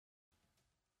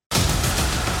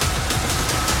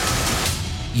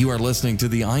You are listening to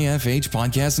the IFH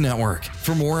Podcast Network.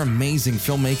 For more amazing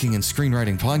filmmaking and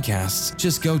screenwriting podcasts,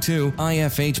 just go to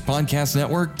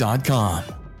ifhpodcastnetwork.com.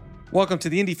 Welcome to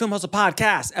the Indie Film Hustle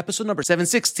Podcast, episode number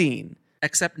 716.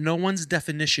 Accept no one's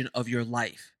definition of your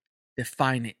life.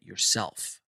 Define it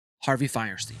yourself. Harvey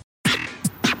Fierstein.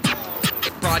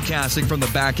 Broadcasting from the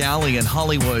back alley in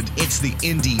Hollywood, it's the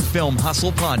Indie Film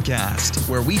Hustle Podcast,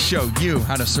 where we show you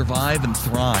how to survive and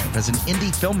thrive as an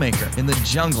indie filmmaker in the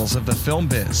jungles of the film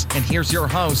biz. And here's your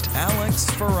host, Alex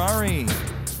Ferrari.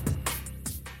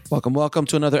 Welcome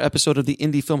to another episode of the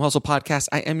Indie Film Hustle Podcast.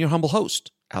 I am your humble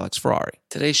host, Alex Ferrari.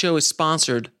 Today's show is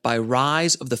sponsored by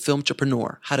Rise of the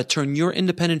Filmtrepreneur, how to turn your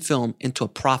independent film into a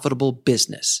profitable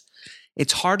business.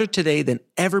 It's harder today than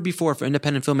ever before for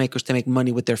independent filmmakers to make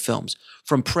money with their films.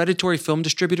 From predatory film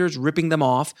distributors ripping them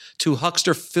off to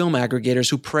huckster film aggregators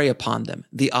who prey upon them,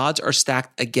 the odds are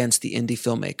stacked against the indie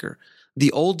filmmaker. The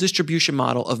old distribution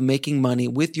model of making money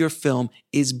with your film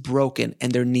is broken,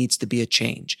 and there needs to be a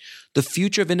change. The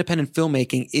future of independent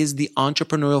filmmaking is the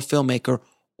entrepreneurial filmmaker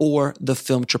or the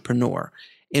filmtrepreneur.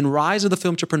 In Rise of the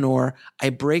Filmtrepreneur, I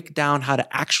break down how to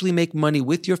actually make money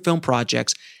with your film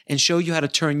projects and show you how to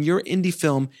turn your indie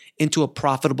film into a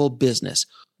profitable business.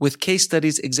 With case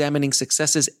studies examining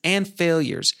successes and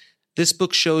failures, this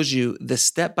book shows you the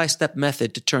step-by-step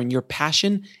method to turn your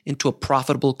passion into a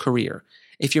profitable career.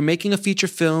 If you're making a feature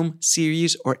film,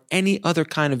 series, or any other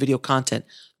kind of video content,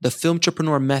 the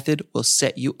Filmtrepreneur method will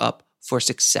set you up for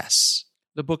success.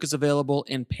 The book is available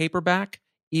in paperback,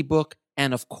 ebook,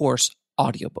 and of course,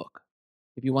 audiobook.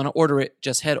 If you want to order it,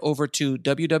 just head over to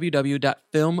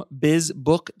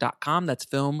www.filmbizbook.com. That's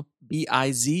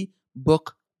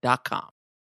filmbizbook.com.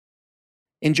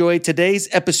 Enjoy today's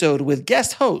episode with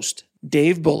guest host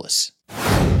Dave Bullis.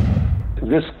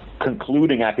 This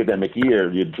concluding academic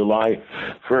year, July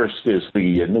 1st is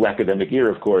the new academic year,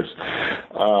 of course,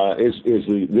 this is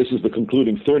the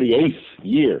concluding 38th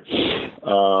year.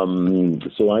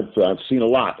 So I've seen a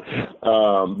lot.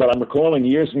 But I'm recalling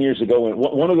years and years ago, and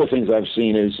one of the things I've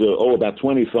seen is, about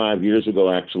 25 years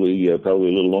ago, actually, probably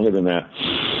a little longer than that,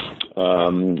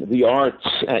 the arts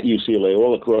at UCLA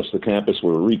all across the campus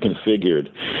were reconfigured,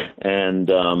 and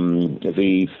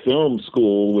the film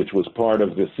school, which was part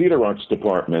of the theater arts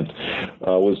department,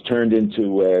 was turned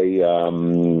into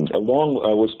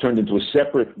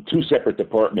two separate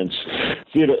departments: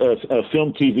 theater,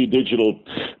 film, TV, digital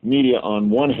media on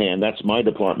one hand. That's my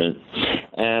department,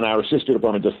 and our sister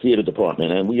department, the theater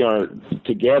department, and we are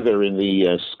together in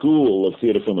the School of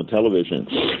Theater, Film, and Television.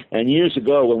 And years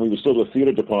ago, when we were still the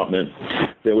theater department,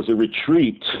 there was a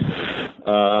retreat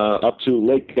up to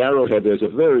Lake Arrowhead. There's a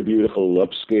very beautiful,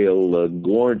 upscale,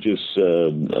 gorgeous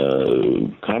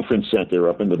conference center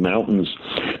up in the mountains,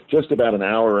 just about an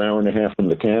hour and a half from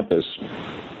the campus.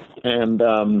 And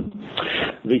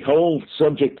the whole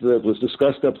subject that was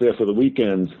discussed up there for the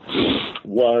weekend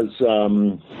was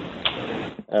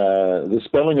the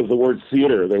spelling of the word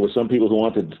theater. There were some people who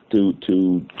wanted to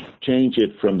change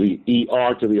it from the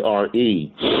ER to the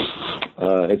RE.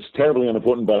 It's terribly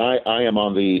unimportant, but I am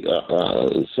on the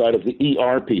side of the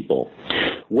ER people.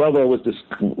 Well, there was this,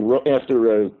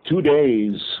 after 2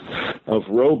 days of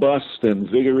robust and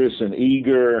vigorous and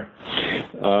eager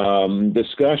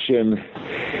discussion,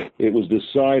 it was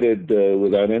decided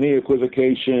without any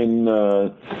equivocation,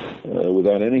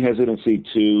 without any hesitancy,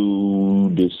 to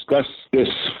discuss this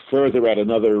further at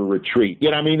another retreat. You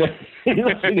know what I mean?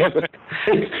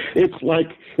 It's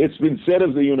like it's been said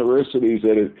of the universities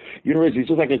that universities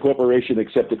just like a corporation,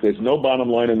 except that there's no bottom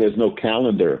line and there's no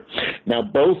calendar. Now,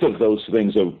 both of those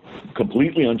things are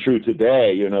completely untrue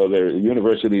today. You know, the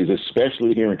universities,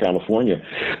 especially here in California,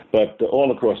 but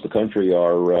all across the country,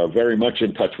 are very much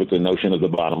in touch with the notion of the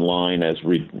bottom line as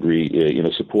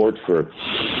support for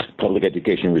public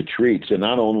education retreats, and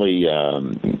not only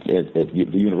at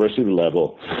the university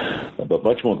level, but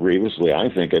much more grievously, I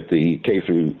think, at the K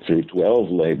through 12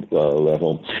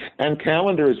 level. And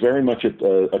calendar is very much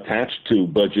attached to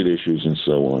budget issues and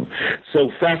so on. So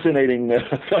fascinating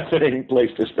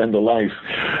place to spend a life.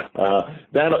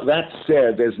 That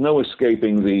said, there's no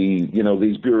escaping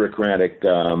these bureaucratic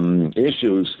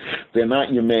issues. They're not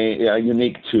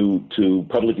unique to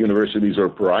public universities or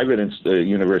private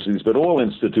universities, but all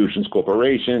institutions,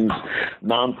 corporations,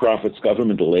 nonprofits,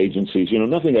 governmental agencies.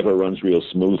 Nothing ever runs real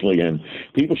smoothly, and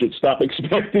people should stop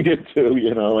expecting it to,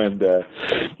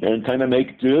 and kind of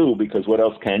make do, because what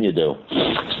else can you do?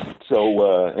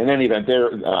 So, in any event,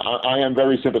 I am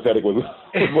very sympathetic with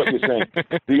what you're saying.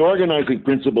 The organizing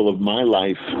principle of my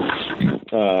life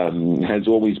has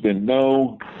always been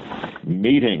no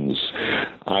meetings.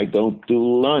 I don't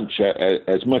do lunch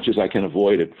as much as I can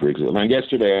avoid it, for example. Now,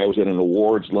 yesterday I was at an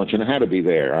awards lunch, and I had to be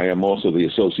there. I am also the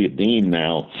associate dean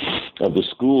now of the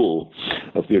School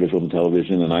of Theater, Film, and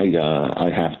Television, and I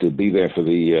have to be there for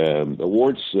the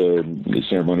awards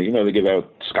ceremony. You know, they give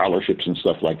out scholarships and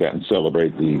stuff like that and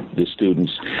celebrate the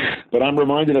students. But I'm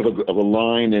reminded of a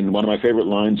line in one of my favorite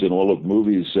lines in all of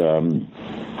movies,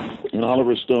 in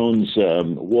Oliver Stone's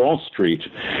Wall Street.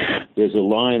 There's a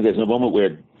moment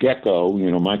where Gecko,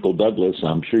 Michael Douglas,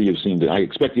 I'm sure you've seen I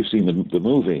expect you've seen the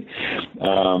movie.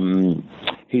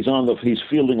 He's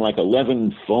fielding like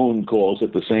 11 phone calls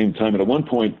at the same time, and at one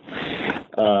point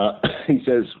he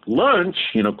says, lunch,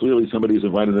 clearly somebody's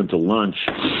invited him to lunch,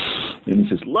 and he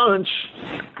says, lunch,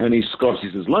 and he scoffs, he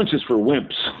says, lunch is for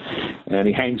wimps, and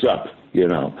he hangs up.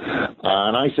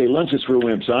 And I say lunch is for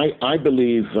wimps. I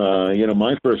believe,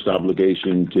 my first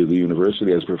obligation to the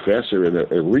university as professor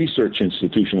at a research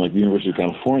institution like the University of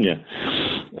California,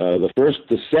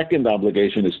 the second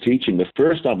obligation is teaching. The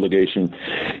first obligation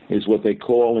is what they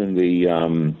call in the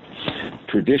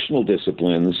traditional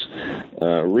disciplines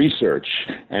research,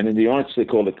 and in the arts they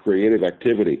call it creative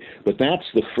activity. But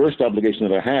that's the first obligation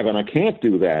that I have, and I can't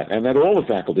do that, and that all the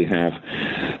faculty have.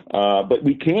 But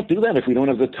we can't do that if we don't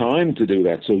have the time to do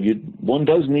that. So one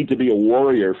does need to be a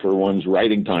warrior for one's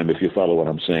writing time, if you follow what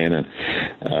I'm saying. And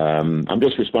I'm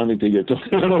just responding to you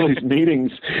talking about all these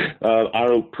meetings.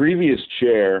 Our previous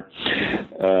chair,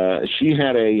 she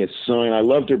had a sign. I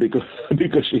loved her because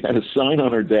she had a sign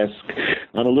on her desk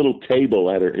on a little table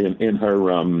at her in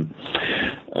her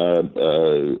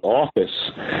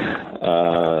office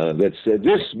that said,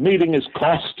 "This meeting is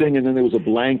costing," and then there was a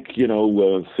blank,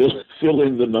 fill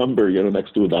in the number,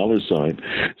 next to a dollar sign.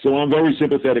 So I'm very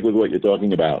sympathetic with what you're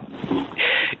talking about.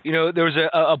 There was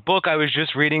a book I was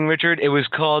just reading, Richard. It was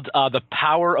called The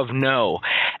Power of No.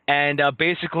 And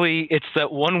basically, it's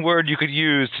that one word you could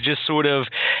use to just sort of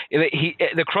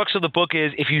the crux of the book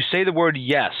is if you say the word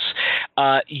yes,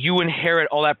 you inherit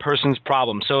all that person's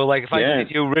problems. So, like, if I say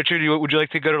to you, Richard, would you like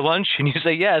to go to lunch? And you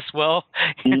say yes, well.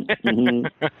 Mm-hmm.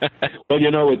 Well,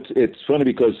 it's funny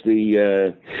because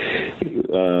there's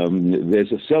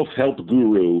a self-help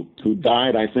guru who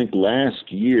died, I think,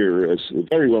 last year, a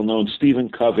very well-known Stephen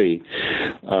Covey,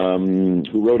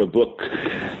 who wrote a book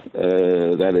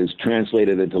that is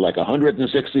translated into like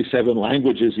 167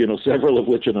 languages, several of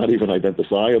which are not even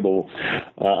identifiable.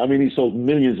 He sold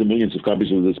millions and millions of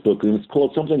copies of this book, and it's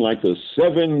called something like The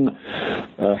 7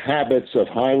 Habits of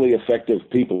Highly Effective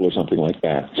People or something like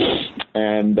that.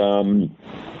 And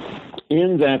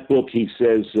in that book, he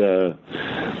says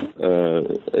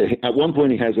at one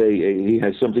point he has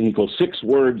something he calls 6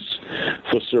 words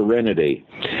for serenity,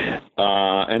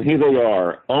 and here they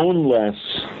are: own less,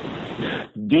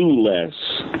 do less,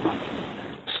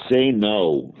 say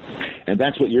no. And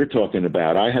that's what you're talking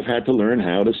about. I have had to learn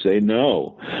how to say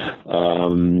no.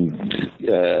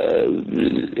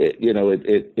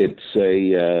 It's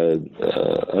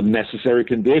a necessary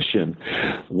condition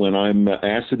when I'm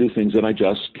asked to do things that I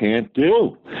just can't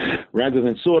do, rather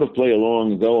than sort of play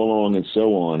along, go along, and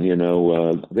so on.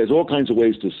 There's all kinds of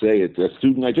ways to say it. A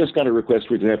student, I just got a request,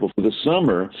 for example, for the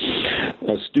summer,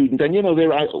 a student, and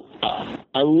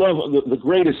I love the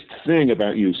greatest thing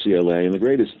about UCLA and the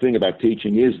greatest thing about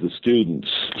teaching is the students.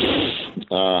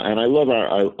 And I love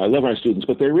our students,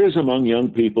 but there is among young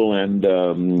people and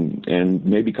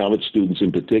maybe college students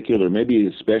in particular, maybe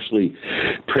especially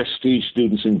prestige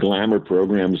students in glamour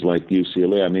programs like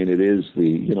UCLA. It is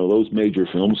those major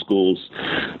film schools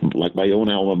like my own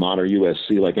alma mater,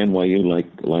 USC, like NYU,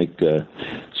 like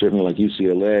certainly like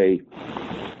UCLA.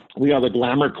 We are the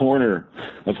glamour corner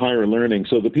of higher learning.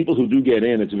 So the people who do get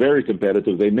in, it's very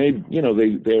competitive. They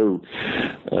they're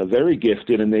very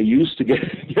gifted, and they're used to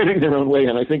getting their own way.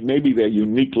 And I think maybe they're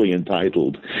uniquely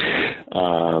entitled.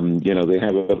 They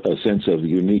have a sense of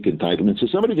unique entitlement. So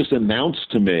somebody just announced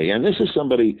to me, and this is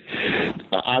somebody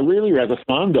I'm really rather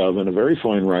fond of, and a very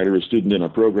fine writer, a student in our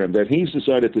program, that he's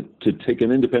decided to take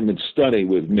an independent study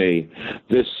with me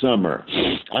this summer.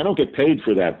 I don't get paid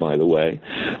for that, by the way.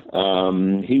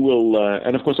 He will,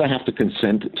 and of course I have to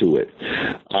consent to it.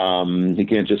 He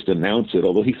can't just announce it,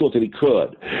 although he thought that he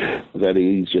could, that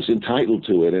he's just entitled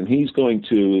to it. And he's going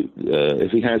to,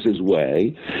 if he has his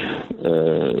way,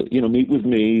 meet with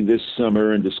me this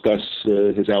summer and discuss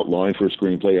his outline for a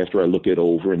screenplay after I look it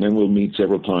over. And then we'll meet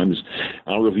several times.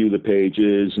 I'll review the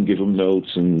pages and give him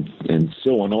notes and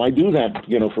so on. Now, I do that,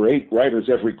 for 8 writers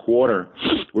every quarter.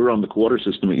 We're on the quarter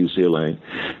system at UCLA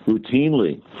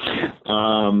routinely.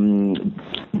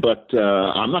 But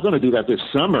I'm not going to do that this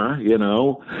summer,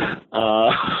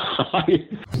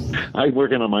 I'm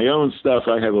working on my own stuff.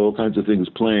 I have all kinds of things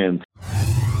planned.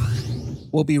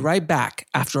 We'll be right back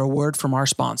after a word from our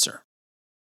sponsor.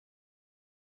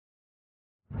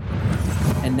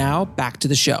 And now, back to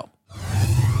the show.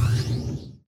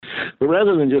 But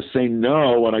rather than just say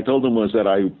no, what I told them was that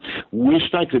I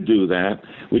wished I could do that,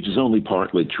 which is only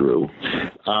partly true.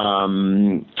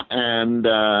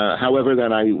 However,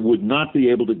 that I would not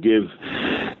be able to give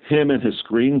him and his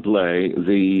screenplay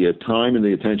the time and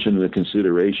the attention and the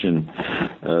consideration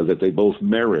that they both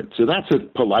merit. So that's a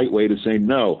polite way to say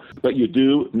no. But you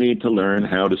do need to learn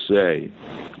how to say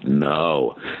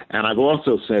no. And I've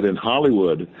also said in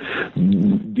Hollywood,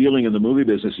 dealing in the movie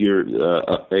business, you're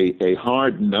a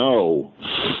hard no.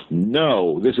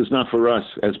 No, this is not for us.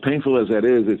 As painful as that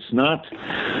is, it's not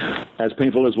as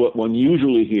painful as what one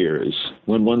usually hears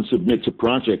when one submits a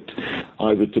project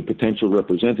either to potential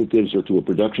representatives or to a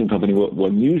production company. What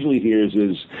one usually hears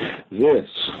is this.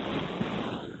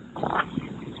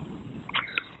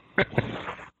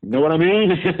 Know what I mean?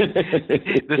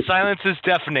 The silence is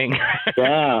deafening.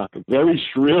 Yeah, very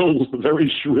shrill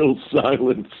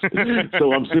silence.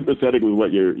 So I'm sympathetic with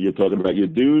what you're talking about. You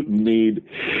do need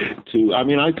to. I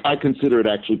mean, I consider it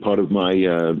actually part of my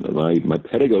my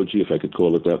pedagogy, if I could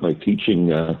call it that. My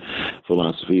teaching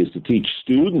philosophy is to teach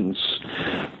students.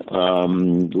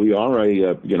 We are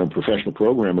a professional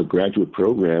program, a graduate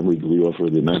program. We offer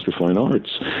the Master of Fine Arts.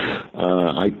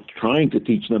 I'm trying to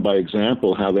teach them by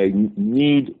example how they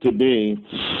need to be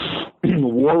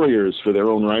warriors for their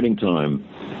own writing time.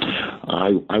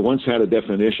 I once had a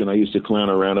definition. I used to clown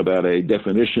around about a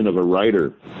definition of a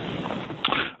writer.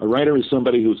 A writer is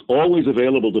somebody who's always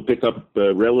available to pick up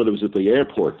relatives at the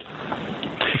airport.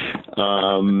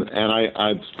 And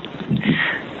I've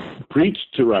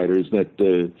preached to writers that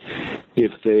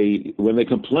when they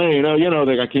complain, I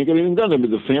can't get anything done.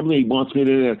 The family wants me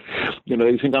to,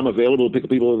 they think I'm available to pick up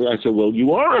people. I said, well,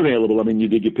 you are available. I mean,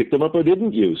 did you pick them up or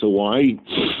didn't you? So why,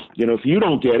 if you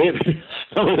don't get it,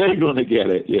 how are they going to get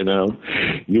it?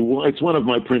 It's one of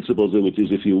my principles, which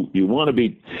is if you want to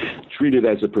be treated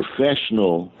as a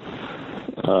professional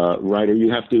writer, you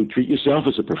have to treat yourself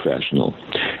as a professional.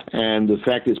 And the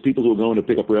fact is, people who are going to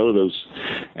pick up relatives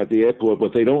at the airport,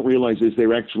 what they don't realize is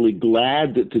they're actually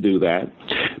glad to do that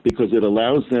because it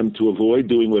allows them to avoid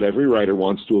doing what every writer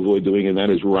wants to avoid doing, and that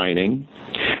is writing.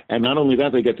 And not only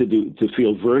that, they get to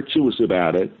feel virtuous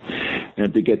about it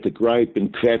and to get to gripe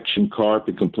and fetch and carp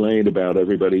and complain about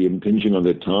everybody impinging on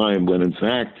their time when, in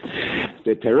fact,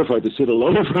 they're terrified to sit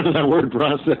alone in front of that word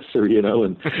processor,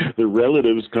 and the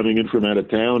relatives coming in from out of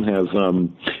town have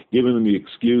given them the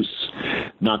excuse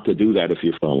not to do that, if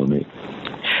you follow me.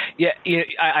 Yeah,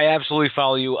 I absolutely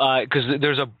follow you because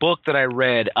there's a book that I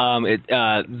read,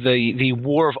 The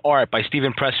War of Art by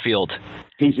Stephen Pressfield.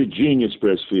 He's a genius,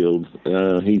 Pressfield.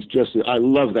 I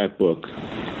love that book.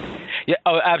 Yeah,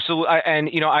 oh, absolutely.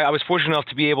 I was fortunate enough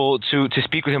to be able to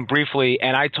speak with him briefly,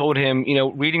 and I told him,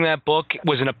 reading that book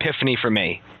was an epiphany for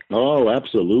me. Oh,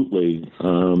 absolutely.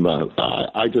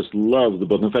 I just love the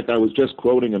book. In fact, I was just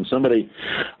quoting him.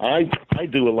 I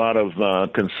do a lot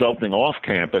of consulting off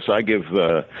campus. I give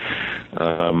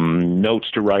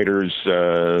notes to writers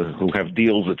who have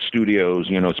deals at studios.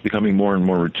 It's becoming more and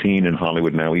more routine in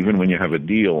Hollywood now, even when you have a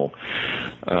deal.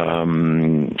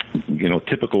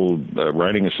 Typical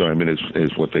writing assignment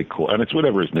is what they call, and it's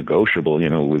whatever is negotiable,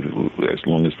 as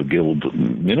long as the guild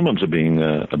minimums are being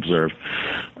observed.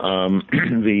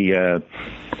 The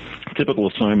typical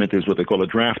assignment is what they call a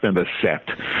draft and a set.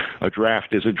 A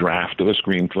draft is a draft of a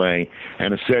screenplay,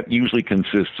 and a set usually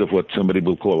consists of what somebody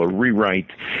will call a rewrite,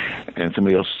 and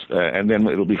somebody else, and then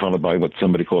it'll be followed by what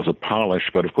somebody calls a polish.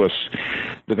 But of course,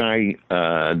 the guy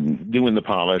doing the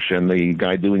polish and the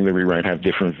guy doing the rewrite have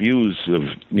different views of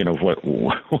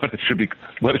what it should be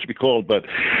called. But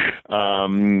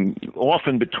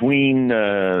often between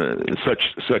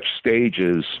such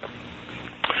stages,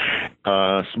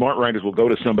 smart writers will go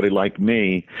to somebody like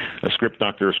me, a script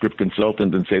doctor, a script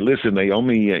consultant, and say, "Listen, they owe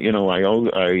me. I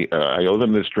owe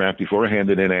them this draft. Before I hand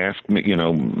it in, ask me. I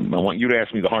want you to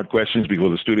ask me the hard questions before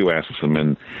the studio asks them,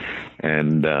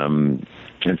 and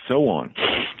so on."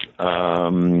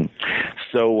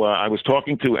 So I was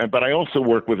talking to, but I also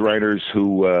work with writers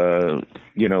who are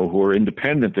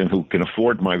independent and who can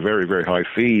afford my very, very high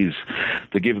fees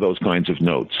to give those kinds of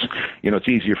notes. It's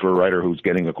easier for a writer who's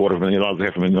getting $250,000,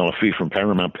 $500,000 fee from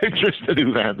Paramount Pictures to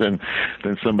do that than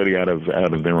somebody out of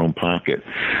their own pocket.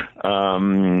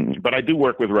 But I do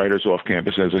work with writers off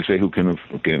campus, as I say, who can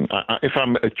if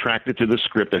I'm attracted to the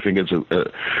script, I think it's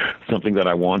something that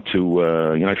I want to,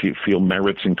 I feel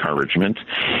merits encouragement.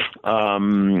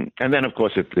 And then, of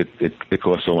course, it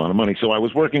costs a lot of money. So I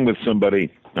was working with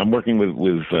somebody. I'm working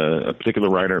with a particular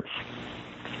writer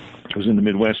was in the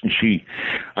Midwest, and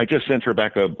I just sent her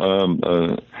back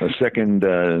a second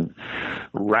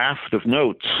raft of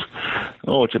notes.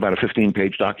 Oh, it's about a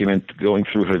 15-page document going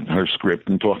through her script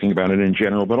and talking about it in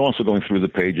general, but also going through the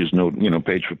pages,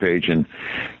 page for page, and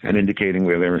indicating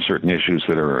where there are certain issues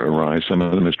that arise. Some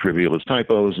of them as trivial as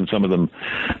typos, and some of them,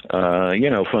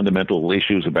 fundamental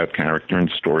issues about character and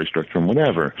story structure and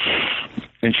whatever.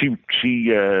 And she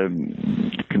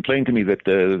complained to me that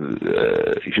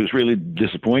she was really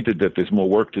disappointed that there's more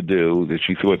work to do, that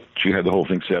she thought she had the whole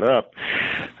thing set up,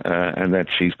 and that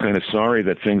she's kind of sorry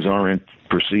that things aren't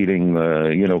proceeding,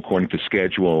 according to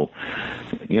schedule,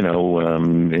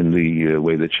 in the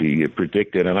way that she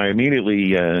predicted. And I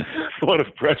immediately thought of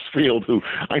Pressfield, who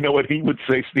I know what he would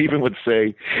say, Stephen would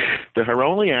say, that her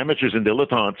only amateurs and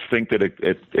dilettantes think that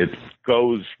it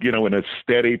goes, in a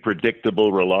steady,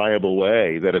 predictable, reliable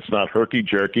way, that it's not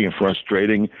herky-jerky and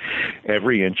frustrating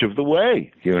every inch of the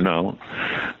way,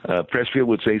 Pressfield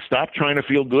would say, stop trying to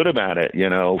feel good about it,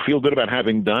 feel good about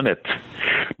having done it,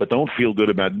 but don't feel good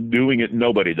about doing it.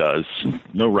 Nobody does.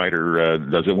 No writer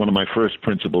does it. One of my first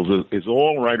principles is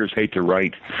all writers hate to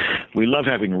write. We love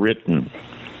having written,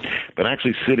 but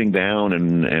actually sitting down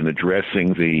and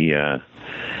addressing the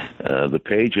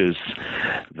pages,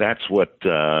 that's what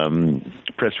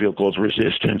Pressfield calls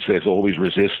resistance. There's always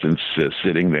resistance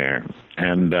sitting there.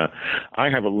 And I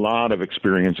have a lot of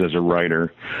experience as a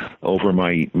writer over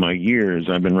my years.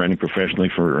 I've been writing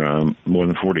professionally for more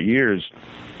than 40 years.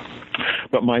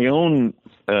 But my own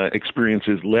experience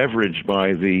is leveraged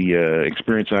by the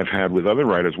experience I've had with other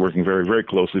writers, working very, very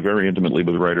closely, very intimately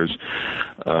with writers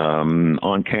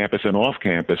on campus and off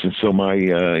campus. And so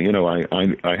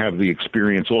I have the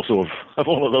experience also of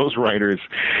all of those writers.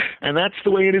 And that's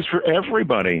the way it is for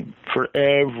everybody,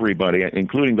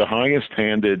 including the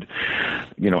highest-handed,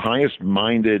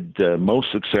 highest-minded, most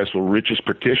successful, richest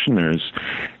practitioners.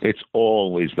 It's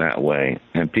always that way.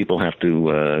 And people have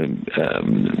to,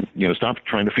 stop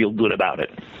trying to feel good about it.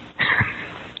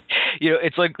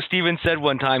 It's like Steven said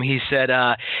one time. He said,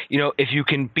 if you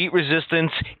can beat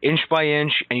resistance inch by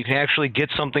inch, and you can actually get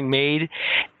something made,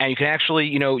 and you can actually,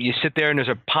 you sit there and there's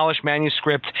a polished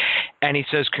manuscript, and he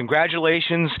says,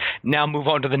 congratulations, now move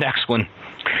on to the next one.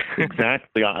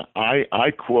 Exactly.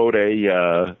 I quote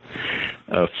a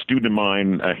student of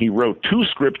mine. He wrote 2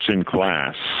 scripts in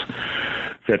class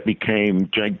that became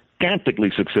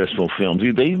gigantically successful films.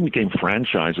 They even became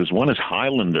franchises. One is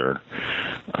Highlander.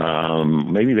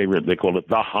 Maybe they called it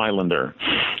The Highlander.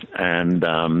 And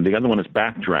the other one is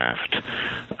Backdraft.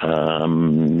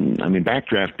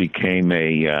 Backdraft became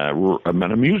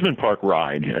an amusement park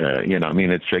ride.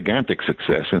 It's gigantic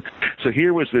success. And so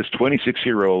here was this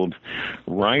 26-year-old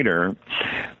writer,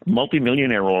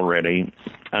 multimillionaire already.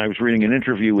 I was reading an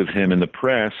interview with him in the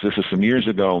press. This is some years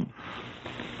ago.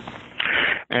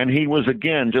 And he was,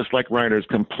 again, just like writers,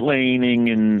 complaining,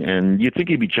 and you'd think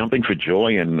he'd be jumping for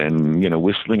joy and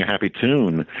whistling a happy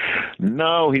tune.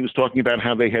 No, he was talking about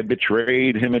how they had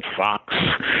betrayed him at Fox,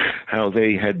 how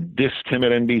they had dissed him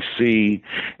at NBC,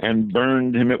 and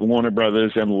burned him at Warner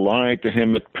Brothers, and lied to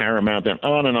him at Paramount, and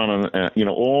on and on, and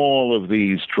all of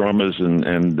these traumas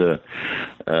and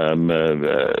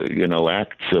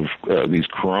acts of these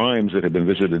crimes that had been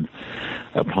visited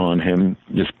upon him.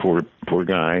 This poor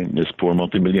guy, this poor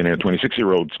multimillionaire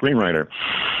 26-year-old screenwriter.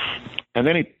 And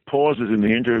then he pauses in the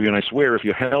interview, and I swear, if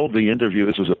you held the interview,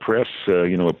 this was a press,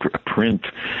 a print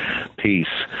piece.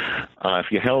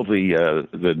 If you held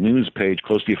the news page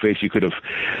close to your face, you could have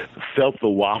felt the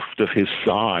waft of his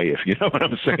sigh, if you know what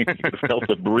I'm saying. You could have felt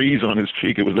the breeze on his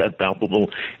cheek. It was that palpable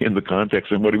in the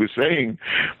context. And what he was saying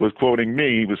was quoting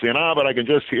me. He was saying, but I can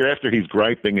just hear, after he's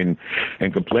griping and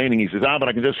complaining, he says, but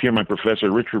I can just hear my professor,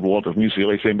 Richard Walter from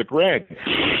UCLA, saying, but Greg,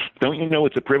 don't you know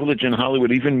it's a privilege in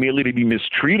Hollywood even merely to be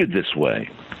mistreated this way?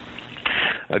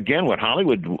 Again, what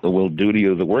Hollywood will do to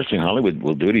you, the worst thing Hollywood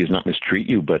will do to you is not mistreat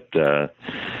you, but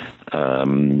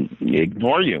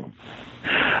ignore you.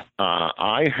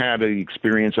 I had an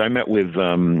experience. I met with,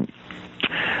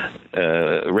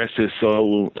 rest his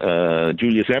soul,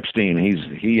 Julius Epstein.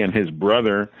 He and his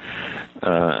brother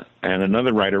and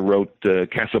another writer wrote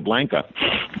Casablanca.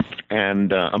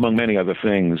 And among many other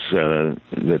things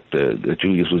that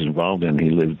Julius was involved in,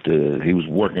 he was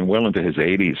working well into his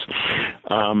 80s.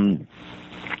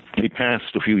 He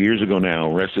passed a few years ago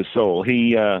now, rest his soul.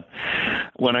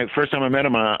 First time I met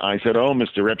him, I said,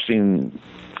 Mr. Epstein,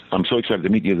 I'm so excited to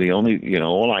meet you. The only,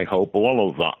 all I hope,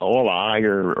 all I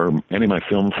or any of my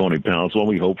film phony pals, all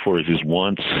we hope for is just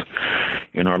once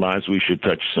in our lives we should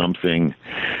touch something,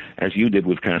 as you did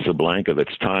with Casablanca,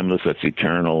 that's timeless, that's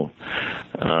eternal,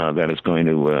 that is going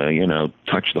to,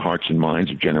 touch the hearts and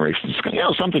minds of generations.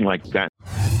 Something like that.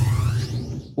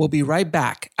 We'll be right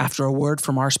back after a word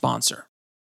from our sponsor.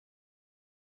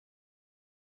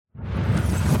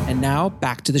 And now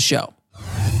back to the show.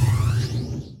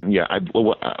 Yeah,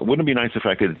 wouldn't it be nice if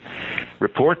I could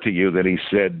report to you that he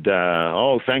said,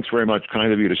 "Oh, thanks very much,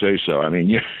 kind of you to say so." I mean,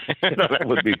 you know, that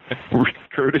would be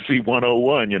courtesy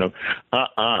 101. You know,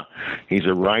 he's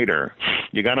a writer.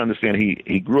 You got to understand,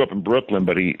 he grew up in Brooklyn,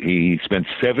 but he spent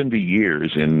 70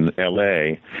 years in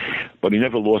L.A., but he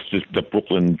never lost the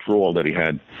Brooklyn drawl that he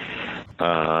had.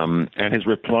 And his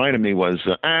reply to me was,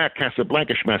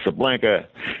 Casablanca, Schmasablanca,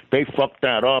 they fucked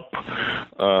that up.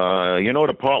 You know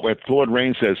the part where Claude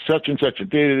Rains says such and such a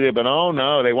but oh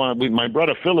no, they want my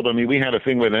brother Philip. I mean, we had a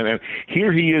thing with it, and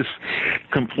here he is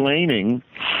complaining.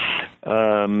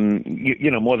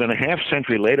 You know, more than a half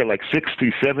century later, like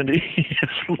 60, 70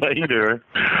 years later,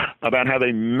 about how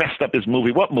they messed up his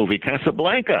movie. What movie?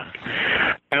 Casablanca.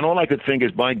 And all I could think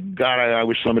is, by God, I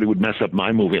wish somebody would mess up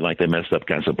my movie like they messed up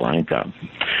Casablanca.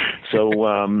 So,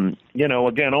 you know,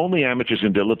 again, only amateurs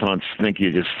and dilettantes think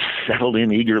you just settled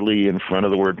in eagerly in front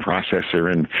of the word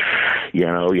processor and, you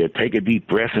know, you take a deep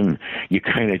breath and you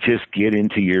kind of just get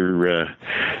into your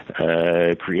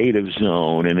creative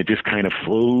zone and it just kind of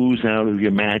flows out of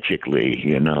you magically,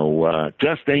 you know.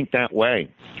 Just ain't that way.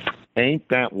 Ain't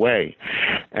that way.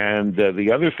 And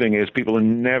the other thing is, people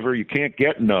are you can't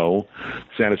get no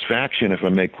satisfaction, if I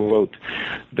may quote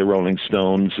the Rolling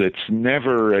Stones. It's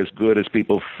never as good as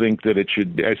people think that it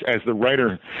should, as the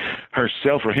writer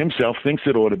herself or himself thinks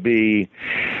it ought to be.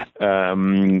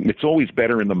 It's always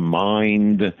better in the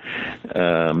mind.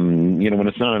 You know, when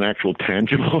it's not an actual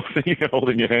tangible thing you hold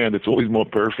in your hand, it's always more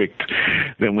perfect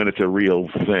than when it's a real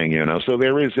thing, you know. So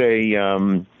there is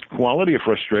a quality of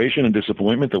frustration and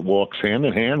disappointment that walks hand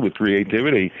in hand with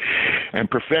creativity. And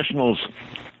professionals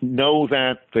know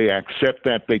that, they accept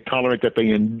that, they tolerate that,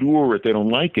 they endure it, they don't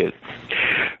like it.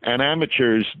 And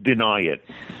amateurs deny it.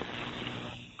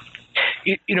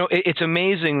 You know, it's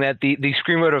amazing that the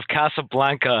screenwriter of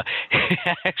Casablanca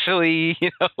actually,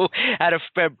 you know, had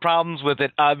problems with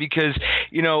it because,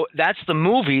 you know, that's the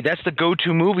movie, that's the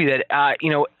go-to movie that,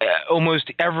 you know, almost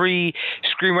every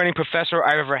screenwriting professor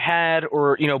I've ever had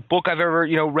or, you know, book I've ever,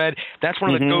 you know, read, that's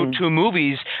one of the go-to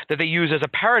movies that they use as a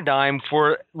paradigm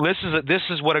for this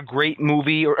is what a great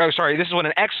movie, this is what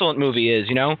an excellent movie is,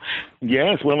 you know?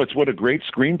 Yes, well, it's what a great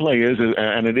screenplay is,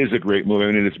 and it is a great movie.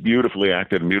 I mean, it's beautifully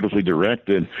acted and beautifully directed.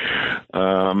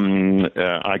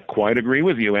 I quite agree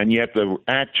with you, and yet the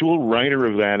actual writer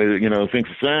of that, you know, thinks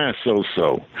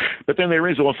so. But then there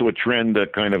is also a trend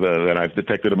that that I've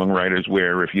detected among writers,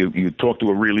 where if you talk to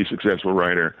a really successful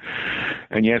writer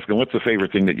and you ask them what's the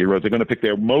favorite thing that you wrote, they're going to pick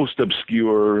their most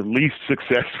obscure, least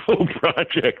successful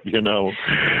project, you know,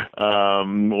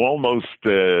 almost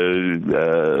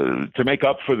to make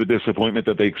up for the disappointment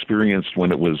that they experienced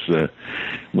when it was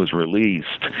released.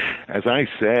 As I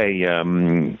say,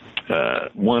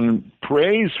 one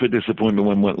prays for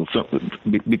disappointment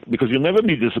because you'll never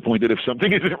be disappointed if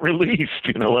something isn't released.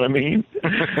 You know what I mean?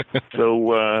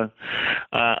 So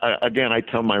again, I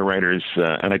tell my writers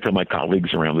and I tell my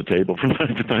colleagues around the table from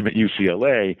time to time at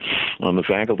UCLA on the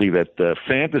faculty that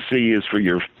fantasy is for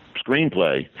your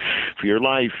screenplay, for your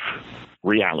life,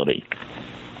 reality.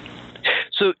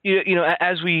 So, you know,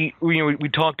 as we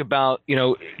talked about, you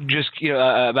know, just, you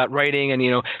know, about writing and, you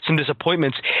know, some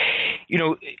disappointments, you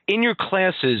know, in your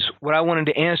classes, what I wanted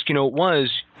to ask, you know,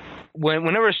 was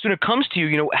whenever a student comes to you,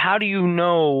 you know, how do you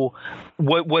know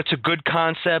what's a good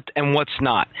concept and what's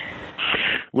not?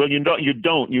 Well, you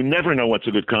never know what's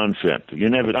a good concept.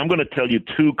 I'm going to tell you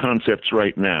two concepts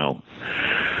right now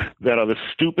that are the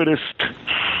stupidest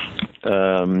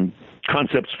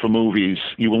concepts for movies.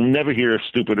 You will never hear a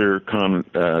stupider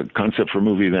concept for a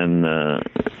movie than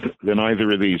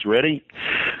either of these. Ready?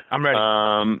 I'm ready.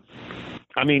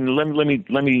 I mean, let me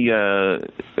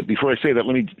before I say that,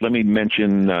 let me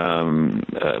mention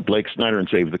Blake Snyder and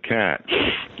Save the Cat.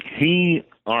 He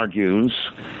argues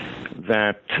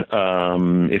that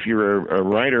if you're a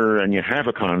writer and you have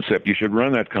a concept, you should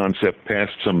run that concept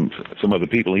past some other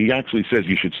people. He actually says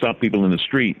you should stop people in the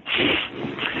street,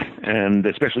 and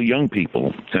especially young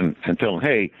people, and tell them,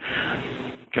 hey,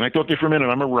 can I talk to you for a minute?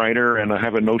 I'm a writer, and I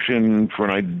have a notion for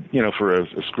a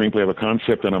screenplay, I have a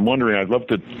concept, and I'm wondering, I'd love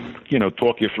to, you know,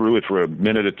 talk you through it for a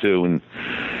minute or two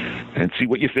and see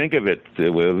what you think of it,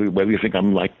 whether you think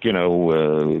I'm like, you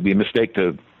know, it'd be a mistake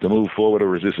to move forward,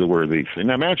 or is this a worthy thing?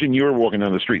 Now imagine you're walking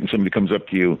down the street and somebody comes up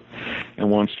to you and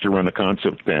wants to run a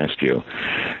concept past you,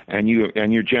 and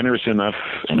you're generous enough,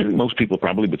 and most people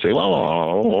probably would say, well,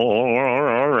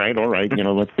 all right, you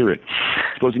know, let's hear it.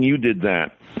 Supposing you did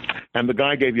that, and the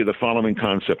guy gave you the following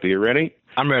concept. Are you ready?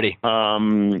 I'm ready.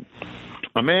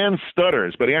 A man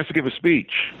stutters, but he has to give a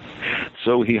speech.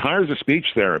 So he hires a speech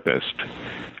therapist,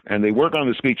 and they work on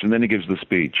the speech, and then he gives the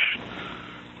speech.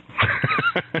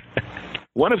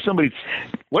 What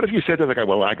if you said to the guy,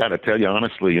 well, I got to tell you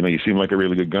honestly, you seem like a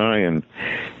really good guy,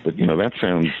 but that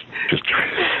sounds just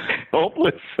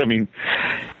hopeless. I mean,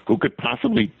 who could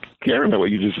possibly care about what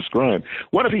you just described?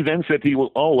 What if he then said to you,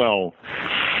 oh, well,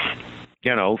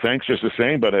 thanks just the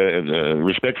same, but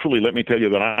respectfully, let me tell you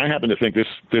that I happen to think this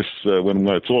when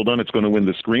it's all done, it's going to win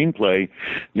the screenplay,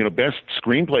 best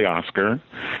screenplay Oscar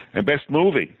and best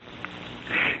movie.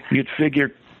 You'd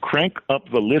figure, crank up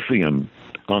the lithium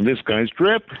on this guy's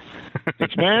drip.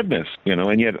 It's madness,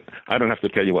 and yet I don't have to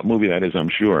tell you what movie that is, I'm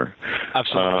sure.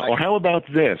 Absolutely. Or how about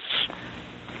this?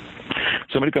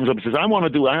 Somebody comes up and says, I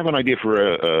have an idea for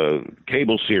a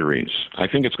cable series. I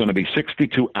think it's going to be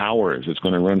 62 hours. It's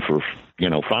going to run for,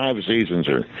 5 seasons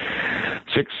or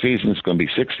 6 seasons. It's going to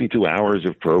be 62 hours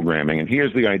of programming. And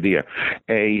here's the idea.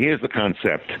 Here's the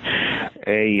concept.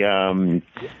 A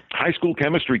high school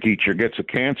chemistry teacher gets a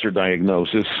cancer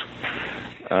diagnosis,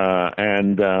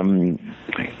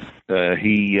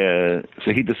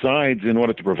 he decides, in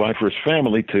order to provide for his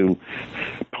family, to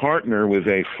partner with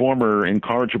a former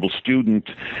incorrigible student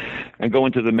and go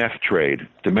into the meth trade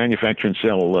to manufacture and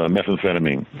sell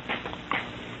methamphetamine.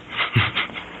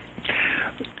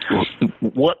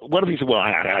 What if he said, well,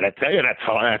 I gotta tell you,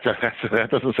 that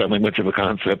doesn't sound like much of a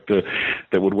concept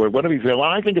that would work. What if he said, well,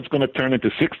 I think it's going to turn into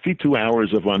 62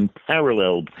 hours of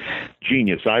unparalleled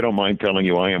genius. I don't mind telling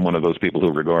you, I am one of those people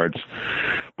who regards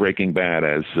Breaking Bad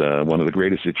as one of the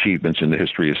greatest achievements in the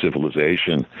history of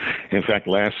civilization. In fact,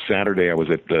 last Saturday, I was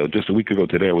at, just a week ago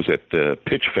today, I was at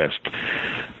Pitch Fest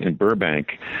in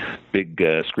Burbank, big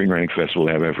screenwriting festival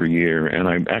they have every year, and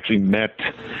I actually met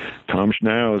Tom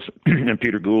Schnauz and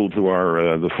Peter Gould, who are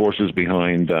the forces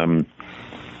behind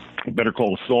Better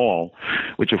Call Saul,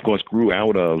 which of course grew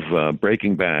out of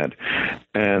Breaking Bad,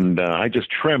 and I just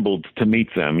trembled to meet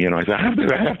them. I said,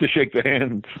 I have to shake the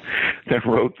hands that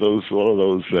wrote all of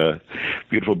those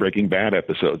beautiful Breaking Bad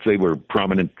episodes. They were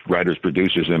prominent writers,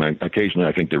 producers, and occasionally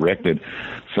I think directed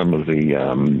some of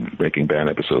the Breaking Bad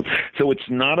episodes. So it's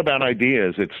not about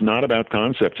ideas, it's not about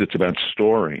concepts, it's about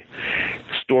story.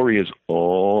 Story is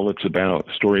all it's about.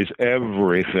 Story is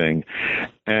everything,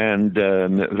 and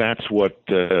that's what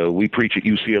we preach at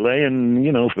UCLA, and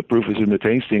if the proof is in the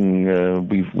tasting,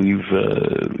 we've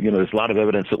there's a lot of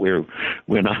evidence that we're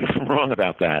not wrong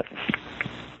about that.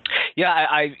 Yeah,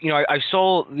 I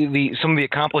saw some of the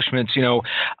accomplishments that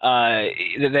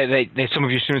some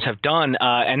of your students have done,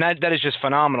 and that is just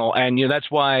phenomenal. And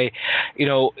that's why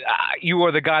you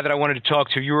are the guy that I wanted to talk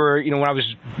to. You were when I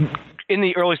was in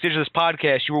the early stages of this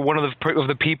podcast, you were one of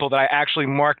the people that I actually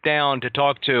marked down to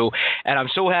talk to, and I'm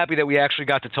so happy that we actually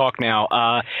got to talk now.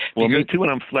 Well, me too, and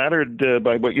I'm flattered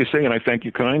by what you're saying, and I thank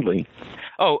you kindly.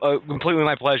 Oh, completely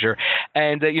my pleasure.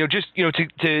 And to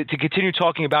continue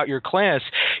talking about your class,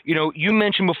 you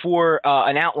mentioned before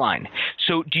an outline.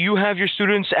 So, do you have your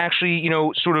students actually,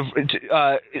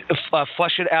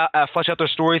 flesh out their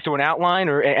story through an outline,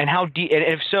 and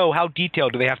if so, how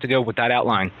detailed do they have to go with that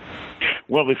outline?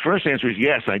 Well, the first answer is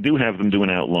yes, I do have them do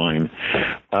an outline,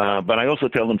 but I also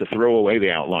tell them to throw away the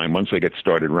outline once they get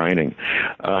started writing.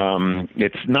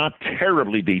 It's not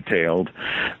terribly detailed.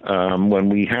 When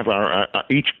we have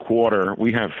each quarter,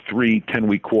 we have 3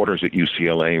 10-week quarters at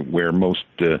UCLA, where most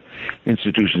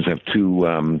institutions have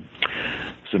 2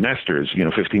 semesters,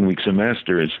 15-week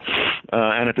semesters.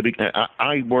 And at the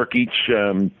I work each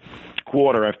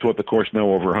quarter. I've taught the course now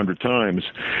over 100 times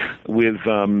with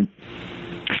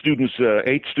students,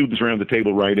 8 students around the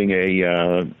table writing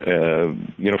a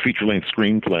feature-length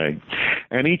screenplay,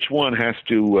 and each one has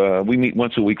to. We meet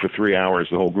once a week for 3 hours,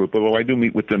 the whole group. Although I do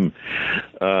meet with them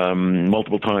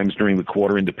multiple times during the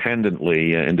quarter,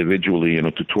 independently, individually,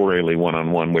 tutorially,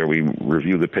 one-on-one, where we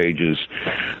review the pages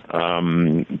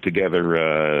together.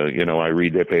 I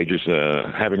read their pages.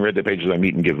 Having read their pages, I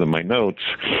meet and give them my notes.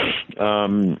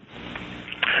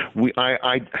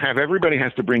 I have everybody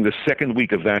has to bring the second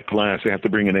week of that class. They have to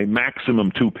bring in a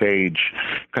maximum 2-page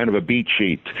kind of a beat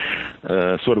sheet,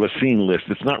 sort of a scene list.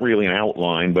 It's not really an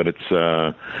outline, but it's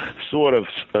sort of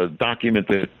a document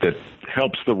that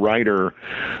helps the writer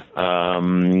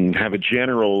have a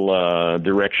general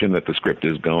direction that the script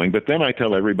is going. But then I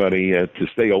tell everybody to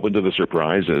stay open to the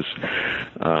surprises.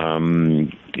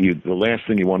 The last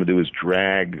thing you want to do is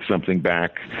drag something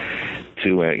back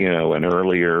to an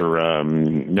earlier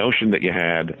notion that you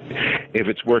had, if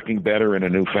it's working better in a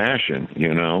new fashion.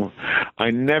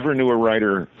 I never knew a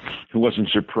writer who wasn't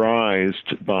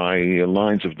surprised by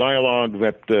lines of dialogue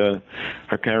that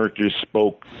her characters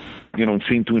spoke, and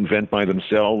seemed to invent by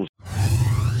themselves.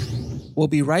 We'll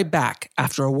be right back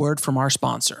after a word from our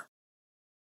sponsor.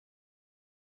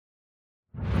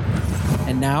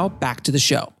 And now, back to the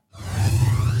show.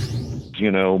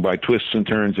 By twists and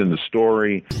turns in the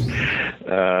story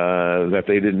that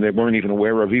they weren't even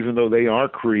aware of, even though they are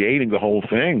creating the whole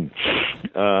thing.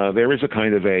 There is a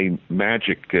kind of a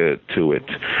magic to it.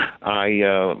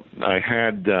 I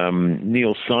had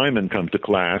Neil Simon come to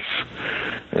class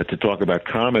to talk about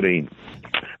comedy.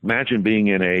 Imagine being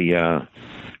in a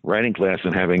writing class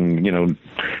and having,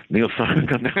 Neil Simon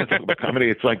come down and talk about comedy.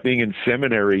 It's like being in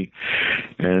seminary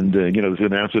and, there's an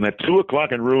announcement at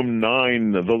 2:00 in room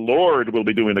 9, the Lord will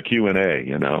be doing a Q&A,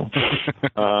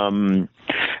 And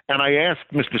I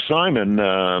asked Mr. Simon,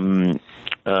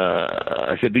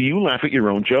 I said, do you laugh at your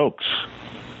own jokes?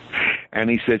 And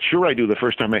he said, sure I do, the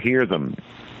first time I hear them.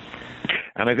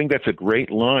 And I think that's a great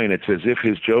line. It's as if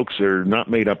his jokes are not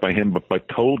made up by him, but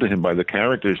told to him by the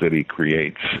characters that he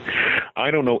creates.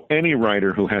 I don't know any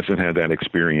writer who hasn't had that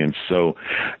experience. So,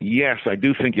 yes, I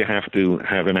do think you have to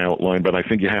have an outline, but I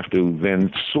think you have to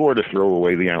then sort of throw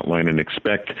away the outline and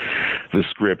expect the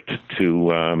script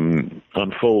to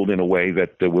unfold in a way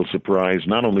that will surprise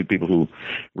not only people who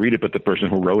read it, but the person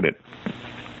who wrote it.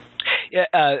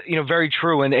 Yeah, very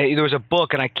true. And there was a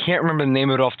book, and I can't remember the name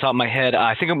of it off the top of my head.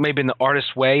 I think it may have been The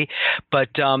Artist's Way, but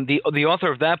the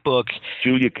author of that book,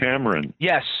 Julia Cameron.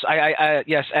 Yes,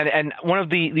 yes, and one of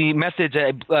the methods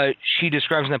that she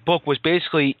describes in that book was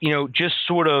basically, just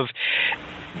sort of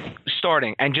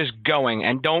starting and just going,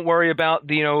 and don't worry about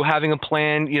having a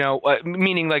plan,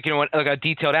 meaning like a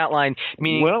detailed outline.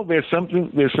 Meaning, well, there's something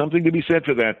to be said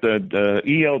for that.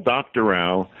 E.L.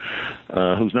 Doctorow,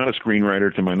 who's not a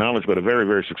screenwriter to my knowledge, but a very,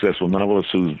 very successful novelist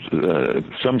who's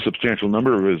some substantial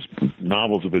number of his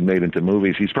novels have been made into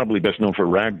movies. He's probably best known for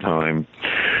Ragtime.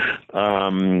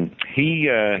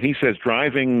 He says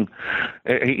driving.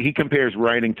 He compares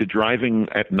writing to driving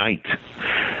at night.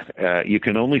 You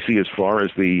can only see as far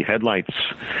as the headlights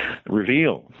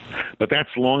reveal, but that's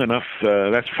long enough.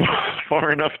 That's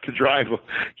far enough to drive,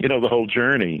 the whole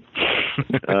journey.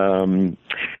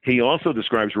 He also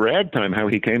describes Ragtime, how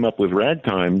he came up with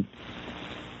Ragtime,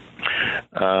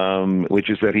 which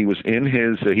is that he was in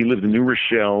he lived in New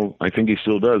Rochelle. I think he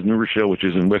still does. New Rochelle, which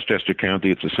is in Westchester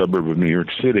County. It's a suburb of New York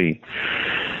City.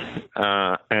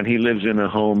 And he lives in a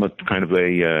home, kind of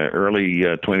a early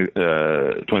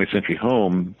 20th century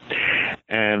home.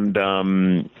 And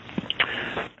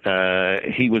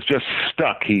he was just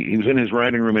stuck. He was in his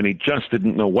writing room and he just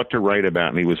didn't know what to write about.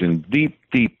 And he was in deep,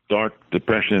 deep, dark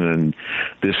depression and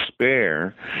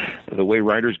despair, the way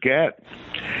writers get.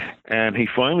 And he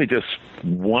finally just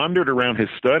wandered around his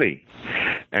study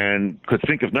and could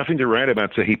think of nothing to write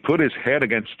about. So he put his head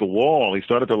against the wall. He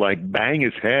started to literally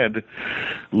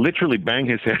bang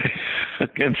his head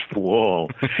against the wall.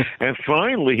 And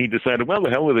finally he decided, well, the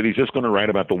hell with it. He's just going to write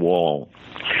about the wall.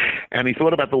 And he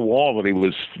thought about the wall that he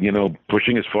was,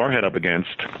 pushing his forehead up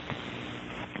against.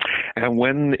 And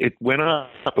when it went up,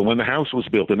 and when the house was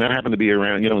built, and that happened to be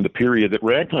around, in the period that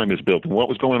Ragtime is built, and what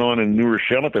was going on in New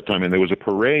Rochelle at that time, and there was a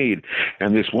parade,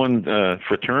 and this one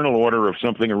fraternal order of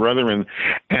something or other, and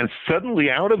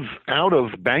suddenly out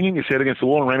of banging his head against the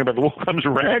wall and writing about the wall comes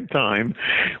Ragtime,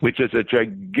 which is a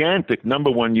gigantic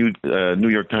 #1 New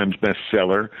York Times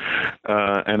bestseller,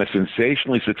 and a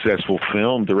sensationally successful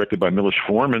film directed by Milos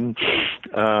Forman,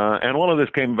 and all of this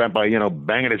came about by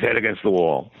banging his head against the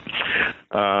wall.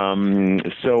 Again,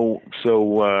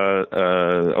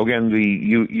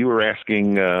 you were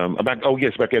asking about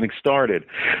getting started.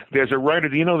 There's a writer.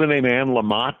 Do you know the name Anne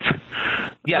Lamott?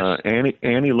 Yes. Annie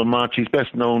Lamott. She's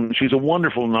best known. She's a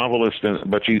wonderful novelist,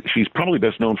 but she's probably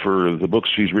best known for the books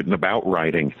she's written about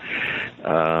writing.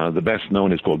 The best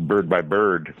known is called Bird by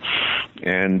Bird,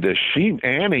 and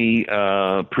Annie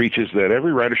preaches that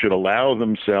every writer should allow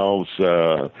themselves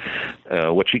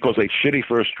what she calls a shitty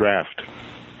first draft.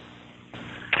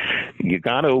 You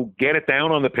got to get it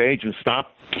down on the page and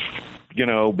stop,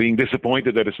 being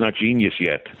disappointed that it's not genius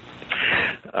yet.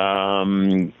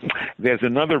 There's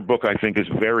another book I think is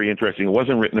very interesting. It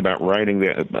wasn't written about writing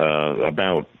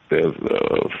about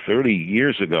 30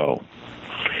 years ago.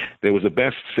 There was a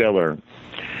bestseller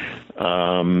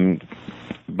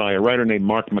by a writer named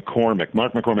Mark McCormick.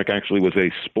 Mark McCormick actually was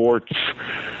a sports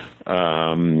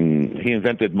he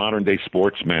invented modern-day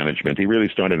sports management. He really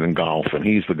started in golf, and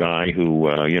he's the guy who,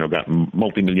 got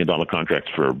multi-million-dollar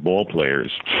contracts for ball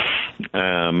players,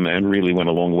 and really went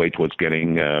a long way towards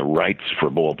getting rights for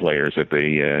ball players that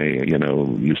they,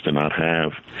 used to not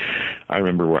have. I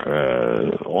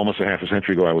remember almost a half a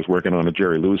century ago, I was working on a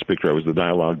Jerry Lewis picture. I was the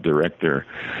dialogue director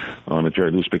on a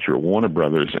Jerry Lewis picture at Warner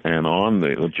Brothers, and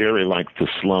Jerry liked to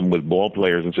slum with ball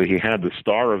players, and so he had the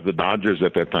star of the Dodgers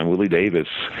at that time, Willie Davis,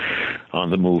 on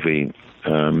the movie.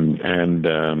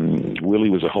 Willie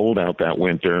was a holdout that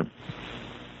winter.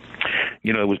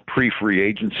 You know, it was pre-free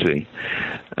agency,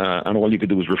 and all you could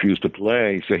do was refuse to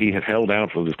play. So he had held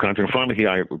out for this contract. Finally,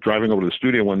 driving over to the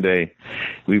studio one day,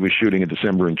 we were shooting in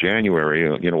December and January,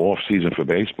 off season for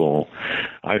baseball.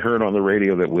 I heard on the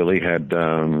radio that Willie had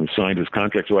signed his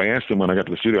contract. So I asked him when I got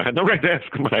to the studio. I had no right to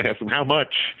ask him, but I asked him how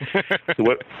much.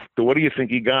 So what do you think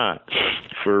he got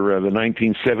for the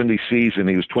 1970 season?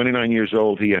 He was 29 years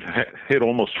old. He had hit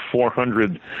almost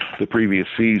 400 the previous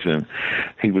season.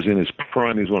 He was in his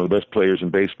prime. He was one of the best players in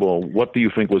baseball. What do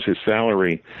you think was his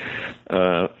salary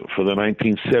for the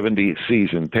 1970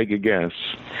 season? Take a guess.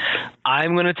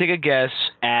 I'm going to take a guess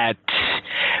at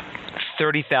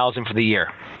 $30,000 for the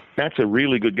year. That's a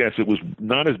really good guess. It was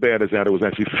not as bad as that. It was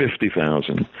actually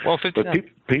 $50,000. Well, $50,000. But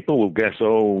people will guess,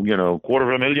 $250,000,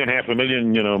 $500,000,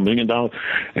 $1 million,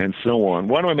 and so on.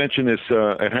 Why do I mention this?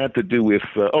 It had to do with,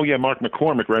 Mark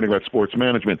McCormick, writing about sports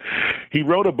management. He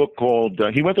wrote a book called,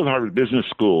 he went to the Harvard Business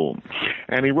School,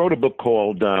 and he wrote a book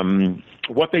called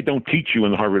What They Don't Teach You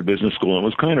in the Harvard Business School. And it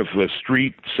was kind of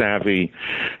street savvy,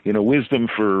 wisdom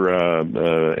for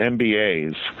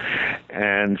MBAs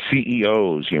and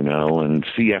CEOs, and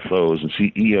CFOs and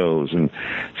CEOs and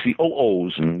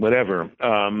COOs and whatever,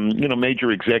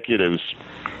 major executives.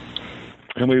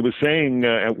 And we were saying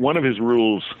one of his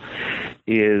rules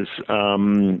is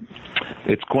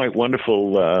it's quite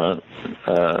wonderful,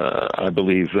 I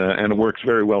believe, and it works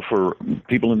very well for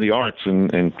people in the arts,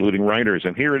 including writers.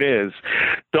 And here it is.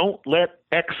 Don't let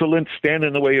excellence stand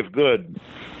in the way of good.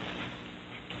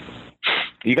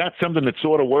 You got something that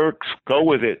sort of works, go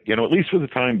with it, at least for the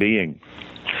time being.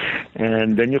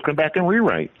 And then you'll come back and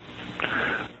rewrite.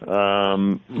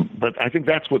 But I think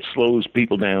that's what slows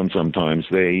people down sometimes.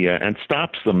 And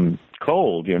stops them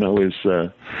cold, is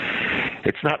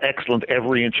it's not excellent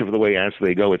every inch of the way as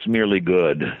they go. It's merely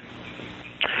good.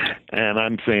 And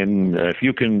I'm saying if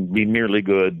you can be merely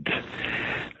good,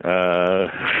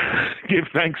 give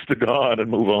thanks to God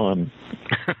and move on.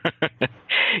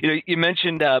 You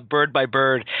mentioned Bird by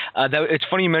Bird. It's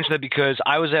funny you mentioned that because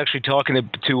I was actually talking to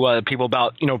people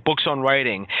about books on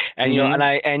writing, and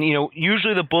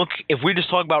usually the book, if we just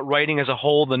talk about writing as a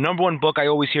whole, the number one book I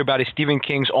always hear about is Stephen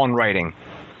King's On Writing.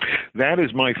 That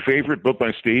is my favorite book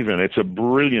by Stephen. It's a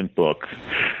brilliant book.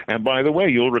 And by the way,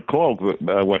 you'll recall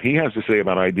what he has to say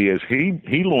about ideas.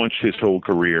 He launched his whole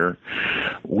career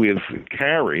with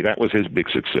Carrie. That was his big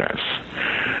success,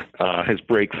 his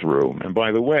breakthrough. And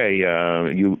by the way,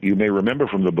 you may remember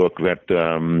from the book that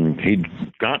he'd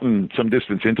gotten some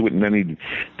distance into it, and then he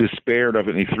despaired of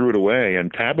it, and he threw it away.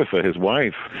 And Tabitha, his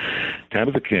wife,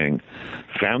 Tabitha King,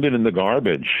 found it in the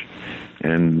garbage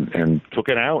and took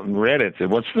it out and read it. Said,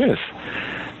 "What's this?"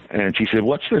 And she said,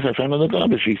 "What's this? I found it in the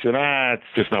garbage." She said, "It's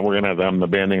just not. We're going to have that on the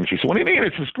band name." She said, "What do you mean?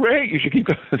 It's just great. You should keep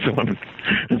going."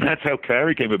 And that's how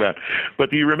Carrie came about. But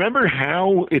do you remember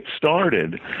how it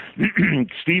started?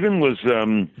 Stephen was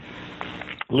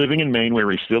living in Maine, where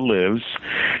he still lives,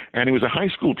 and he was a high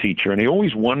school teacher, and he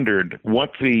always wondered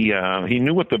what he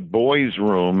knew what the boys'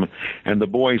 room and the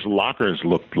boys' lockers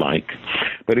looked like,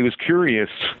 but he was curious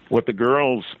what the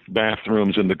girls'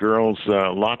 bathrooms and the girls'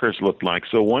 lockers looked like.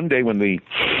 So one day when the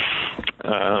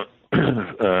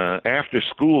after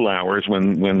school hours,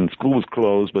 when school was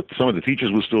closed, but some of the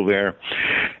teachers were still there,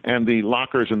 and the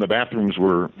lockers and the bathrooms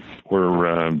were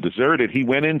deserted, he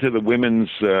went into the women's,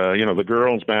 the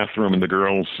girls' bathroom and the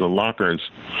girls' lockers,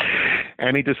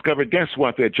 and he discovered, guess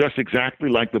what? They're just exactly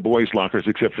like the boys' lockers,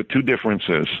 except for two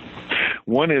differences.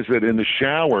 One is that in the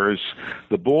showers,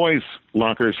 the boys'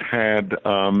 lockers had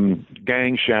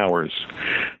gang showers,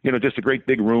 just a great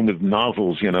big room with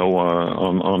nozzles,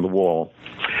 on the wall.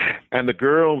 And the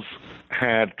girls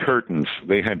had curtains.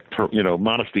 They had,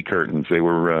 modesty curtains. They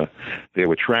were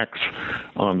tracks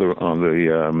on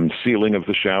the ceiling of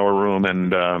the shower room,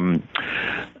 and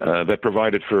that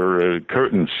provided for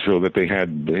curtains so that they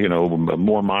had, a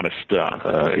more modest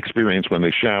experience when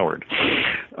they showered.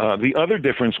 The other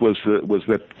difference was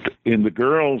that in the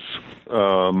girls'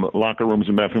 locker rooms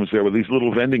and bathrooms, there were these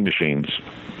little vending machines.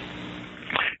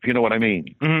 if you know what I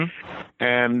mean. Mm-hmm.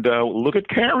 And look at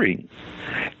Carrie.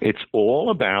 It's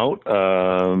all about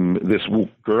this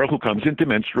girl who comes into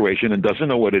menstruation and doesn't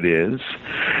know what it is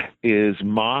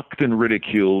mocked and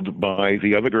ridiculed by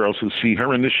the other girls who see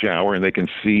her in the shower, and they can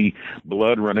see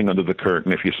blood running under the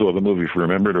curtain. If you saw the movie, if you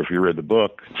remember it, or if you read the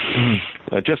book.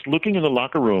 Mm-hmm. Just looking in the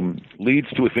locker room leads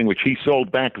to a thing which he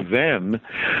sold back then,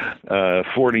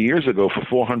 40 years ago, for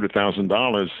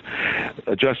 $400,000.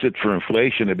 Adjusted for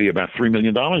inflation, it'd be about $3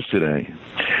 million today.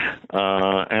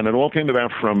 And it all came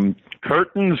about from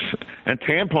curtains and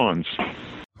tampons.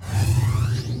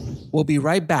 We'll be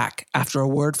right back after a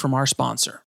word from our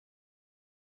sponsor.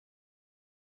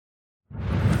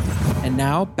 And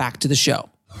now, back to the show.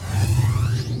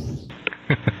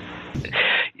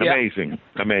 Amazing.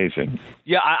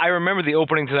 Yeah, I remember the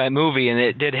opening to that movie, and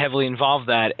it did heavily involve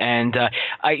that. And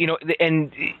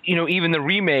even the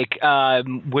remake,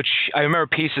 which I remember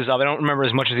pieces of. I don't remember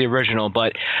as much as the original,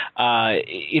 but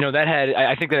that had.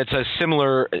 I think that it's a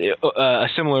similar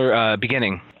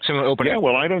beginning. Similar opening. Yeah,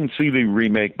 well, I didn't see the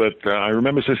remake, but I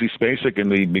remember Sissy Spacek in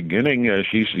the beginning.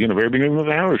 She's, very beginning of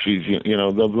the hour. She's,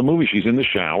 the movie. She's in the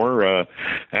shower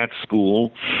at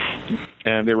school,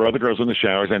 and there were other girls in the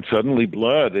showers, and suddenly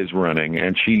blood is running,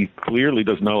 and she clearly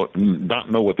does not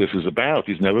know what this is about.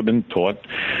 She's never been taught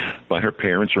by her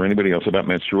parents or anybody else about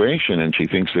menstruation, and she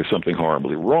thinks there's something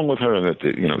horribly wrong with her, and that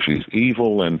she's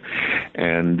evil, and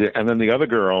then the other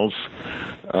girls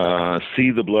see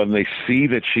the blood, and they see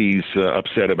that she's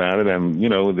upset about it, and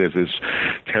there's this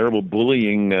terrible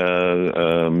bullying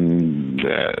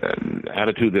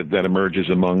attitude that emerges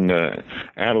among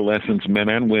adolescents, men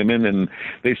and women, and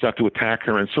they start to attack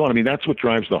her and so on. I mean, that's what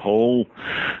drives the whole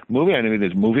movie. I mean,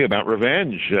 it's a movie about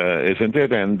revenge, isn't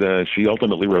it? And she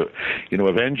ultimately,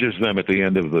 avenges them at the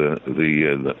end of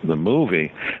the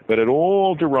movie. But it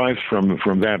all derives from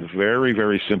that very,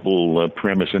 very simple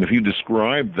premise. And if you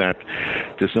describe that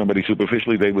to somebody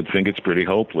superficially, they would think it's pretty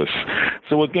hopeless.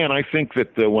 So again, I think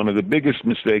that one of the biggest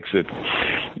mistakes that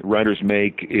writers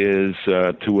make is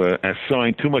to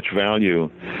assign too much value,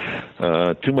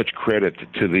 too much credit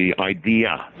to the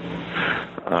idea.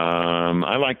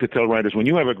 I like to tell writers, when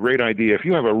you have a great idea, if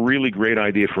you have a really great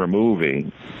idea for a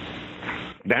movie,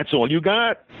 that's all you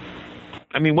got.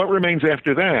 I mean, what remains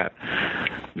after that?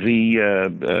 The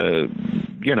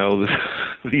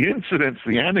incidents,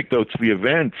 the anecdotes, the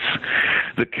events,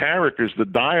 the characters, the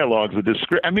dialogues, the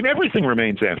description. I mean, everything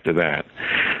remains after that.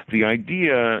 The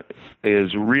idea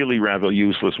is really rather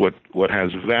useless. What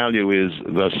has value is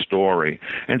the story.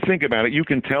 And think about it. You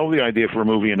can tell the idea for a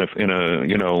movie in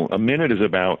a minute is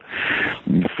about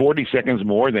 40 seconds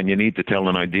more than you need to tell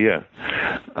an idea.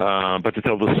 But to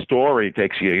tell the story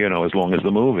takes you, as long as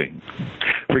the movie.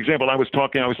 For example, I was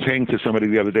saying to somebody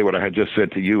the other day what I had just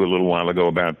said to you a little while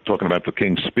ago talking about the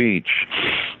King's Speech.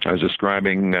 I was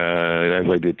describing, as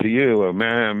I did to you, a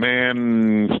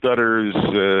man stutters,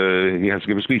 he has to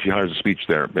give a speech, he hires a speech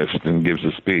therapist and gives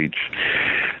a speech.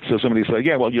 So somebody said,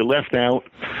 yeah, well, you left out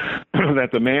that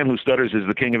the man who stutters is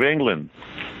the King of England.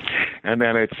 And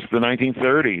that it's the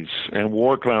 1930s, and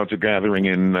war clouds are gathering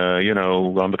in,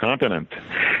 on the continent,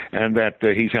 and that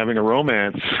he's having a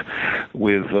romance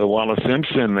with Wallace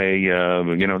Simpson,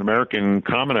 an American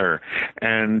commoner,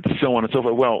 and so on and so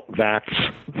forth. Well, that's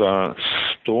the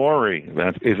story.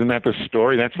 Isn't that the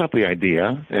story? That's not the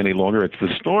idea any longer. It's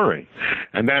the story,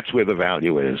 and that's where the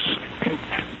value is.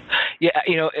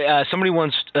 Yeah, somebody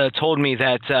once told me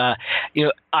that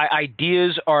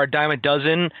ideas are a dime a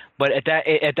dozen, but at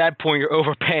that point you're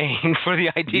overpaying for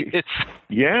the ideas.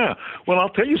 Yeah. Well, I'll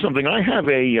tell you something. I have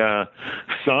a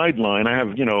sideline. I have,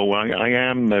 I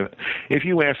am. If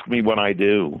you ask me what I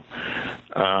do,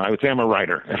 I would say I'm a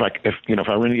writer. If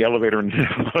I were in the elevator and didn't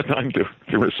have time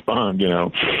to respond,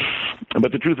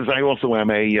 But the truth is, I also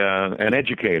am an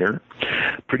educator,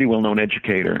 pretty well-known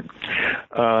educator.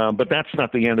 But that's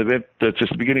not the end of it. That's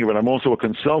just the beginning of it. I'm also a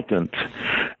consultant,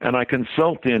 and I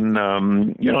consult in,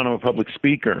 I'm a public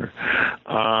speaker,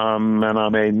 and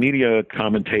I'm a media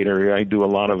commentator. I do a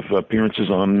lot of appearances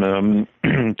on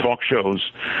talk shows,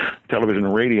 television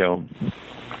and radio.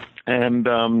 And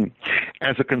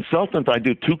as a consultant, I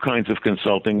do two kinds of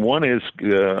consulting. One is,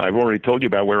 I've already told you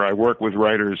about, where I work with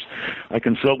writers. I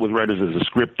consult with writers as a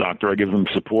script doctor. I give them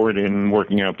support in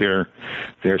working out their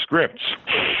scripts.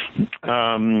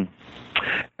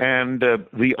 And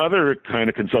the other kind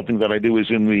of consulting that I do is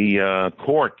in the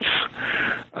courts.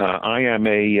 I am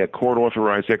a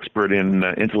court-authorized expert in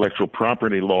intellectual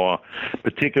property law,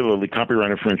 particularly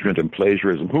copyright infringement and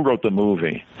plagiarism. Who wrote the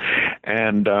movie?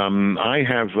 And I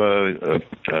have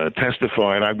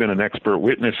testified. I've been an expert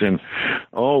witness in,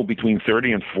 between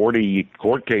 30 and 40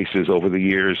 court cases over the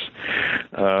years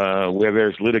where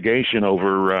there's litigation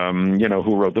over,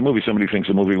 who wrote the movie. Somebody thinks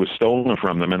the movie was stolen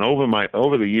from them. And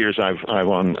over the years, I've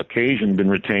on occasion been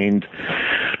retained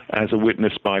as a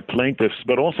witness by plaintiffs,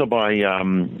 but also by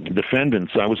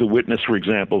defendants. I was a witness, for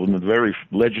example, in the very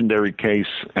legendary case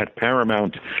at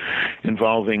Paramount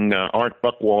involving Art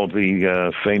Buchwald,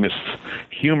 the famous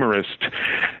humorist,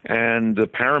 and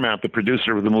Paramount, the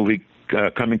producer of the movie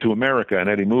Coming to America, an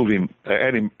Eddie Murphy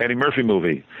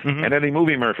movie, an Eddie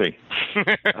Movie Murphy,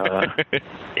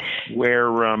 where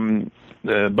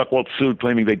Buchwald sued,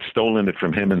 claiming they'd stolen it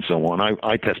from him and so on.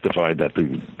 I testified that they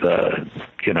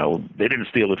didn't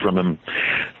steal it from him,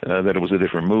 that it was a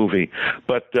different movie.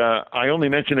 But I only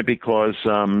mention it because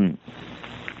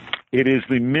it is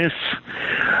the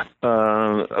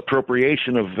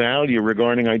misappropriation of value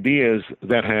regarding ideas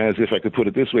that has, if I could put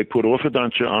it this way, put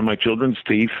orthodontia on my children's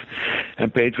teeth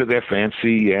and paid for their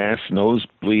fancy ass,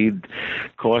 nosebleed,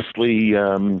 costly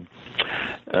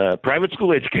private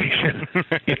school education.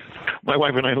 My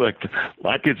wife and I,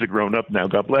 our kids are grown up now,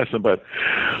 God bless them, but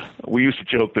we used to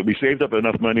joke that we saved up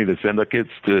enough money to send our kids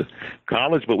to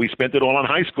college, but we spent it all on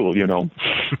high school,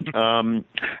 And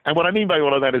what I mean by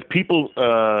all of that is people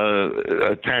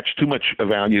attach too much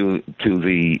value to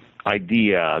the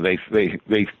idea.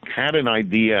 They had an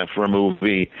idea for a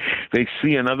movie. They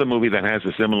see another movie that has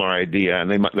a similar idea, and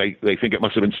they think it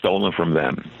must have been stolen from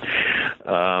them.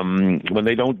 When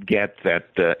they don't get that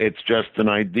it's just an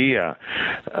idea.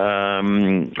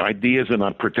 Ideas are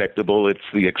not protectable. It's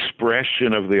the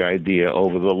expression of the idea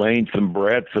over the length and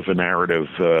breadth of a narrative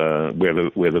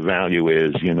where the value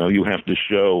is. You have to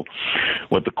show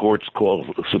what the courts call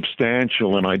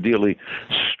substantial and ideally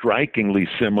strikingly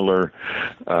similar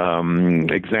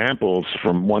examples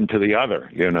from one to the other,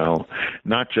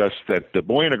 not just that the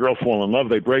boy and a girl fall in love,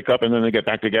 they break up, and then they get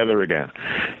back together again,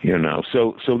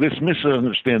 So this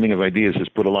misunderstanding of ideas has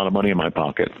put a lot of money in my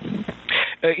pocket.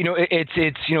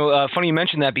 It's funny you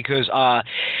mentioned that because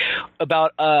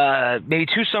about maybe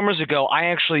 2 summers ago, I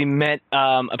actually met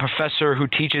a professor who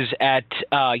teaches at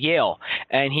Yale,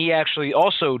 and he actually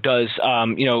also does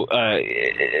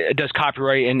does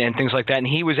copyright and things like that. And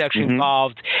he was actually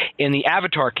involved in the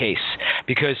Avatar case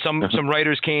because some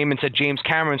writers came and said James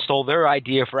Cameron stole their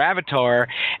idea for Avatar,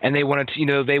 and they wanted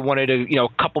a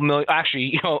couple million,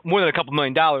 actually more than a couple $1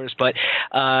 million, but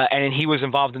and he was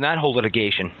involved in that whole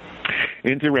litigation.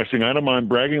 Interesting. I don't mind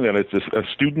bragging that it's a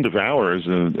student of ours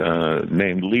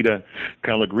named Lita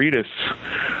Kalogridis,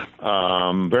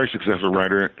 very successful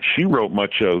writer. She wrote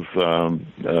much of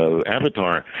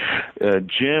Avatar.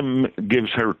 Jim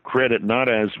gives her credit not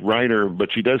as writer,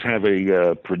 but she does have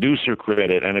a producer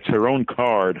credit, and it's her own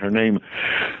card. Her name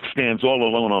stands all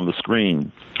alone on the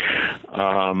screen.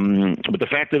 But the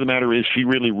fact of the matter is she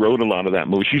really wrote a lot of that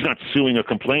movie. She's not suing or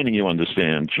complaining, you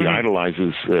understand. She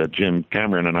idolizes Jim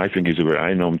Cameron, and I think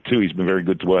I know him too. He's been very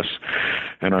good to us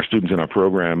and our students in our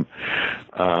program.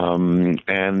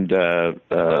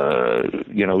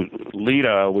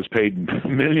 Lita was paid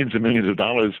millions and millions of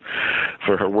dollars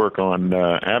for her work on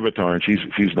Avatar, and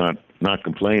she's not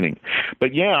complaining.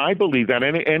 But yeah, I believe that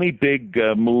any big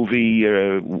movie,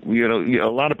 a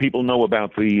lot of people know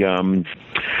about the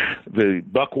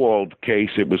Buchwald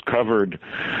case. It was covered,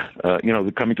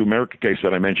 the Coming to America case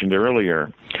that I mentioned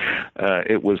earlier.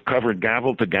 It was covered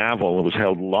gavel to gavel. It was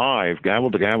held live, gavel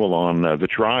to gavel, on the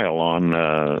trial on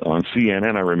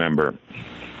CNN, I remember.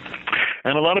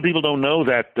 And a lot of people don't know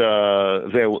that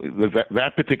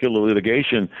that particular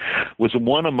litigation was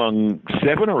one among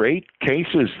 7 or 8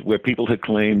 cases where people had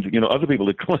claimed, other people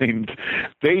had claimed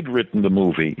they'd written the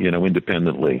movie,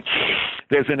 independently.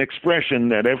 There's an expression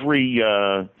that every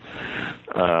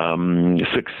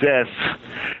success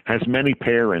has many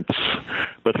parents,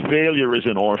 but failure is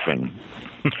an orphan.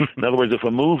 In other words, if a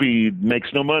movie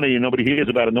makes no money and nobody hears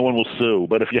about it, no one will sue.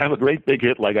 But if you have a great big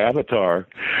hit like Avatar,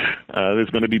 there's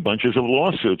going to be bunches of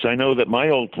lawsuits. I know that my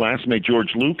old classmate,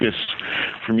 George Lucas,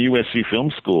 from USC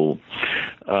Film School,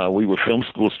 we were film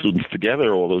school students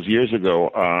together all those years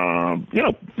ago.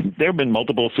 There have been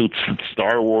multiple suits.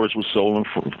 Star Wars was stolen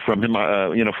from him,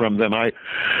 from them.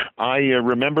 I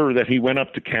remember that he went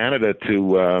up to Canada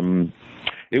to...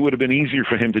 it would have been easier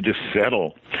for him to just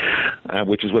settle,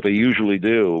 which is what they usually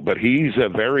do. But he's a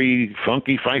very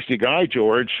funky, feisty guy,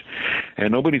 George,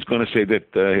 and nobody's going to say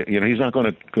that he's not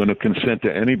going to consent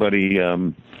to anybody.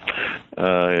 He's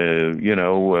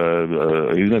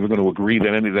never going to agree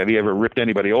that he ever ripped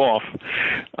anybody off.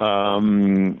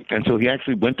 And so he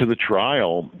actually went to the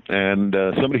trial, and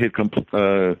somebody had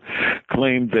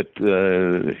claimed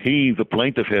that he, the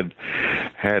plaintiff,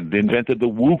 had invented the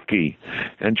Wookiee,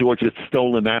 and George had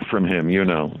stolen that from him,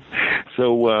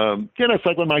 So, it's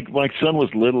like when my son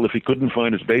was little, if he couldn't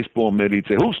find his baseball mitt, he'd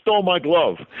say, "Who stole my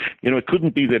glove?" It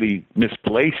couldn't be that he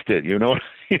misplaced it, You know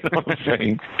what I'm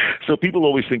saying? So people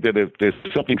always think that if there's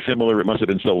something similar, it must have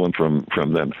been stolen from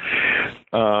them.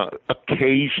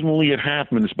 Occasionally it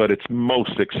happens, but it's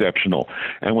most exceptional.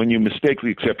 And when you mistake the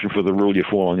exception for the rule, you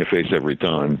fall on your face every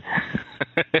time.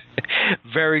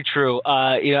 Very true.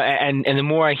 And the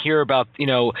more I hear about,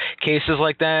 cases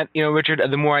like that, Richard,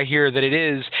 the more I hear that it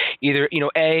is either,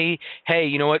 hey,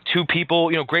 two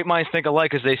people, great minds think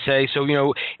alike, as they say. So,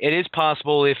 it is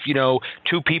possible if,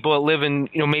 two people that live in,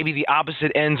 maybe the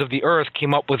opposite ends of the earth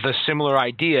came up with a similar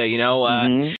idea,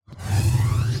 Mm-hmm.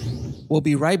 We'll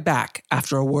be right back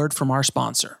after a word from our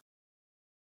sponsor.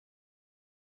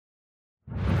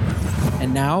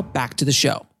 And now back to the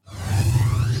show.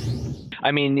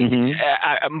 I mean,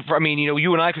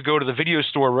 you and I could go to the video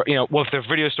store. If the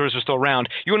video stores are still around,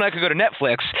 you and I could go to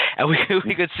Netflix, and we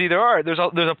could see there's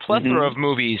a plethora of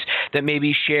movies that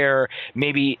maybe share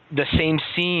maybe the same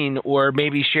scene, or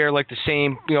maybe share like the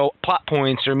same plot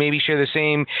points, or maybe share the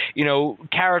same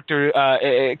character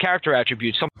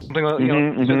attributes, something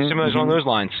similar along those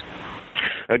lines.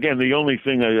 Again, the only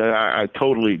thing I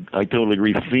totally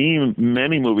agree.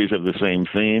 Many movies have the same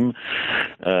theme.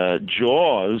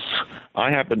 Jaws. I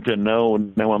happen to know,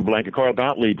 now I'm blanking, Carl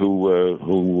Gottlieb,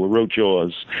 who wrote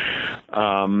Jaws.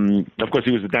 Of course,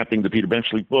 he was adapting the Peter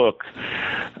Benchley book.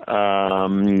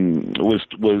 Was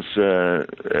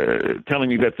telling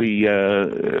me that he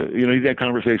had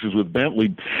conversations with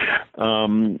Bentley.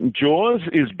 Jaws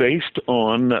is based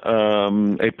on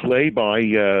a play by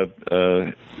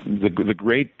the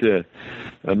great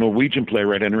Norwegian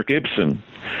playwright Henrik Ibsen.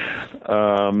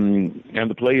 And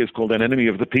the play is called An Enemy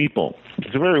of the People.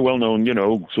 It's a very well-known,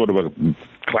 sort of a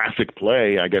classic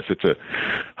play. I guess it's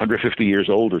 150 years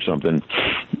old or something.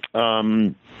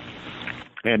 And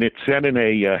it's set in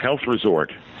a health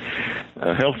resort,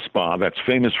 a health spa that's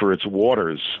famous for its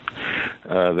waters,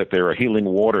 that there are healing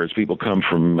waters. People come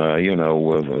from,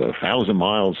 1,000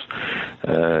 miles,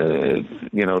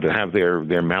 to have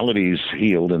their maladies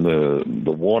healed in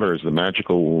the waters, the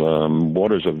magical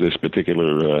waters of this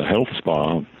particular health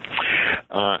spa.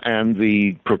 And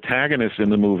the protagonist in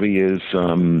the movie is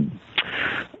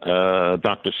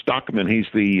Dr. Stockman. He's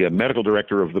the medical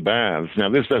director of the baths. Now,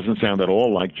 this doesn't sound at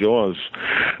all like Jaws,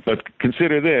 but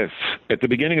consider this. At the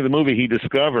beginning of the movie, he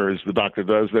discovers, the doctor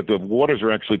does, that the waters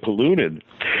are actually polluted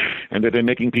and that they're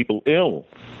making people ill.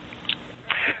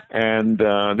 And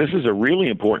this is a really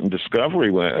important discovery.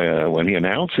 When he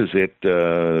announces it,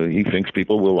 he thinks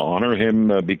people will honor him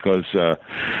because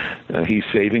he's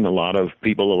saving a lot of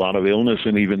people, a lot of illness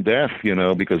and even death,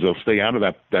 because they'll stay out of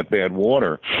that bad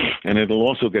water. And it'll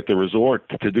also get the resort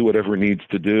to do whatever it needs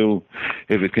to do,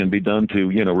 if it can be done to,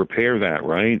 repair that,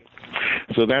 right?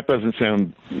 So that doesn't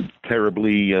sound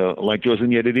terribly like Jaws,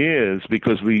 and yet it is,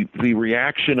 because the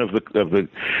reaction of the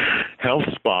health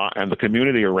spa and the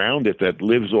community around it that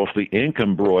lives off the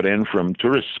income brought in from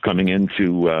tourists coming in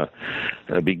to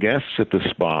be guests at the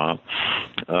spa,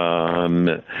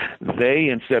 they,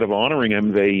 instead of honoring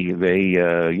him, they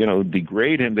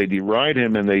degrade him, they deride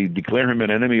him, and they declare him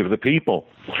an enemy of the people.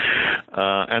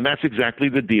 And that's exactly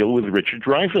the deal with Richard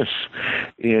Dreyfuss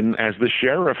as the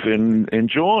sheriff in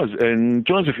Jaws. And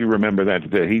Jaws, if you remember that,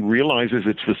 he realizes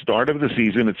it's the start of the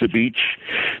season, it's a beach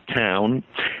town,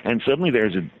 and suddenly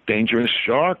there's a dangerous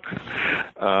shark.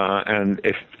 And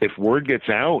if word gets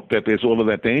out that there's all of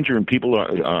that danger and people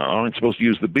aren't supposed to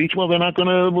use the beach, well, they're not going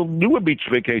to do a beach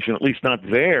vacation, at least not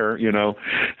there,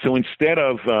 So instead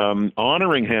of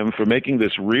honoring him for making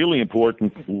this really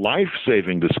important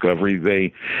life-saving discovery,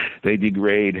 they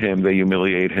degrade him, they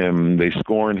humiliate him, they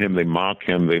scorn him, they mock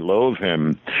him, they loathe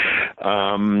him.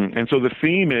 And so the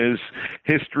theme is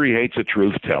history hates a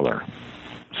truth teller,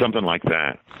 something like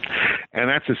that. And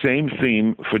that's the same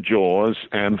theme for Jaws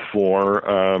and for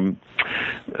an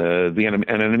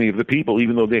enemy of the people,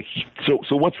 even though they.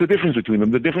 So what's the difference between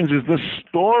them? The difference is the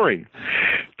story.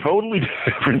 Totally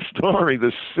different story.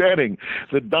 The setting,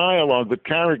 the dialogue, the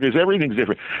characters, everything's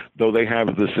different, though they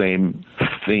have the same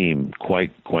theme.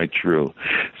 Quite true.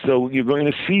 So you're going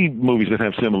to see movies that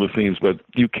have similar themes, but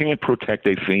you can't protect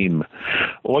a theme.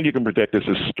 All you can protect is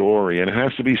a story, and it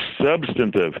has to be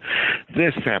substantive.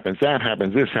 This happens, that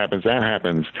happens, this happens, that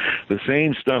happens. The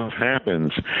same stuff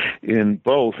happens in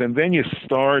both, and then you're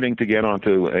starting to get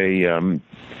onto an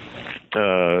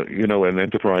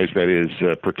enterprise that is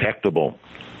protectable.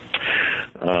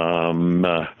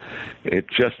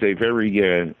 It's just a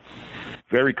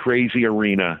very crazy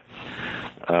arena.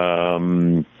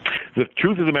 The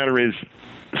truth of the matter is,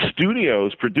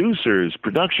 studios, producers,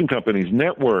 production companies,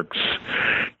 networks,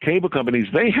 cable companies,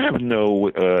 they have no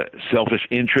selfish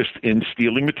interest in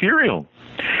stealing material.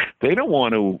 They don't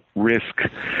want to risk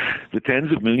the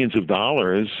tens of millions of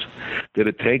dollars that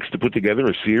it takes to put together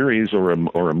a series or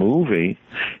a movie.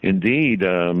 Indeed,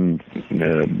 Avatar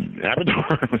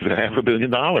was $500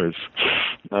 million.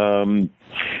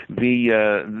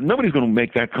 Nobody's going to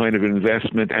make that kind of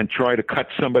investment and try to cut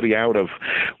somebody out of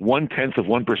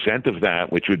 0.1% of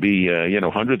that, which would be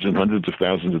hundreds and hundreds of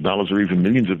thousands of dollars or even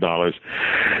millions of dollars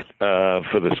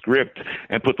for the script,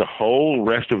 and put the whole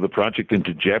rest of the project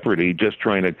into jeopardy just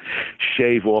trying to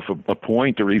shave off a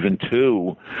point or even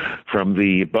two from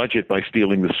the budget by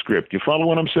stealing the script. You follow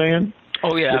what I'm saying?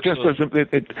 Oh yeah, it just doesn't. There's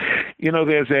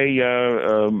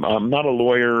I'm not a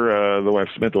lawyer, though I've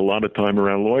spent a lot of time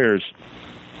around lawyers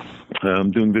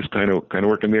doing this kind of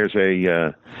work, and there's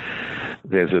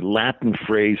a Latin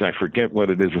phrase, I forget what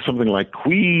it is, or something like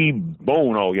qui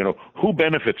bono, who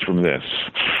benefits from this?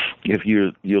 If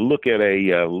you look at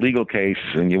a legal case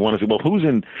and you want to say, well, who's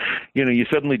in, you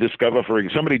suddenly discover,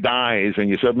 somebody dies and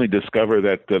you suddenly discover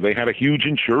that they had a huge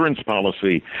insurance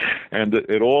policy and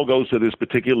it all goes to this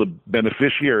particular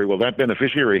beneficiary. Well, that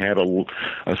beneficiary had a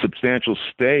substantial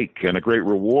stake and a great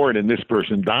reward in this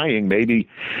person dying. Maybe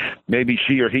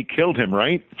she or he killed him,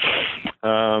 right?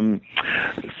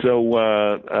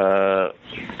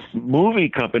 Movie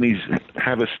companies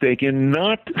have a stake in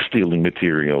not stealing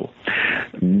material.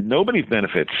 Nobody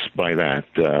benefits by that,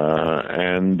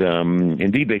 and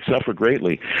indeed they suffer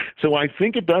greatly. So I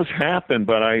think it does happen,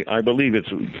 but I believe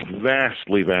it's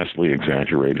vastly, vastly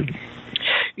exaggerated.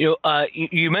 You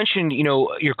mentioned,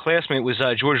 your classmate was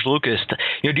George Lucas.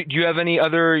 Do you have any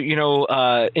other,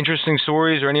 interesting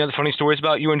stories or any other funny stories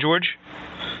about you and George?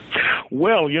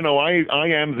 Well, I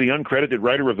am the uncredited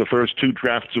writer of the first two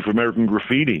drafts of American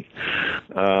Graffiti.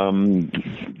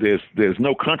 There's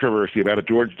no controversy about it.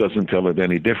 George doesn't tell it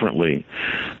any differently.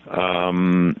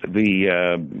 There's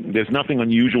nothing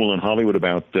unusual in Hollywood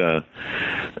about a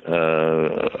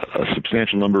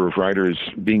substantial number of writers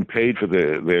being paid for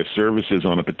their services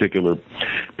on a particular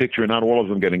picture, not all of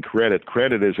them getting credit.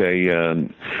 Credit is a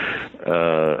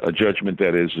judgment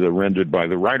that is rendered by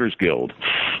the Writers Guild.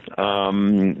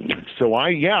 So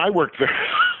I worked there.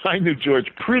 I knew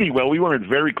George pretty well. We weren't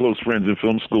very close friends in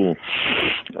film school,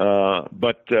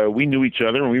 but we knew each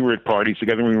other, and we were at parties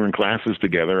together, and we were in classes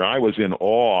together. I was in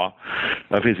awe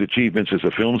of his achievements as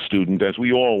a film student, as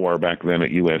we all were back then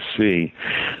at USC.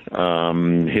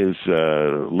 His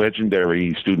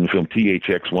legendary student film,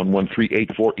 THX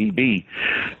 11384EB,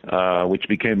 which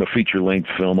became a feature-length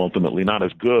film, ultimately not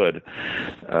as good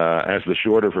as the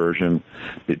shorter version,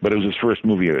 but it was his first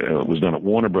movie. It was done at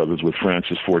Warner Brothers with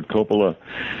Francis Ford Coppola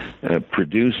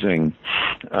producing.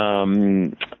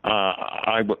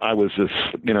 I was just,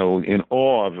 in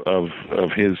awe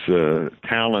of his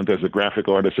talent as a graphic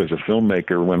artist, as a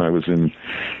filmmaker when I was in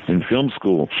film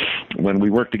school. When we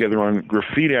worked together on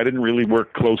Graffiti, I didn't really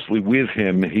work closely with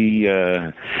him. He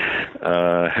was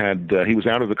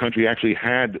out of the country. He actually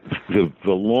had the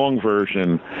long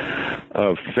version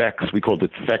of Thex. We called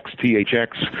it Thex,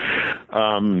 THX.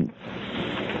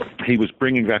 He was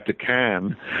bringing that to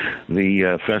Cannes,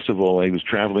 the festival. He was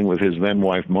traveling with his then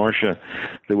wife, Marcia.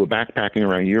 They were backpacking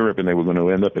around Europe, and they were going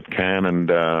to end up at Cannes, and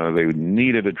they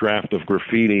needed a draft of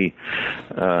Graffiti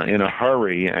in a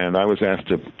hurry, and I was asked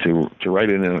to write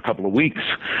it in a couple of weeks,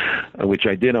 which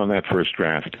I did on that first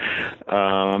draft.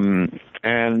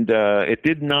 And it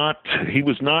did not, he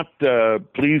was not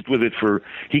pleased with it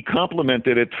he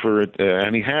complimented it for,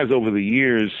 and he has over the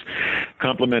years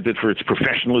complimented for its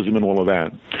professionalism and all of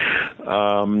that.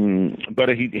 But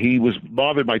he was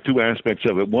bothered by two aspects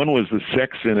of it. One was the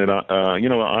sex in it.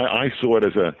 I saw it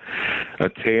as a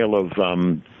tale of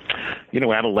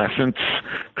adolescence,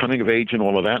 coming of age and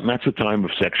all of that. And that's a time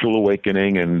of sexual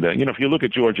awakening. And, if you look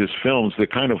at George's films, they're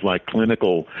kind of like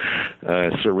clinical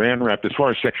saran wrap. As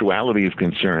far as sexuality is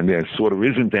concerned, there sort of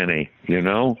isn't any, And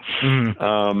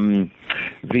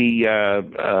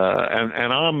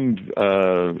I'm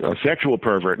a sexual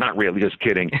pervert, not really, just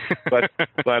kidding. But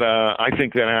I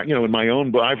think that, in my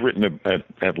own book, I've written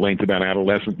at length about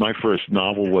adolescence. My first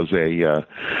novel was a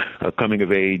coming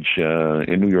of age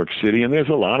in New York City, and there's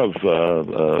a lot of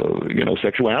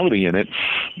sexuality in it.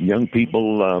 Young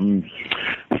people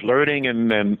flirting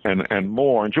and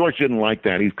more. And George didn't like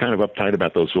that. He's kind of uptight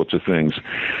about those sorts of things.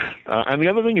 And the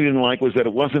other thing he didn't like was that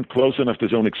it wasn't close enough to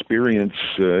his own experience,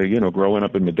 growing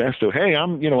up in Modesto. Hey,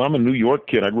 I'm a New York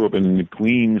kid. I grew up in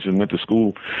Queens and went to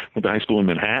high school in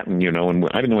Manhattan, and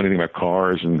I didn't know anything about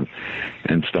cars and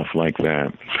stuff like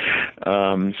that.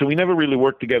 So we never really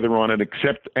worked together on it,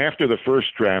 except after the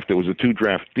first draft. It was a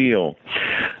 2-draft deal.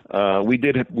 We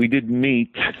did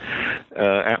meet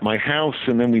at my house,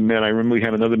 and then we met. I remember we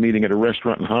had another meeting at a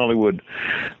restaurant in Hollywood,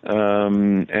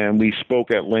 and we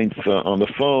spoke at length on the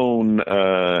phone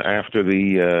after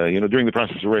during the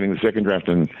process of writing the second draft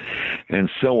and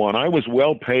so on. I was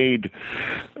well paid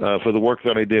for the work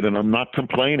that I did, and I'm not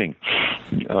complaining.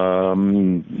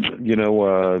 Again,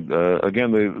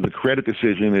 the credit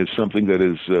decision is something that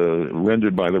is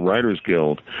rendered by the Writers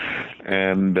Guild,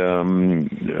 and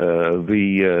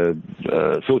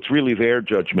so it's really their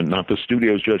judgment, not the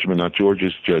studio's judgment, not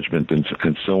George's judgment, and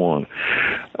so on.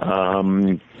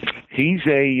 He's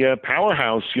a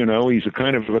powerhouse, He's a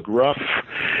kind of a gruff,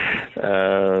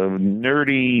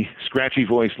 nerdy,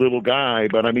 scratchy-voiced little guy,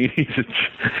 but I mean,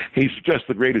 he's just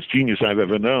the greatest genius I've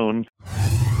ever known.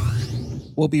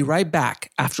 We'll be right back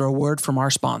after a word from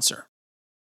our sponsor.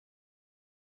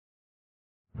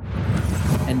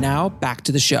 And now, back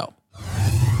to the show.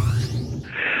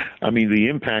 I mean, the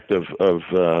impact of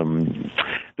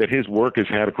that his work has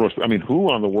had across. I mean, who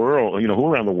around the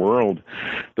world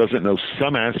doesn't know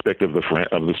some aspect of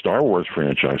the Star Wars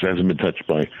franchise, hasn't been touched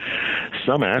by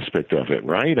some aspect of it,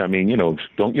 right? I mean,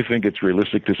 don't you think it's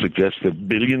realistic to suggest that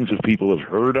billions of people have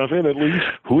heard of it at least?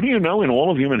 Who do you know in all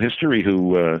of human history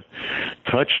who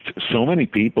touched so many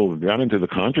people, got into the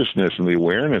consciousness and the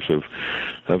awareness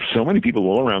of so many people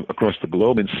all around across the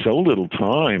globe in so little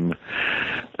time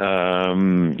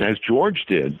as George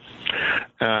did?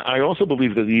 I also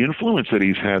believe that the influence that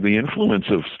he's had, the influence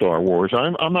of Star Wars,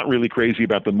 I'm not really crazy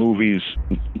about the movies.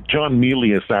 John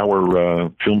Milius,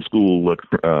 our film school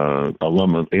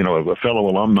alum, a fellow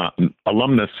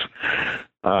alumnus,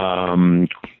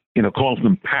 calls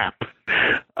them PAP.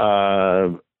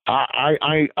 I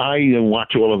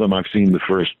watch all of them. I've seen the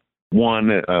first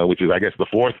one, which is, I guess, the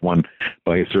fourth one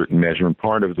by a certain measure, and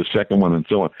part of the second one, and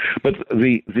so on. But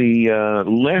the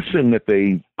lesson that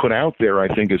they put out there, I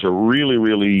think, is a really,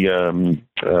 really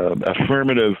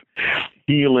affirmative,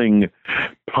 healing,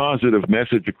 positive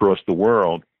message across the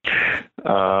world.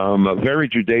 A very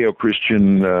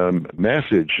Judeo-Christian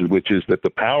message, which is that the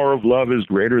power of love is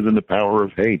greater than the power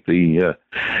of hate. The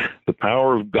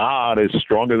power of God is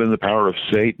stronger than the power of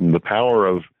Satan. The power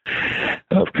of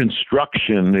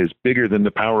construction is bigger than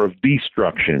the power of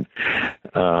destruction.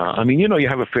 I mean, you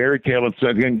have a fairy tale. It's,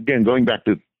 again, going back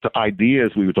to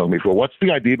ideas we were talking before. What's the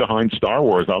idea behind Star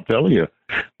Wars? I'll tell you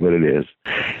what it is.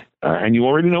 And you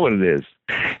already know what it is.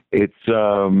 It's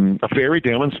a fairy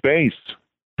tale in space.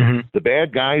 Mm-hmm. The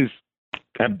bad guys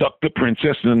abduct the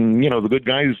princess, and the good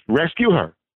guys rescue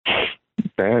her.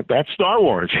 That's Star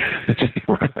Wars,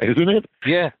 isn't it?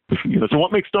 Yeah. So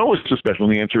what makes Star Wars so special?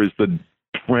 And the answer is the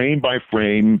frame by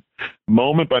frame,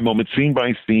 moment by moment, scene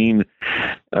by scene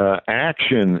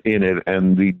action in it,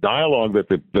 and the dialogue that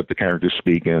the characters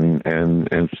speak, and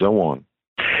so on.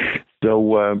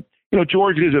 So.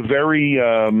 George is a very, he's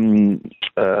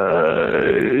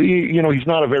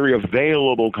not a very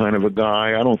available kind of a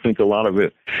guy. I don't think a lot of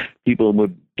people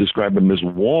would describe him as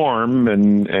warm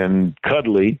and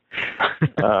cuddly.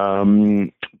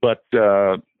 But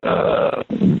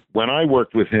when I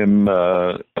worked with him,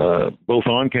 both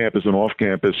on campus and off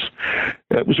campus,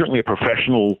 it was certainly a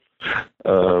professional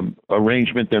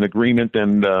arrangement and agreement,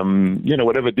 and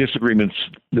whatever disagreements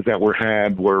that were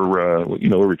had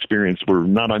were experienced, were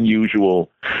not unusual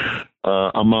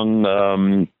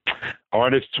among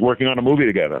artists working on a movie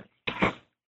together.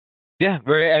 Yeah,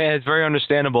 it's very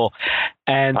understandable.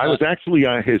 And I was actually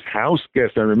his house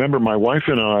guest. I remember my wife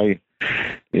and I,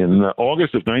 in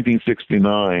August of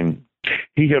 1969,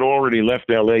 he had already left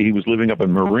L.A. He was living up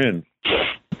in Marin,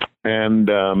 and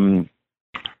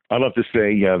I love to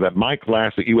say that my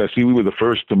class at USC, we were the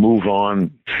first to move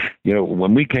on. You know,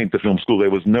 when we came to film school,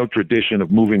 there was no tradition of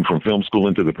moving from film school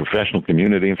into the professional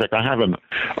community. In fact, I have an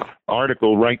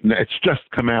article right now. It's just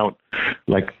come out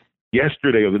like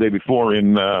yesterday or the day before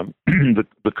in the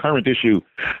current issue,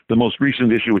 the most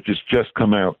recent issue, which has just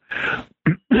come out,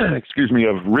 excuse me,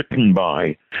 of Written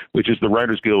By, which is the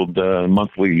Writers Guild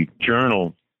monthly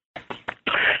journal.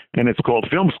 And it's called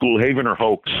Film School, Haven or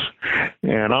Hoax.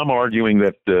 And I'm arguing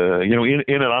that, you know, in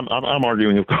it, I'm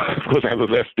arguing, of course, I have a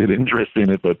vested interest in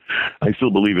it, but I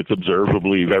still believe it's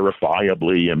observably,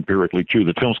 verifiably, empirically true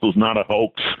that film school is not a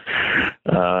hoax,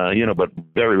 you know, but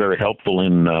very, very helpful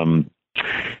in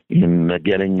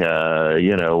getting,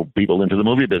 you know, people into the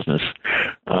movie business.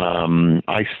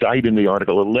 I cite in the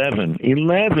article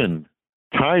 11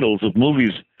 titles of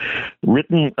movies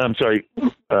directed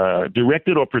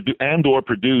or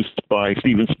produced by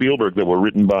Steven Spielberg that were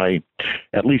written by,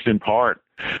 at least in part,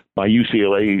 by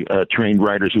UCLA trained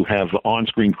writers who have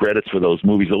on-screen credits for those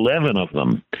movies. 11 of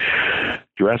them.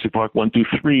 Jurassic Park 1, 2,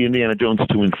 3, Indiana Jones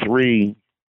 2 and 3.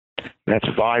 That's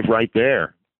 5 right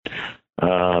there.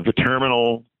 The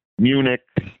Terminal, Munich,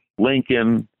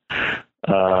 Lincoln,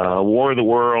 War of the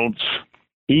Worlds,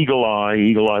 Eagle Eye.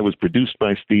 Eagle Eye was produced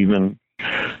by Steven.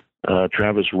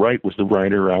 Travis Wright was the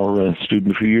writer, our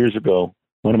student a few years ago.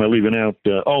 What am I leaving out?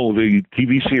 The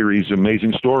TV series,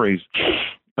 Amazing Stories.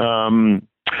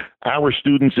 Our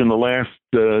students in the last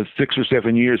 6 or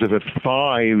 7 years have had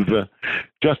 5,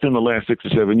 just in the last 6 or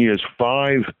 7 years,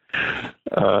 5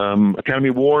 Academy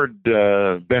Award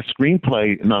Best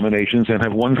Screenplay nominations and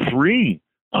have won 3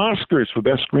 Oscars for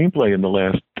Best Screenplay in the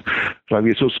last 5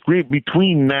 years. So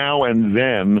between now and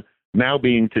then, now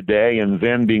being today and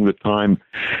then being the time,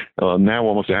 now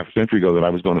almost a half a century ago that I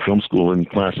was going to film school in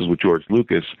classes with George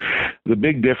Lucas, the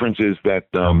big difference is that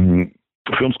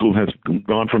film school has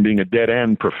gone from being a dead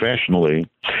end professionally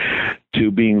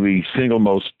to being the single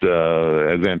most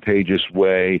advantageous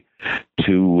way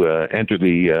to enter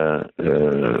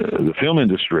the film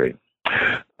industry.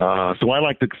 So I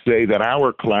like to say that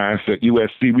our class at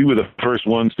USC, we were the first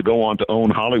ones to go on to own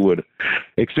Hollywood,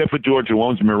 except for George, who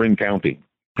owns Marin County.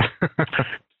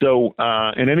 So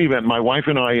in any event, my wife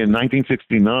and I in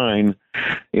 1969,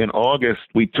 in August,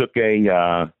 we took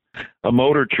a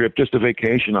motor trip, just a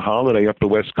vacation, a holiday up the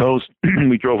West Coast.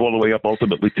 We drove all the way up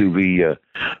ultimately to the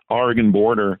Oregon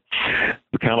border,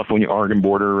 the California-Oregon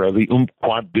border, the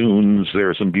Umpqua Dunes. There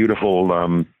are some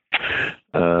beautiful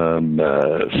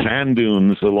sand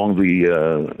dunes along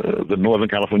the Northern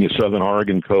California, Southern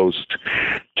Oregon coast.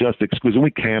 Just exquisite.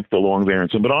 We camped along there. And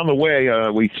so, but on the way,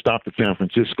 we stopped at San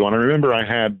Francisco. And I remember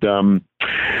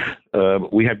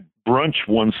we had brunch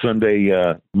one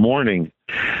Sunday morning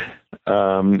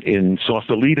in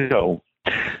Sausalito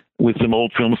with some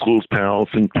old film schools pals,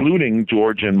 including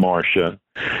George and Marcia.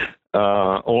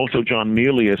 Also John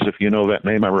Milius, if you know that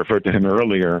name, I referred to him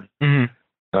earlier. Mm-hmm.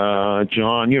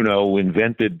 John,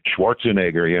 invented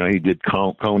Schwarzenegger. He did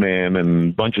Conan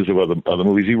and bunches of other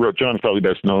movies. John's probably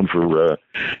best known for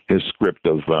his script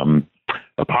of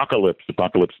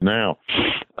Apocalypse Now.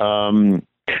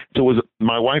 So it was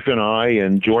my wife and I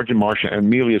and George and Marcia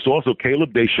and Milius, also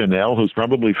Caleb Deschanel, who's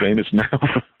probably famous now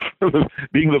for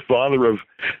being the father of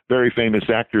very famous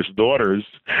actors' daughters.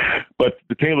 But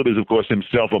Caleb is, of course,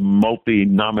 himself a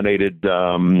multi-nominated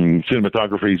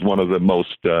cinematographer. He's one of the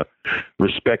most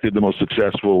respected, the most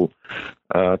successful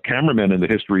cameramen in the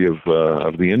history of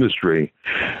the industry.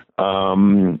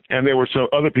 And there were some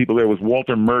other people. There was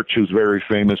Walter Murch, who's very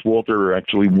famous. Walter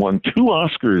actually won 2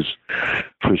 Oscars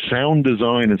for sound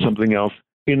design and something else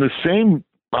in the same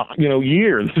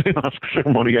year. The same Oscar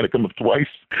ceremony. He had to come up twice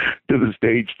to the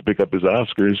stage to pick up his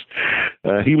Oscars.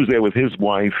 He was there with his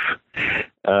wife,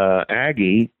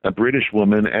 Aggie, a British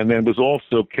woman, and then was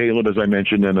also Caleb, as I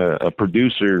mentioned, and a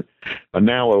producer,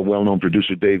 now a well-known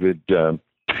producer, David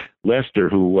Lester,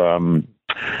 who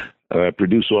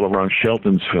produced all of Ron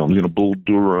Shelton's films, Bull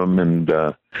Durham and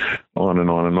on and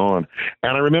on and on.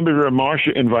 And I remember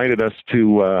Marcia invited us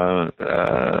to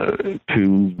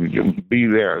be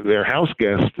their house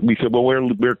guest. We said, well, we're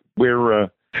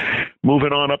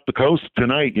moving on up the coast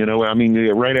tonight.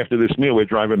 Right after this meal, we're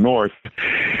driving north.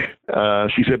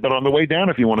 She said, but on the way down,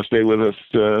 if you want to stay with us,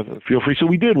 feel free. So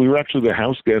we did. We were actually the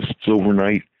house guests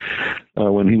overnight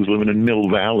when he was living in Mill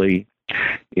Valley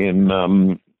in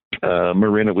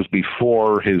Marin. It was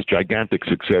before his gigantic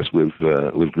success with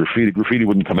Graffiti. Graffiti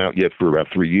wouldn't come out yet for about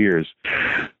 3 years.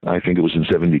 I think it was in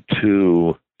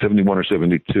 71 or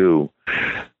 72.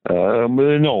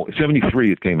 No,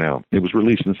 73 it came out. It was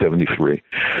released in 73.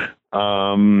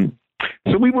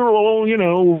 So we were all,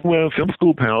 film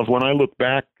school pals. When I look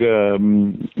back, at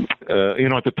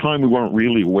the time we weren't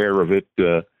really aware of it.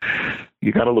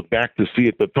 You got to look back to see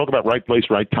it. But talk about right place,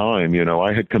 right time.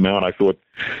 I had come out, I thought,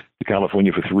 to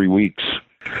California for 3 weeks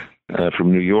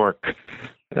from New York.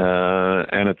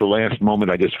 And at the last moment,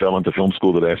 I just fell into film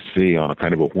school at SC on a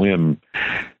kind of a whim.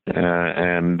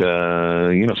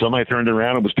 Somebody turned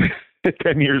around and was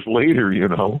 10 years later,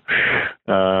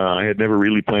 I had never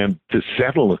really planned to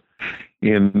settle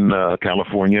in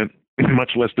California,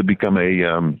 much less to become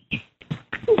a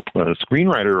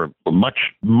screenwriter, or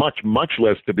much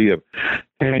less to be a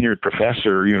tenured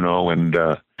professor, and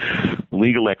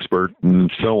legal expert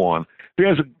and so on.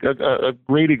 There's a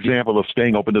great example of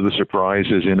staying open to the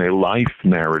surprises in a life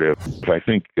narrative. I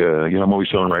think, I'm always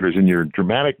telling writers, in your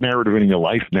dramatic narrative and in your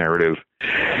life narrative,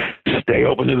 stay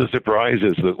open to the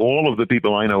surprises. All of the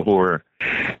people I know who are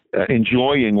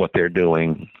enjoying what they're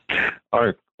doing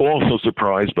are also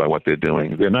surprised by what they're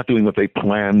doing. They're not doing what they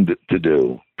planned to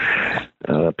do.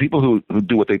 People who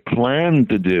do what they plan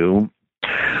to do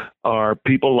are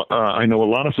people, I know a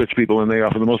lot of such people, and they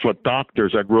are, for the most part,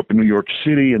 doctors. I grew up in New York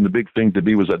City, and the big thing to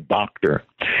be was a doctor.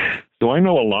 So I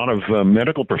know a lot of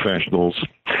medical professionals,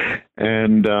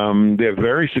 and they're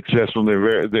very successful.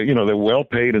 They're well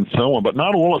paid and so on. But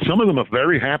not all. Some of them are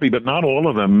very happy, but not all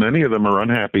of them. Many of them are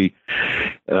unhappy.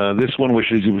 This one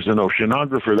wishes he was an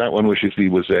oceanographer. That one wishes he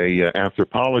was a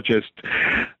anthropologist.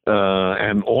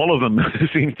 And all of them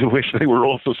seem to wish they were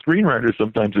also screenwriters.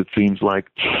 Sometimes it seems like.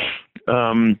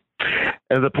 And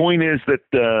the point is that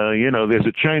there's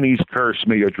a Chinese curse: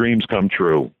 may your dreams come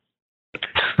true.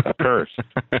 A curse.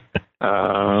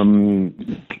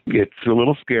 It's a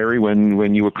little scary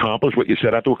when you accomplish what you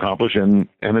set out to accomplish and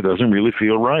it doesn't really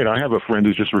feel right. I have a friend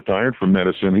who's just retired from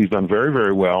medicine. He's done very,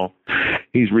 very well.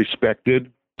 He's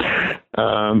respected.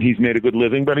 He's made a good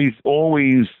living, but he's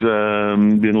always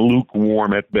been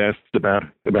lukewarm at best about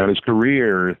his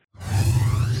career.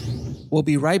 We'll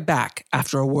be right back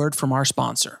after a word from our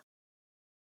sponsor.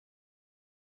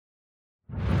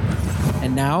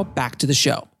 And now back to the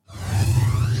show.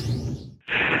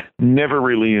 Never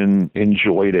really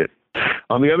enjoyed it.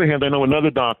 On the other hand, I know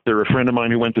another doctor, a friend of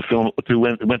mine who went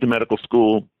to medical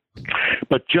school,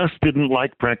 but just didn't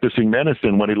like practicing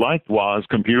medicine. What he liked was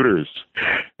computers.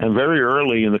 And very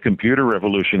early in the computer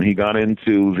revolution, he got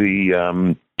into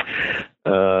the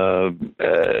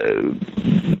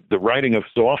writing of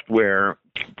software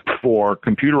for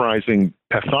computerizing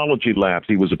pathology labs.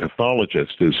 He was a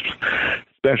pathologist. His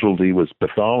specialty was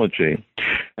pathology,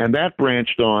 and that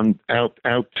branched on out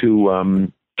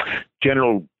to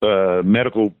general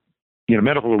medical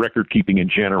record keeping in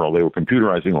general. They were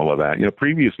computerizing all of that.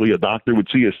 Previously a doctor would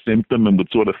see a symptom and would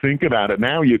sort of think about it.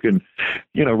 Now you can,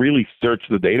 really search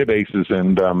the databases,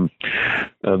 and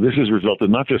this has resulted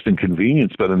not just in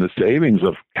convenience, but in the savings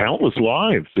of countless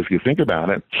lives, if you think about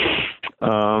it.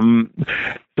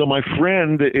 So my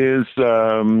friend is,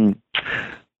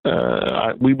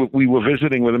 we were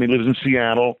visiting with him. He lives in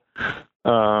Seattle.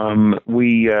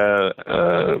 We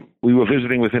were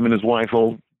visiting with him and his wife,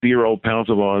 dear old pals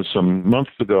of ours, some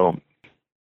months ago.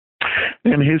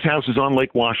 And his house is on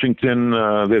Lake Washington.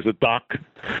 There's a dock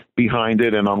behind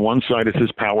it, and on one side is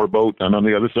his powerboat, and on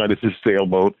the other side is his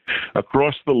sailboat.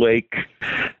 Across the lake,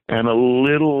 and a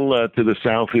little to the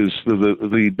south is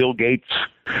the Bill Gates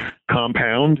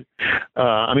compound.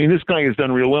 This guy has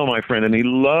done real well, my friend, and he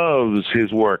loves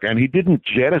his work. And he didn't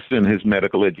jettison his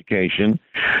medical education.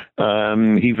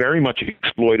 He very much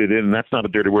exploited it, and that's not a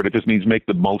dirty word. It just means make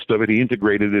the most of it. He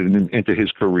integrated it into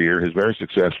his career, his very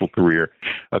successful career,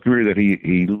 a career that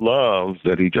he loves,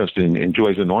 that he just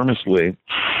enjoys enormously.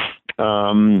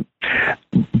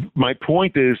 My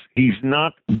point is, he's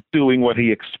not doing what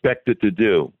he expected to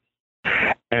do,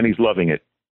 and he's loving it.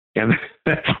 And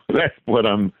that's what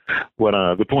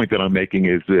the point that I'm making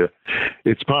is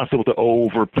it's possible to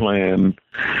overplan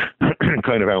and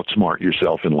kind of outsmart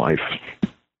yourself in life.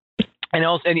 And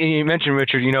also, and you mentioned,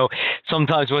 Richard,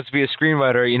 sometimes wants to be a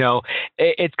screenwriter,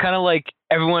 it's kind of like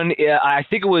everyone, I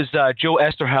think it was Joe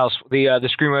Esterhaus, the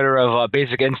screenwriter of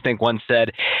Basic Instinct, once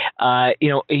said,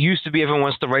 it used to be everyone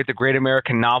wants to write the great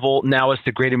American novel. Now it's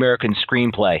the great American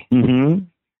screenplay. Mm-hmm.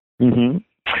 Mm-hmm.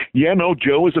 Yeah, no,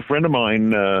 Joe is a friend of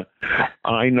mine.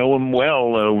 I know him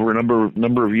well over a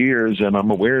number of years, and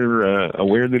I'm aware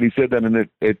that he said that, and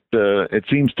it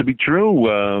seems to be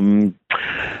true.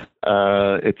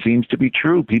 It seems to be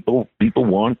true. People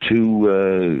want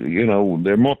to,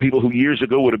 there are more people who years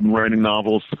ago would have been writing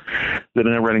novels than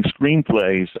are now writing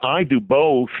screenplays. I do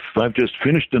both. I've just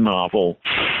finished a novel,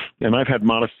 and I've had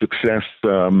modest success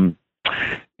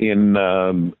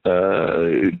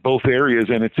both areas,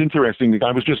 and it's interesting.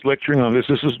 I was just lecturing on this.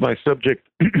 This is my subject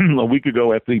a week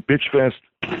ago at the Pitch Fest.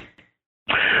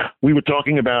 We were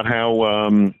talking about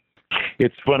how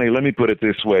it's funny. Let me put it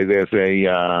this way: there's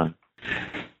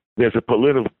a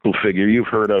political figure you've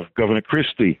heard of, Governor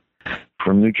Christie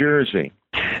from New Jersey.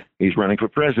 He's running for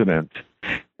president,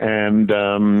 and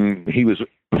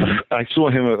I saw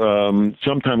him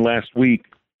sometime last week.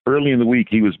 Early in the week,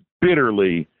 he was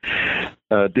bitterly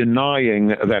denying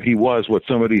that he was what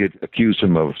somebody had accused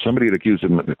him of. Somebody had accused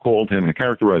him, called him, and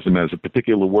characterized him as a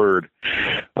particular word,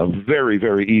 a very,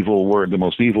 very evil word, the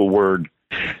most evil word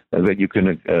that you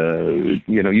can,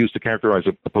 use to characterize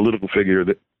a political figure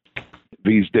that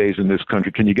these days in this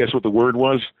country. Can you guess what the word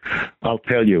was? I'll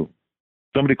tell you.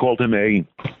 Somebody called him a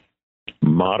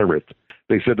moderate.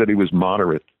 They said that he was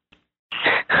moderate.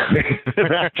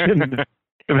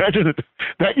 Imagine it.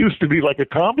 That used to be like a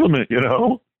compliment, you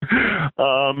know?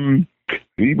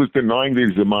 He was denying that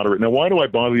he's a moderate. Now, why do I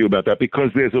bother you about that?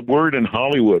 Because there's a word in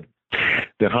Hollywood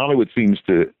that Hollywood seems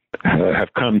to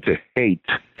have come to hate.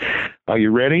 Are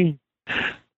you ready?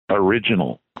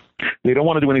 Original. They don't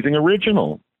want to do anything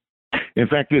original. In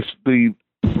fact, the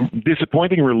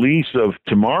disappointing release of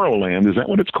Tomorrowland, is that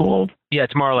what it's called? Yeah,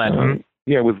 Tomorrowland.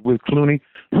 Yeah, with Clooney.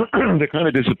 They're kind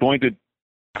of disappointed.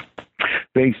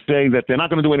 They say that they're not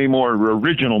going to do any more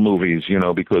original movies,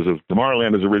 because of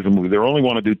Tomorrowland is an original movie. They only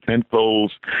want to do tentpoles,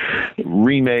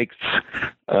 remakes,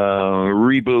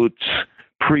 reboots,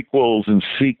 prequels and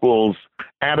sequels,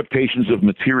 adaptations of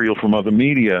material from other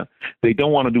media. They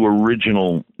don't want to do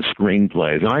original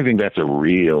screenplays. And I think that's a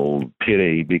real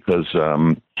pity because,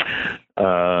 what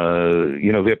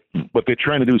they're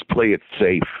trying to do is play it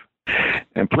safe.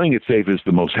 And playing it safe is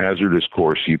the most hazardous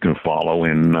course you can follow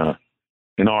in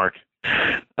art.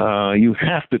 You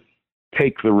have to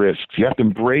take the risks. You have to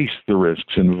embrace the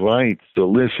risks, invite,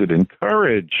 solicit,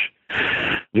 encourage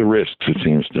the risks, it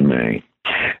seems to me.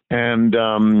 And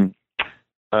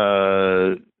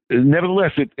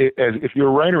nevertheless, if you're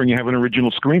a writer and you have an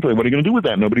original screenplay, what are you going to do with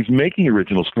that? Nobody's making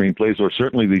original screenplays, or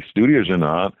certainly these studios are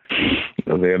not.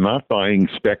 They're not buying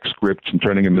spec scripts and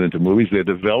turning them into movies. They're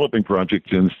developing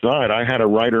projects inside. I had a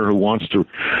writer who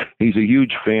he's a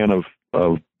huge fan of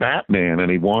Batman,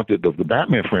 and of the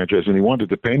Batman franchise, and he wanted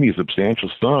to pay me a substantial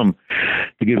sum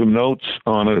to give him notes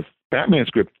on a Batman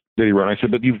script that he wrote. I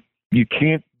said, but you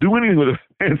can't do anything with a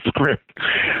Batman script.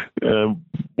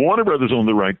 Warner Brothers own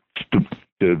the rights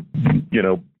to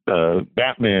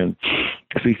Batman.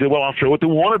 So he said, well, I'll show it to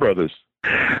Warner Brothers.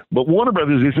 But Warner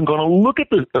Brothers isn't going to look at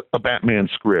a Batman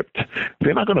script.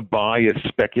 They're not going to buy a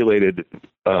speculated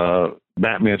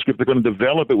Batman script. They're going to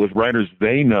develop it with writers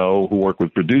they know, who work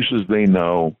with producers they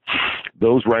know.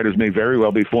 Those writers may very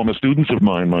well be former students of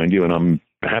mine, mind you, and I'm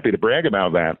happy to brag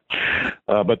about that.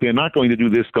 But they're not going to do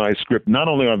this guy's script. Not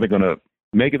only are they going to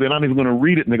make it, they're not even going to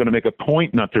read it, and they're going to make a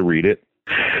point not to read it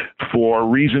for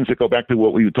reasons that go back to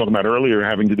what we were talking about earlier,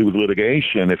 having to do with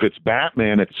litigation. If it's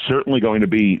Batman, it's certainly going to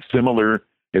be similar.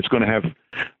 It's going to have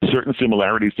certain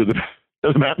similarities to the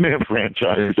Batman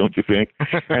franchise, don't you think?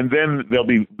 And then they'll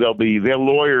be their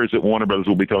lawyers at Warner Brothers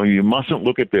will be telling you mustn't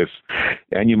look at this,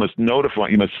 and you must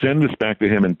send this back to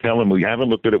him and tell him we haven't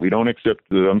looked at it, we don't accept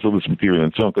the unsolicited material,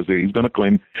 and so on, because he's going to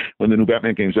claim when the new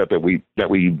Batman comes out that we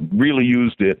really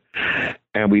used it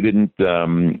and we didn't.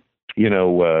 We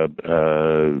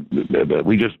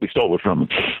stole it from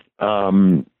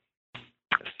him.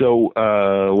 So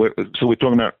we're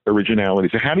talking about originality.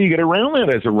 So how do you get around that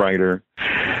as a writer?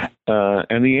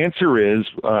 And the answer is,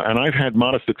 and I've had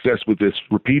modest success with this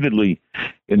repeatedly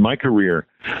in my career.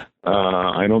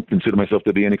 I don't consider myself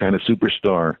to be any kind of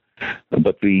superstar,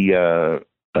 but the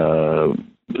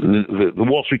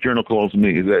Wall Street Journal calls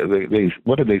me. They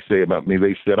what did they say about me?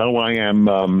 They said, "Oh, I am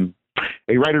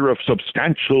a writer of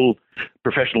substantial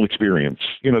professional experience."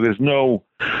 There's no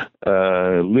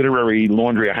literary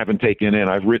laundry I haven't taken in.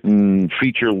 I've written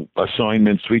feature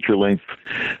assignments, feature-length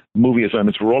movie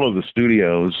assignments for all of the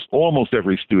studios, almost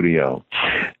every studio.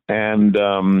 And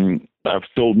I've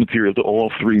sold material to all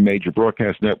three major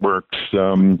broadcast networks.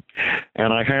 And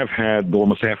I have had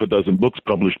almost half a dozen books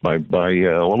published by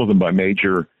all of them by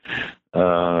major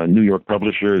New York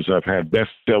publishers. I've had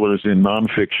bestsellers in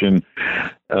nonfiction,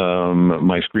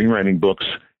 my screenwriting books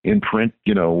in print,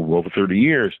 over 30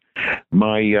 years.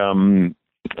 My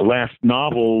last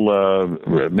novel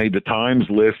made the Times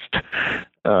list,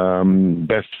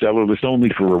 bestseller list only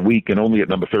for a week and only at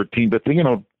number 13. But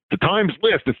the Times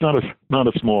list, it's not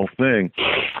a small thing.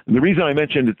 And the reason I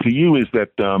mentioned it to you is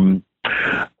that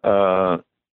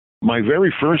my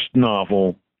very first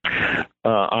novel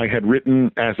I had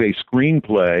written as a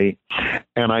screenplay,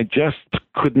 and I just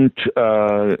couldn't.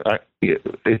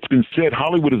 It's been said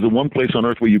Hollywood is the one place on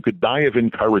earth where you could die of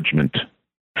encouragement.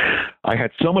 I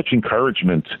had so much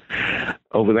encouragement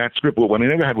over that script, but what I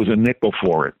never had was a nickel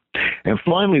for it. And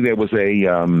finally, there was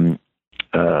a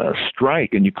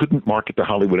strike, and you couldn't market to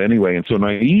Hollywood anyway. And so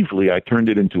naively, I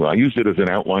used it as an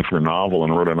outline for a novel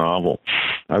and wrote a novel.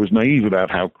 I was naive about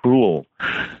how cruel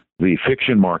the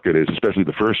fiction market is, especially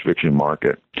the first fiction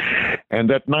market. And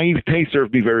that naivete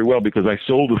served me very well because I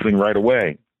sold the thing right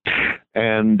away.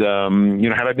 And,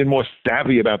 had I been more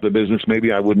savvy about the business,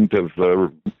 maybe I wouldn't have,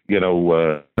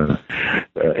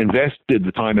 invested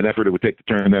the time and effort it would take to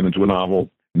turn that into a novel,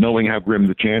 knowing how grim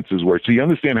the chances were. So you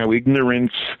understand how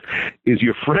ignorance is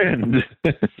your friend,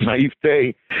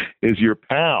 naivete is your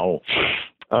pal.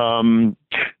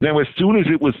 Now, as soon as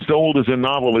it was sold as a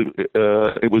novel,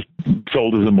 it was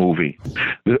sold as a movie.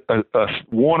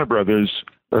 Warner Brothers,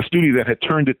 a studio that had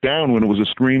turned it down when it was a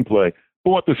screenplay,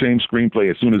 bought the same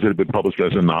screenplay as soon as it had been published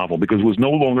as a novel because it was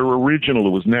no longer original. It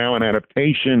was now an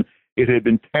adaptation. It had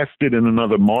been tested in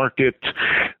another market.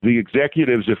 The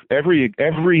executives, if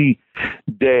every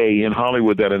day in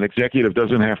Hollywood that an executive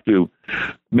doesn't have to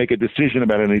make a decision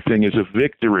about anything is a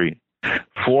victory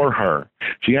for her.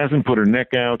 She hasn't put her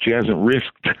neck out. She hasn't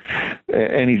risked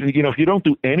anything. If you don't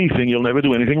do anything, you'll never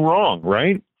do anything wrong,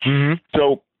 right? Mm-hmm.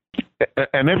 So,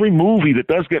 and every movie that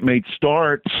does get made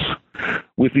starts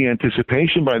with the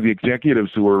anticipation by the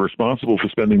executives who are responsible for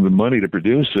spending the money to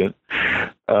produce it.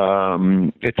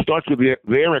 It starts with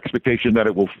their expectation that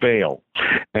it will fail.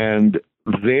 And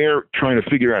they're trying to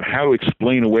figure out how to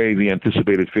explain away the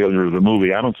anticipated failure of the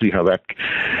movie. I don't see how that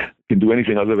can do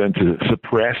anything other than to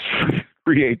suppress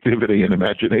creativity and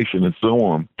imagination and so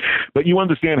on. But you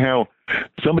understand how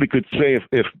somebody could say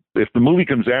if the movie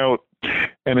comes out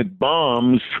and it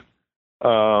bombs,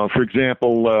 for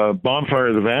example, Bonfire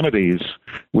of the Vanities,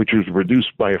 which was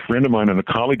produced by a friend of mine and a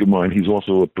colleague of mine. He's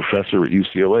also a professor at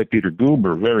UCLA, Peter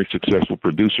Goober, very successful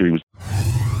producer.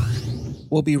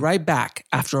 We'll be right back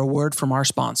after a word from our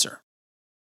sponsor.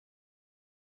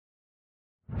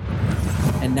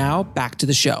 And now, back to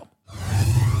the show.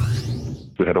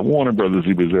 He had a Warner Brothers.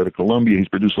 He was at a Columbia. He's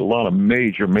produced a lot of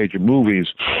major movies.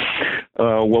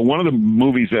 Well, one of the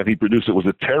movies that he produced, it was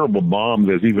a terrible bomb.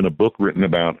 There's even a book written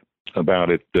about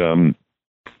it.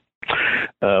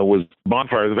 Was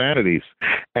Bonfire of the Vanities.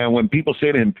 And when people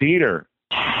say to him, Peter,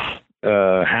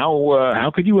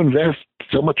 how could you invest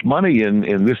so much money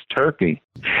in this turkey?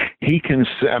 He can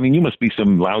say, I mean, you must be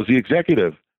some lousy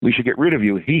executive. We should get rid of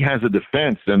you. He has a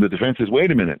defense, and the defense is,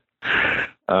 wait a minute.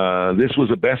 This was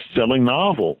a best-selling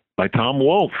novel by Tom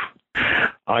Wolfe.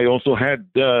 I also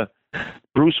had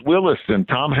Bruce Willis and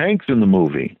Tom Hanks in the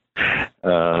movie.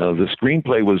 The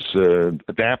screenplay was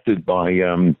adapted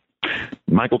by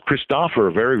Michael Christopher,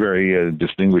 a very, very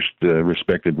distinguished,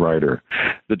 respected writer.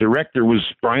 The director was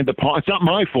Brian De Palma. It's not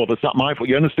my fault.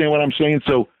 You understand what I'm saying?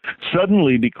 So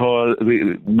suddenly, because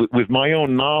with my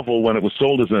own novel, when it was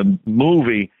sold as a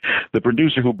movie, the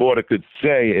producer who bought it could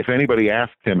say, if anybody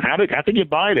asked him, how did you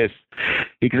buy this?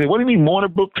 He could say, what do you mean Warner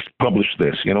Books published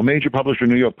this? Major publisher in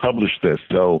New York published this.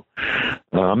 So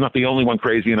I'm not the only one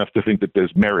crazy enough to think that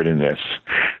there's merit in this.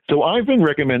 So I've been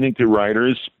recommending to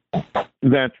writers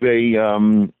that they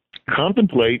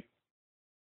contemplate,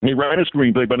 they write a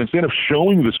screenplay, but instead of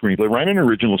showing the screenplay, write an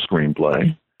original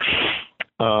screenplay.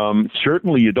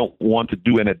 Certainly you don't want to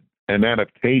do an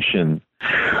adaptation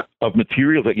of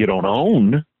material that you don't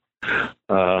own.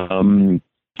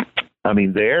 I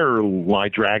mean, they're lie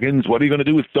dragons. What are you going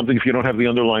to do with something if you don't have the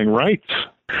underlying rights?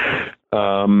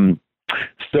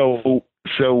 So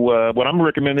what I'm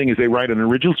recommending is they write an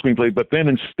original screenplay, but then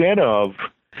instead of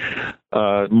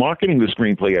marketing the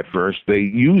screenplay at first, they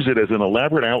use it as an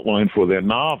elaborate outline for their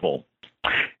novel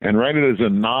and write it as a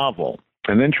novel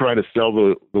and then try to sell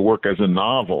the work as a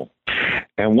novel.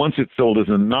 And once it's sold as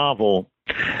a novel,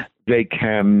 they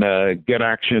can get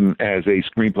action as a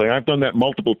screenplay. I've done that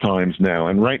multiple times now.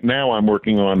 And right now I'm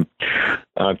working on,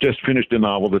 I've just finished a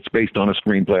novel that's based on a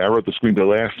screenplay. I wrote the screenplay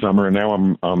last summer, and now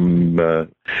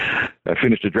I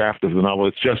finished a draft of the novel.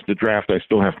 It's just a draft. I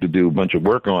still have to do a bunch of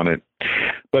work on it.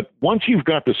 But once you've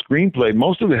got the screenplay,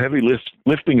 most of the heavy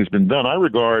lifting has been done. I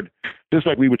regard, just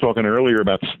like we were talking earlier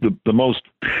about the most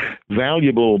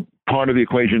valuable part of the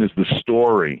equation is the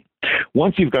story.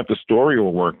 Once you've got the story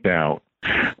all worked out,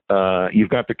 you've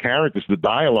got the characters, the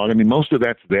dialogue. I mean, most of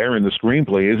that's there in the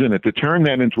screenplay, isn't it? To turn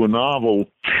that into a novel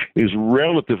is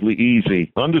relatively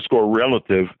easy. Underscore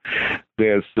relative.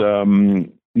 There's,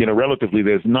 relatively,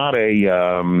 there's not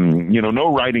a,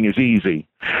 no writing is easy.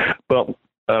 But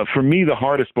for me, the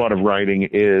hardest part of writing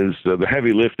is the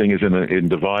heavy lifting is in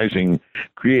devising,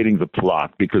 creating the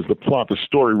plot, because the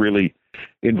story really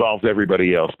involves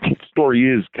everybody else. Story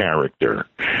is character.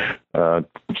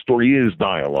 Story is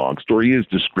dialogue. Story is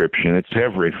description. It's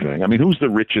everything. I mean, who's the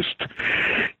richest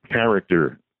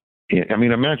character? I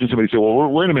mean, imagine somebody say, well,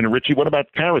 wait a minute, Richie, what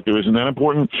about character? Isn't that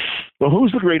important? Well,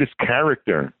 who's the greatest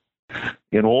character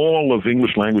in all of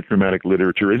English language dramatic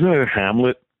literature? Isn't it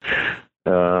Hamlet?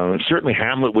 Certainly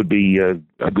Hamlet would be a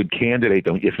good candidate,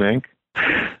 don't you think?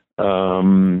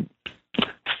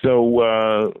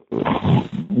 So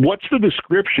what's the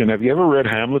description? Have you ever read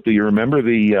Hamlet? Do you remember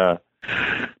the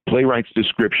playwright's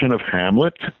description of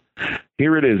Hamlet?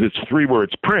 Here it is. It's 3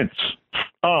 words. Prince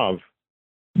of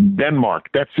Denmark.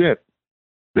 That's it.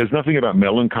 There's nothing about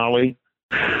melancholy.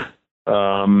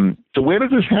 So where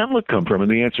does this Hamlet come from?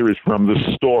 And the answer is from the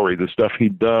story, the stuff he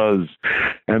does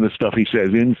and the stuff he says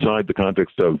inside the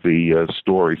context of the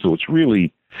story. So it's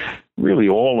really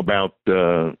all about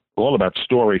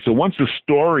story. So once the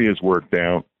story is worked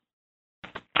out,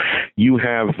 you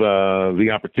have the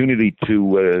opportunity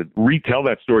to retell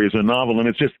that story as a novel, and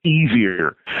it's just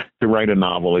easier to write a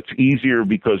novel. It's easier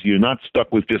because you're not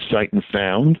stuck with just sight and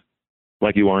sound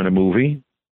like you are in a movie.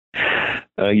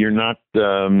 You're not,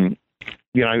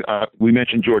 we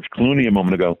mentioned George Clooney a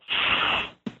moment ago.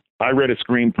 I read a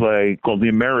screenplay called The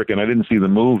American. I didn't see the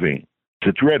movie. It's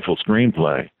a dreadful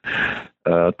screenplay.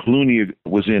 Clooney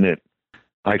was in it.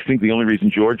 I think the only reason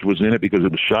George was in it because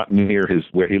it was shot near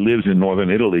where he lives in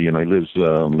northern Italy, and he lives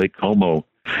Lake Como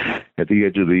at the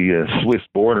edge of the Swiss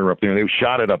border up there. And they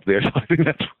shot it up there, so I think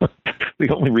that's the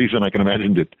only reason I can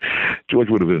imagine that George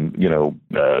would have been,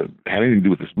 had anything to do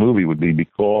with this movie would be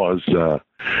because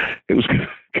it was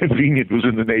convenient. It was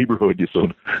in the neighborhood,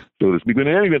 so to speak. But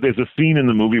anyway, there's a scene in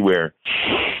the movie where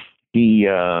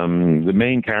the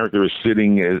main character is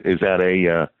sitting is at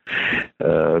a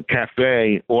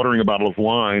cafe ordering a bottle of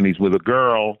wine. He's with a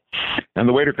girl, and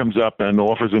the waiter comes up and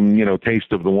offers him,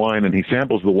 taste of the wine, and he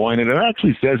samples the wine, and it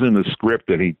actually says in the script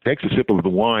that he takes a sip of the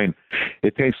wine.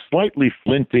 It tastes slightly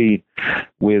flinty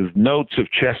with notes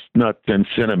of chestnut and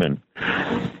cinnamon.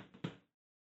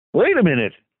 Wait a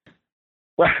minute.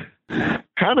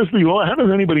 How does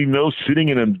anybody know sitting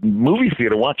in a movie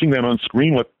theater watching that on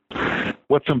screen what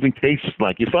something tastes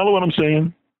like? You follow what I'm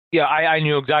saying? Yeah, I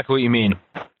knew exactly what you mean.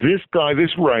 This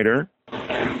writer,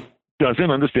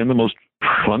 doesn't understand the most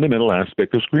fundamental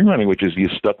aspect of screenwriting, which is you're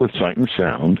stuck with sight and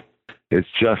sound. It's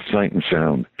just sight and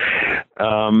sound.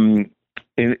 And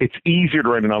it's easier to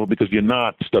write a novel because you're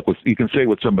not stuck with, you can say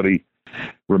what somebody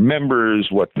remembers,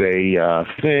 what they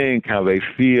think, how they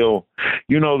feel.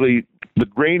 The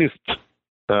greatest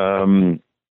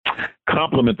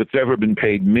compliment that's ever been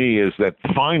paid me is that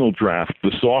Final Draft,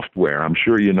 the software, I'm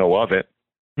sure you know of it,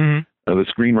 the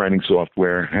screenwriting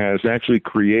software, has actually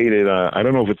created, I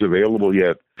don't know if it's available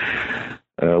yet,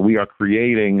 they are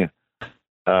creating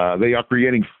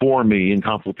for me in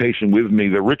consultation with me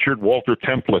the Richard Walter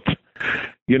template.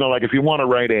 Like if you want to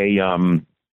write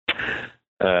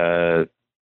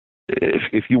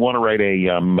if you want to write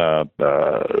a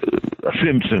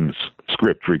Simpsons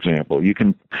script, for example, you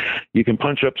can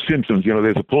punch up Simpsons.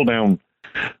 There's a pull down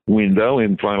window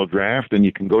in Final Draft, and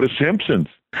you can go to Simpsons,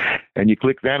 and you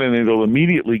click that, and it'll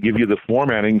immediately give you the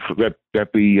formatting that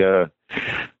the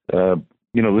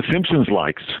Simpsons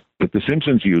likes, that the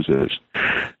Simpsons uses.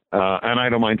 And I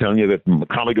don't mind telling you that a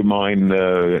colleague of mine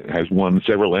has won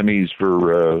several Emmys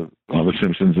for The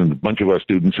Simpsons, and a bunch of our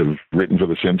students have written for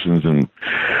The Simpsons. And,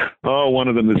 one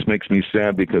of them, this makes me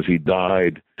sad because he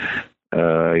died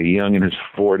young in his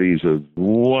 40s, a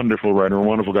wonderful writer, a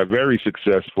wonderful guy, very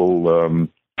successful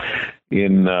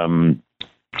in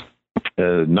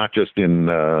not just in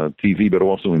TV, but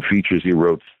also in features. He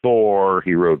wrote Thor,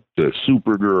 he wrote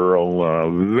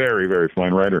Supergirl, very, very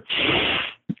fine writer.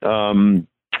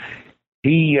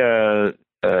 He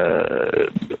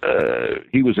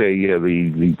was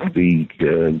the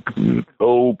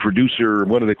co-producer,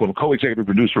 what do they call him, co-executive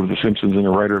producer of The Simpsons and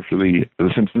a writer for the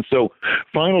Simpsons. So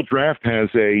Final Draft has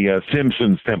a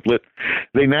Simpsons template.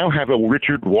 They now have a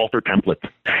Richard Walter template.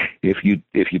 If you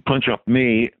punch up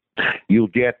me, you'll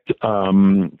get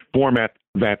format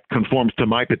that conforms to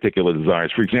my particular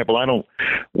desires. For example,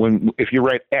 if you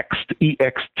write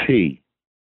EXT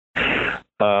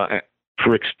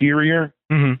for exterior,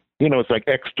 it's like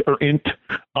ext or int.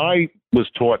 I was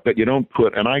taught that you don't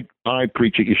put, and I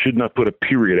preach it, you should not put a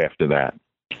period after that.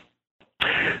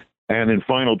 And in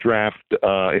Final Draft,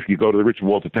 if you go to the Richard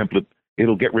Walter template,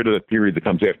 it'll get rid of the period that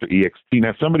comes after EXT.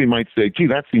 Now, somebody might say, gee,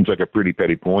 that seems like a pretty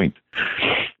petty point.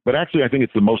 But actually, I think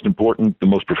it's the most important, the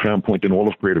most profound point in all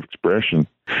of creative expression.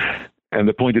 And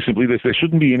the point is simply this: there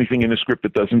shouldn't be anything in a script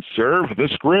that doesn't serve the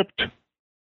script.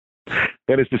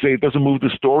 That is to say, it doesn't move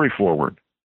the story forward.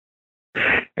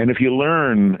 And if you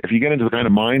get into the kind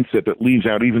of mindset that leaves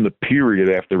out even the period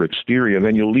after exterior,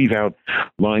 then you'll leave out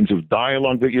lines of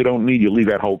dialogue that you don't need. You leave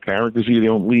out whole characters you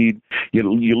don't need.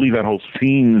 You leave out whole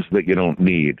scenes that you don't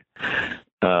need.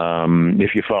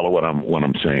 If you follow what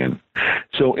I'm saying.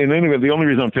 So in any event, the only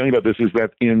reason I'm telling you about this is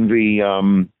that in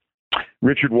the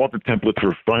Richard Walker template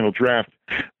for Final Draft,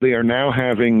 they are now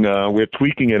having, we're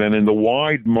tweaking it, and in the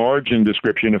wide margin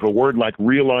description, if a word like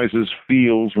realizes,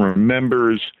 feels,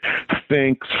 remembers,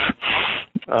 thinks,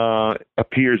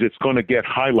 appears, it's going to get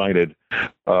highlighted,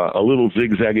 a little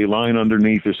zigzaggy line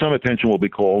underneath, or some attention will be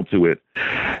called to it,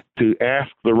 to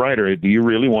ask the writer, do you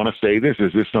really want to say this?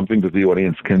 Is this something that the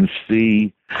audience can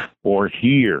see or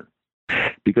hear?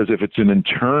 Because if it's an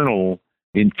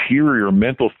interior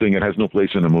mental thing, it has no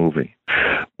place in a movie.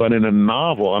 But in a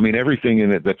novel, I mean, everything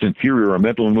in it that's interior or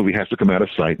mental in a movie has to come out of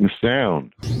sight and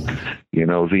sound. You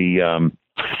know,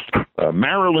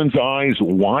 Marilyn's eyes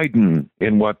widen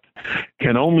in what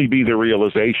can only be the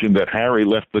realization that Harry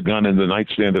left the gun in the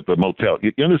nightstand at the motel.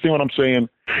 You understand what I'm saying?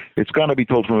 It's got to be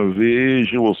told from a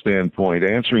visual standpoint,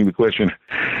 answering the question,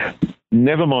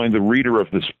 never mind the reader of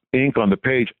this ink on the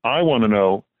page. I want to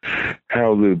know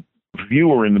how the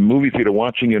viewer in the movie theater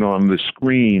watching it on the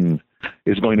screen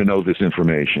is going to know this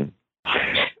information.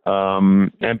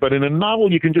 But in a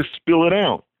novel, you can just spill it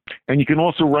out. And you can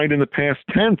also write in the past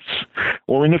tense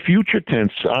or in the future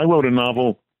tense. I wrote a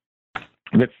novel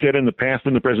that's set in the past,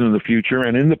 in the present, and the future.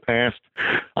 And in the past,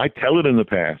 I tell it in the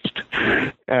past.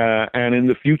 And in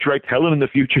the future, I tell it in the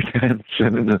future tense.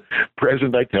 And in the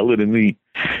present, I tell it in the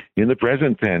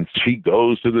present tense. She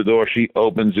goes to the door. She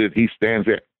opens it. He stands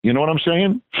there. You know what I'm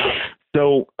saying?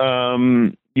 So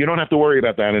you don't have to worry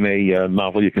about that in a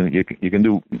novel. You can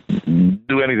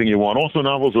do anything you want. Also,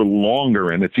 novels are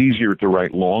longer, and it's easier to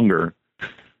write longer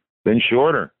than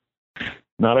shorter.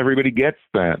 Not everybody gets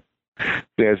that.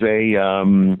 There's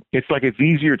it's like it's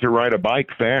easier to ride a bike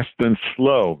fast than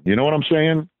slow. You know what I'm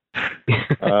saying?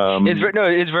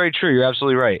 It's very true. You're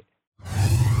absolutely right.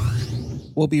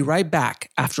 We'll be right back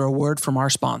after a word from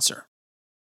our sponsor.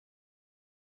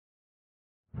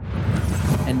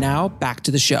 And now back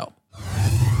to the show.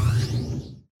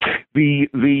 There's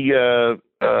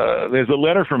a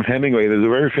letter from Hemingway. There's a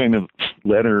very famous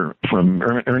letter from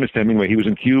Ernest Hemingway. He was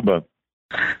in Cuba.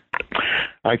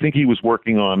 I think he was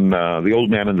working on The Old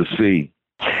Man and the Sea.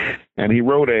 And he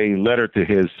wrote a letter to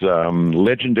his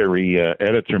legendary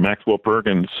editor, Maxwell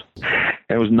Perkins.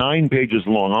 And it was 9 pages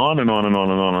long, on and on and on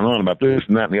and on and on about this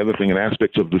and that and the other thing, and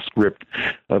aspects of the script,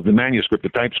 of the manuscript, the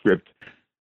typescript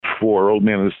for Old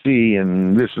Man of the Sea,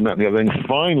 and this and that and the other thing.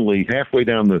 Finally, halfway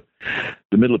down the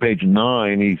middle of page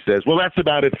 9, he says, well, that's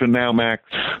about it for now, Max.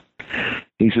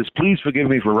 He says, please forgive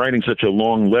me for writing such a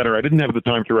long letter. I didn't have the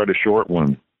time to write a short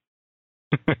one.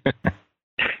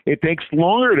 It takes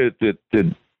longer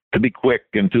to be quick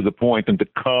and to the point and to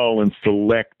cull and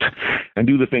select and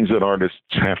do the things that artists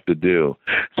have to do.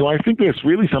 So I think there's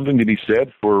really something to be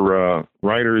said for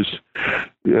writers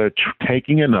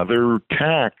taking another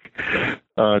tack,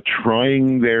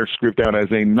 trying their script out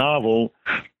as a novel,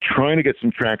 trying to get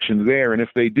some traction there. And if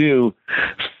they do,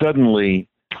 suddenly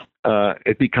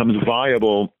it becomes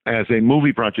viable as a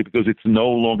movie project because it's no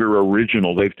longer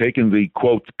original. They've taken the,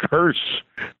 quote, curse,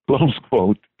 close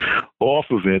quote, off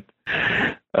of it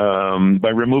by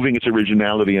removing its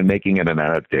originality and making it an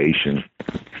adaptation.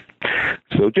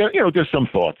 So, just some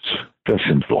thoughts. Just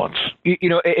some thoughts.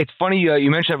 It's funny you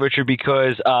mentioned that, Richard,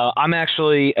 because I'm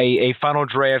actually a Final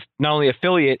Draft, not only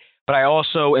affiliate, but I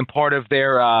also am part of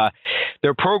their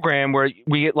program where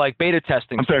we get like beta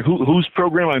testing. I'm sorry, whose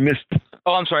program? I missed.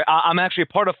 Oh, I'm sorry. I'm actually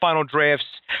a part of Final Draft's.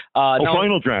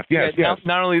 Final Draft, yes.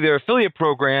 Not only their affiliate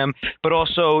program, but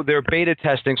also their beta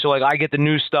testing. So, like, I get the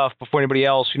new stuff before anybody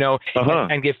else,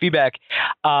 and get feedback.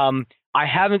 I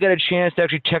haven't got a chance to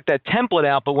actually check that template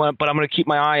out, but I'm going to keep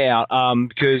my eye out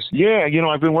because... Yeah,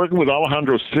 I've been working with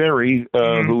Alejandro Seri,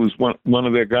 who's one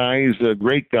of their guys, a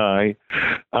great guy,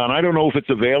 and I don't know if it's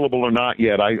available or not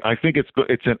yet. I think it's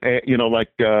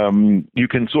you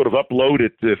can sort of upload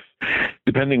it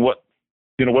depending what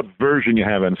version you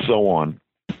have and so on.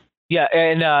 Yeah,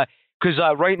 and... Because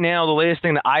right now, the latest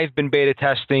thing that I've been beta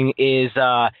testing is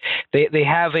they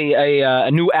have a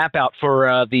new app out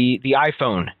for the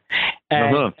iPhone.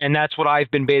 And that's what I've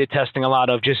been beta testing a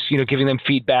lot of, just, giving them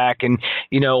feedback and,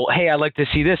 hey, I'd like to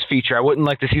see this feature. I wouldn't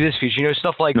like to see this feature,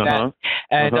 stuff like that.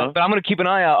 And but I'm going to keep an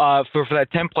eye out for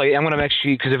that template. I'm going to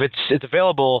actually, because if it's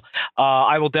available,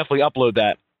 I will definitely upload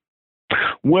that.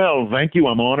 Well, thank you.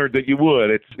 I'm honored that you would.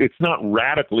 It's not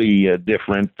radically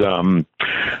different,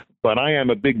 but I am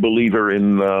a big believer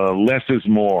in less is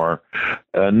more.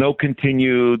 No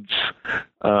continueds,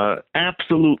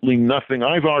 absolutely nothing.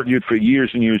 I've argued for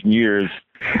years and years and years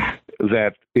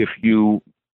that if you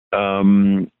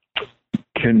can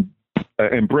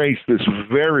embrace this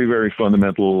very, very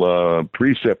fundamental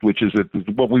precept, which is that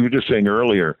what we were just saying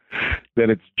earlier, that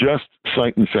it's just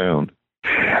sight and sound.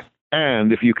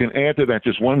 And if you can add to that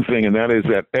just one thing, and that is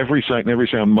that every sight and every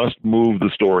sound must move the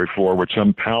story forward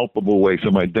some palpable way,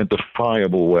 some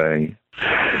identifiable way.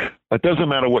 It doesn't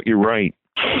matter what you write.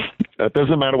 It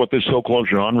doesn't matter what this so-called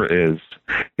genre is.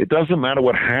 It doesn't matter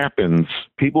what happens.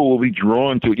 People will be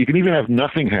drawn to it. You can even have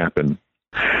nothing happen.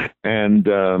 And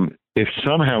if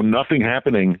somehow nothing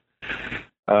happening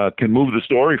can move the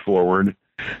story forward,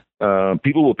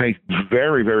 people will pay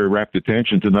very, very rapt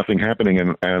attention to nothing happening.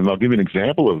 And I'll give you an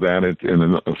example of that. In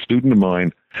a student of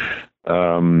mine,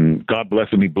 God bless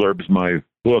him, he blurbs my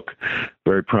book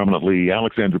very prominently,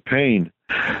 Alexander Payne,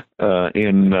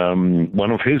 in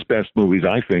one of his best movies,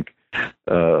 I think,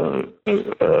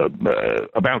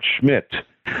 about Schmidt,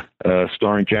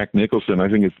 starring Jack Nicholson. I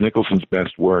think it's Nicholson's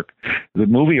best work. The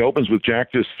movie opens with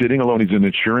Jack just sitting alone. He's an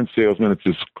insurance salesman. It's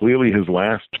just clearly his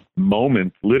last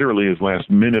moment, literally his last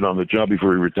minute on the job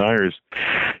before he retires.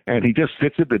 And he just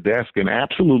sits at the desk and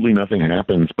absolutely nothing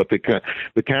happens. But the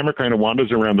camera kind of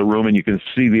wanders around the room, and you can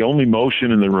see the only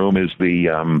motion in the room is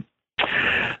the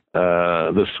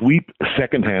sweep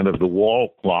second hand of the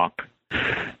wall clock.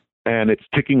 And it's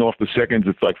ticking off the seconds.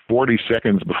 It's like 40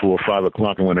 seconds before 5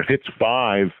 o'clock. And when it hits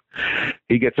 5,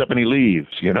 he gets up and he leaves.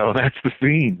 You know, that's the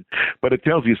scene. But it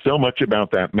tells you so much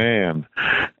about that man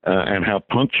and how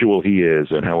punctual he is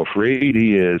and how afraid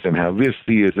he is and how this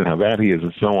he is and how that he is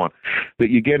and so on, that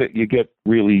you get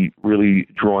really, really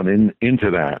drawn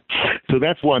into that. So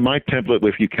that's why my template,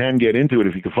 if you can get into it,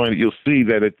 if you can find it, you'll see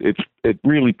that it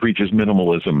really preaches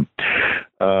minimalism.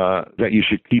 That you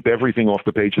should keep everything off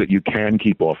the page that you can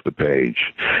keep off the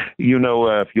page. You know,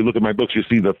 if you look at my books, you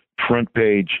see the front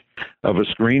page of a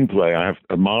screenplay. I have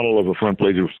a model of a front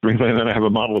page of a screenplay, and then I have a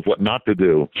model of what not to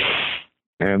do.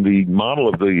 And the model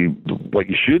of what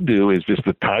you should do is just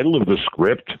the title of the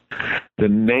script, the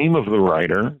name of the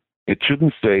writer. It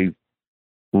shouldn't say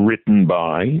written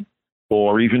by,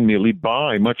 or even merely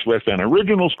by, much less an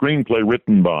original screenplay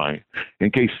written by.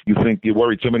 In case you're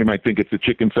worried somebody might think it's a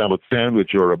chicken salad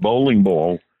sandwich or a bowling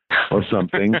ball or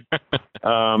something.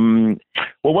 Well,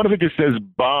 what if it just says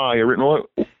by, or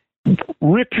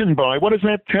written by? What does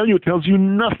that tell you? It tells you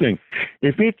nothing.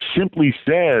 If it simply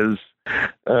says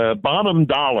bottom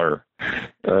dollar,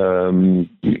 Sam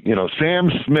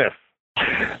Smith,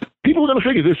 people are going to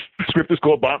figure this script is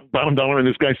called Bottom Dollar, and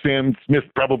this guy Sam Smith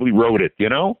probably wrote it, you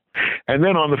know? And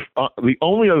then on the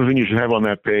only other thing you should have on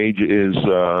that page is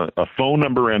a phone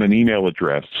number and an email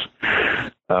address,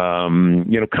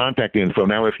 contact info.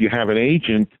 Now, if you have an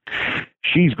agent,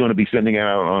 she's going to be sending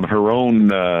out on her own,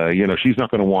 she's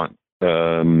not going to want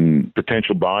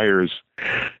potential buyers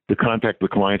to contact the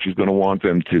client. She's going to want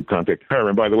them to contact her.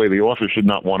 And by the way, the author should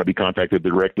not want to be contacted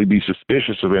directly. Be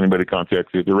suspicious of anybody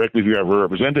contacts you directly if you have a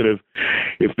representative.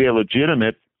 If they're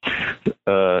legitimate,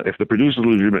 if the producer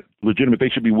is legitimate, they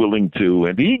should be willing to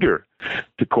and eager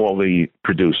to call the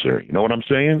producer. You know what I'm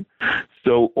saying?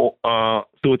 So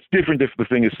it's different if the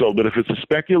thing is sold. But if it's a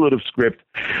speculative script,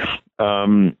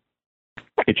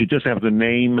 it should just have the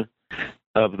name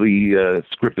of the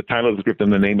script, the title of the script,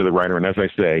 and the name of the writer. And as I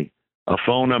say, a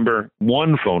phone number,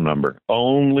 one phone number,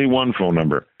 only one phone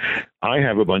number. I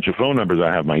have a bunch of phone numbers.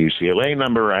 I have my UCLA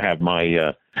number. I have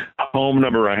my home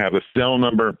number. I have a cell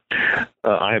number.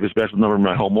 I have a special number in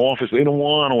my home office. They don't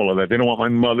want all of that. They don't want my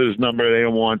mother's number. They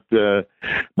don't want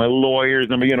my lawyer's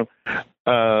number.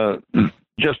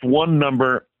 Just one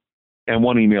number and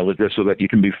one email address so that you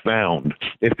can be found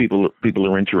if people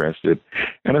are interested.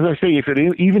 And as I say, if it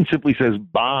even simply says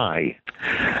by,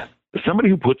 somebody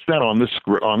who puts that on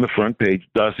the front page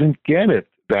doesn't get it.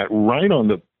 That right on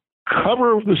the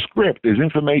cover of the script is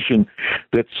information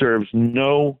that serves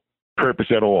no purpose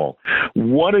at all.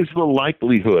 What is the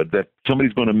likelihood that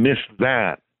somebody's going to miss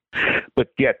that,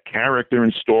 but get character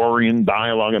and story and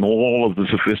dialogue and all of the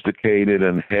sophisticated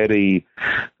and heady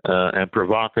and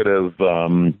provocative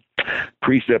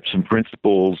precepts and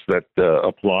principles that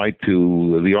apply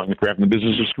to the art and the craft and the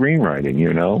business of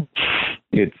screenwriting?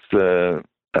 It's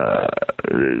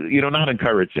not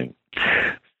encouraging.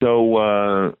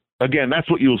 So again, that's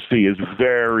what you'll see is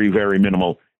very, very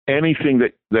minimal. Anything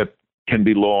that can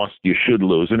be lost, you should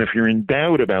lose. And if you're in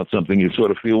doubt about something, you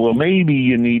sort of feel, well, maybe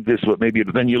you need this, but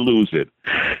then you lose it.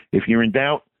 If you're in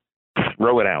doubt,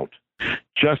 throw it out.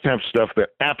 Just have stuff that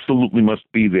absolutely must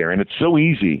be there. And it's so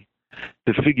easy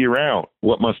to figure out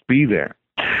what must be there.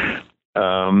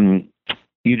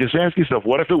 you just ask yourself,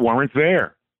 what if it weren't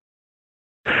there?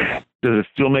 Does it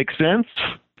still make sense?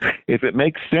 If it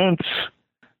makes sense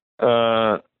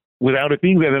without it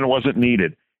being there, then it wasn't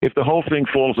needed. If the whole thing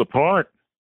falls apart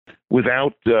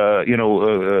without,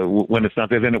 when it's not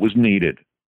there, then it was needed.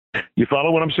 You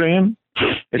follow what I'm saying?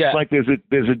 It's like there's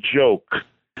a joke.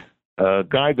 A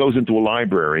guy goes into a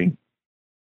library,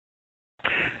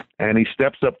 and he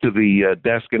steps up to the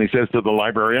desk, and he says to the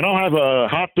librarian, "I'll have a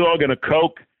hot dog and a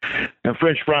Coke and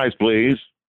French fries, please."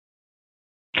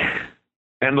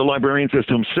 And the librarian says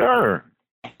to him, "Sir,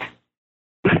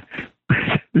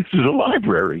 this is a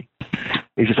library."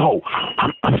 He says, "Oh,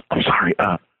 I'm sorry.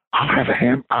 I'll have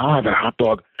a hot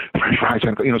dog, French fries,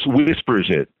 and so whispers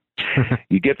it."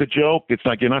 You get the joke? It's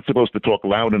like you're not supposed to talk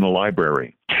loud in a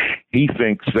library. He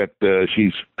thinks that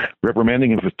she's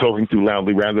reprimanding him for talking too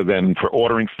loudly rather than for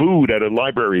ordering food at a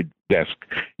library desk.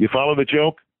 You follow the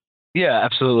joke? Yeah,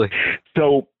 absolutely.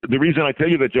 So the reason I tell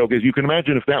you that joke is you can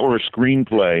imagine if that were a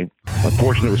screenplay, a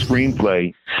portion of a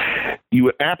screenplay, you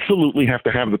would absolutely have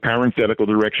to have the parenthetical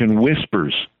direction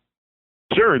whispers.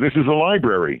 "Sir, this is a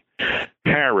library."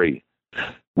 Harry,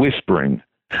 whispering.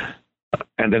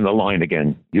 And then the line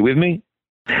again. You with me?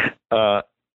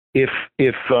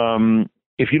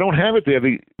 If you don't have it there,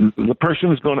 the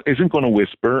person isn't going to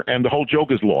whisper, and the whole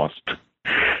joke is lost.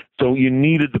 So you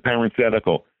needed the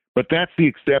parenthetical, but that's the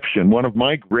exception. One of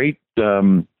my great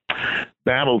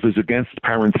battles is against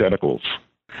parentheticals.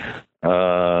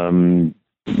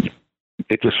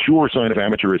 It's a sure sign of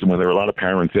amateurism when there are a lot of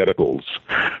parentheticals.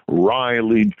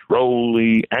 Wryly,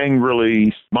 drolly,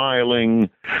 angrily, smiling,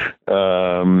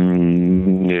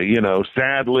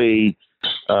 sadly.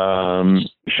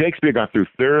 Shakespeare got through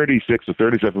 36 or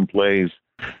 37 plays,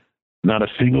 not a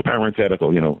single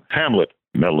parenthetical. Hamlet,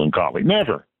 melancholy,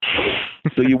 never.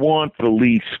 So you want the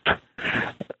least.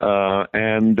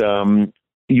 And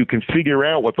you can figure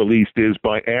out what the least is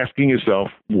by asking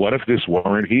yourself, what if this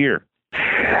weren't here?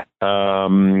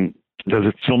 Does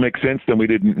it still make sense? Then we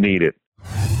didn't need it.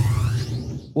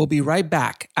 We'll be right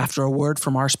back after a word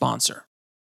from our sponsor.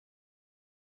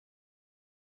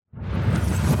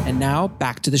 And now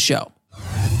back to the show.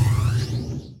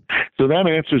 So that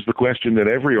answers the question that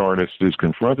every artist is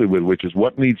confronted with, which is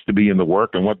what needs to be in the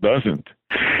work and what doesn't.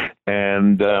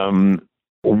 And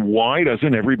why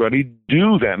doesn't everybody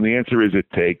do that? And the answer is it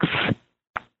takes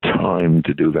time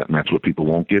to do that. And that's what people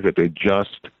won't give it. They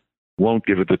just won't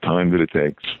give it the time that it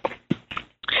takes.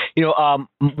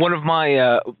 One of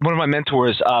my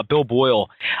mentors, Bill Boyle,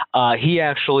 he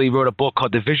actually wrote a book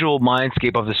called The Visual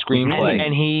Mindscape of the Screenplay,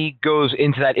 and he goes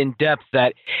into that in depth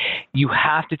that you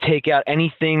have to take out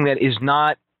anything that is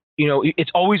not,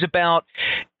 it's always about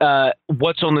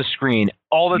what's on the screen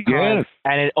all the time, yes.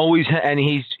 And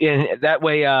that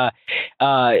way,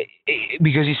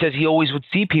 because he says he always would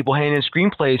see people handing in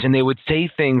screenplays, and they would say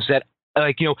things that,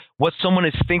 what someone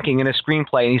is thinking in a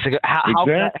screenplay. And he's like, how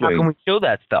can we show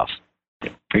that stuff?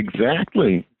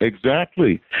 Exactly.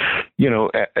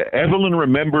 Evelyn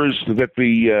remembers that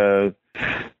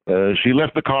she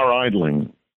left the car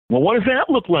idling. Well, what does that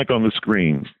look like on the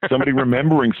screen? Somebody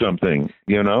remembering something,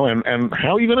 and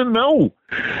how are you going to know?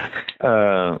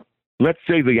 Let's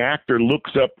say the actor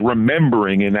looks up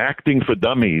remembering in Acting for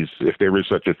Dummies, if there is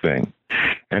such a thing,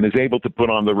 and is able to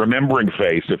put on the remembering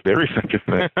face, if there is such a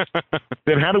thing.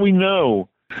 Then how do we know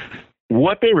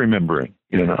what they're remembering?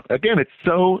 Again, it's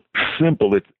so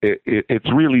simple.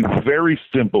 It's really very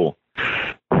simple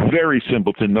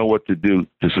to know what to do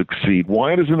to succeed.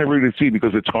 Why doesn't everybody succeed?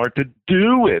 Because it's hard to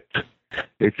do it.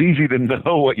 It's easy to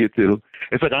know what you do.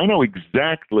 It's like I know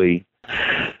exactly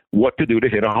what to do to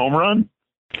hit a home run.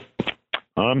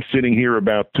 I'm sitting here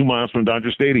about 2 miles from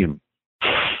Dodger Stadium,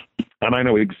 and I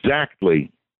know exactly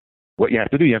what you have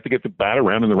to do. You have to get the bat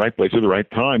around in the right place at the right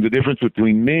time. The difference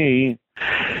between me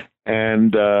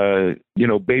and,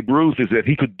 Babe Ruth is that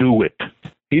he could do it.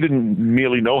 He didn't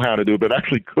merely know how to do it, but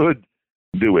actually could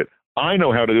do it. I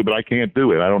know how to do it, but I can't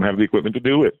do it. I don't have the equipment to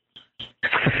do it.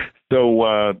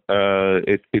 So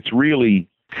it's really...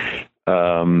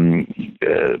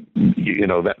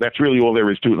 that's really all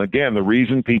there is to it. And again, the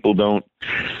reason people don't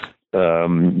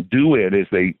do it is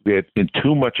they're in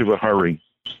too much of a hurry.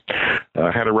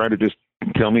 I had a writer just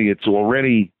tell me this is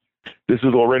already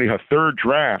her third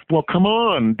draft. Well, come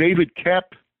on, David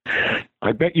Koepp.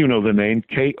 I bet you know the name,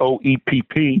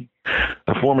 Koepp,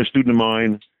 a former student of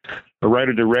mine, a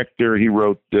writer-director. He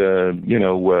wrote,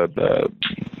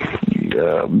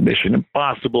 Mission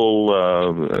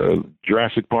Impossible,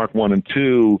 Jurassic Park 1 and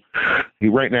 2.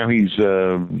 Right now he's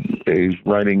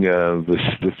writing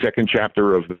the second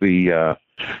chapter of the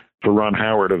for Ron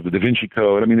Howard of the Da Vinci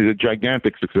Code. I mean, he's a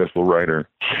gigantic successful writer,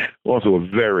 also a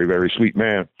very, very sweet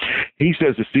man. He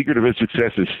says the secret of his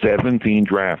success is 17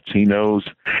 drafts. He knows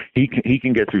he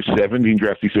can get through 17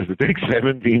 drafts. He says it takes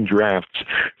 17 drafts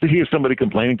to hear somebody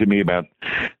complaining to me about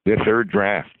their third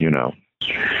draft, you know.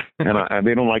 And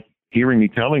they don't like hearing me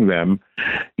telling them,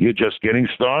 you're just getting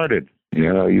started.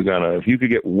 You know, if you could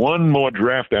get one more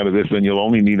draft out of this, then you'll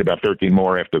only need about 13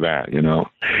 more after that, you know.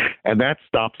 And that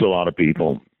stops a lot of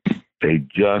people. They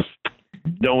just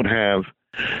don't have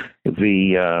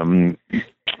the,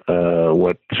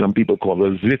 what some people call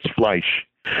the Sitzfleisch,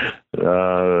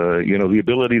 you know, the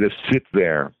ability to sit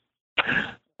there.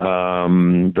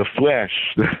 The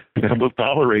flesh that will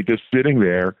tolerate just sitting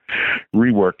there,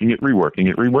 reworking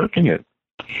it.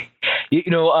 You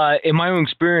know, in my own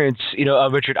experience, you know,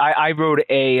 Richard, I wrote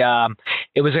it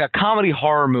was like a comedy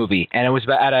horror movie, and it was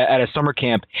at a summer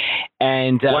camp.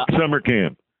 And what summer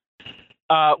camp?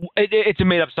 It's a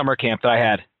made up summer camp that I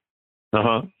had.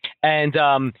 And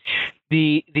I'm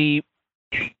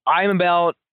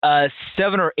about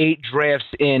 7 or 8 drafts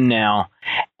in now,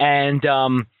 and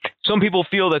some people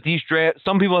feel that these drafts.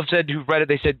 Some people have said who've read it.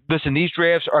 They said, "Listen, these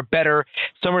drafts are better."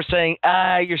 Some are saying,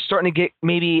 "You're starting to get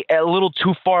maybe a little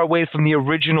too far away from the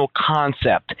original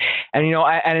concept." And you know,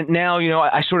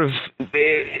 I sort of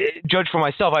judge for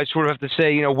myself. I sort of have to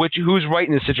say, you know, who's right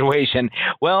in this situation.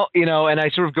 Well, you know, and I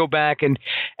sort of go back and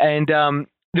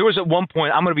there was at one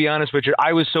point, I'm going to be honest, Richard,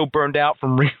 I was so burned out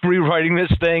from rewriting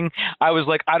this thing. I was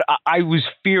like, I was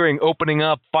fearing opening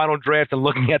up Final Draft and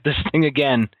looking at this thing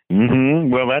again. Mm-hmm.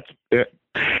 Well, that's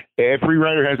every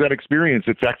writer has that experience.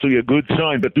 It's actually a good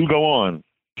sign, but do go on.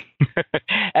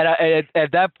 And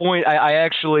at that point, I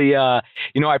actually,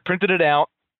 you know, I printed it out.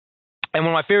 And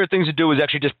one of my favorite things to do is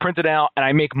actually just print it out, and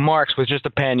I make marks with just a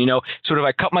pen. You know, sort of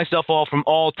I cut myself off from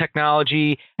all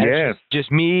technology. And yes. It's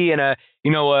just me and a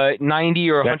 90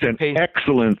 or 100 page. That's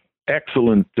an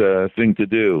excellent thing to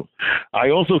do. I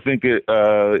also think it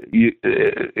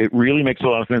really makes a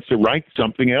lot of sense to write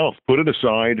something else, put it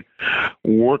aside,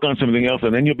 work on something else,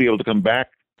 and then you'll be able to come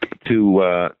back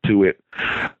to it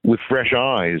with fresh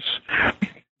eyes.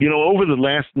 You know, over the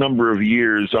last number of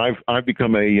years, I've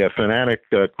become a fanatic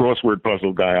crossword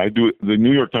puzzle guy. I do the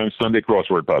New York Times Sunday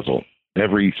crossword puzzle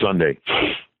every Sunday.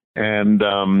 And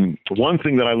one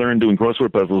thing that I learned doing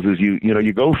crossword puzzles is you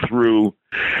go through,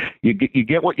 you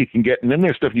get what you can get, and then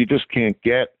there's stuff you just can't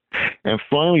get. And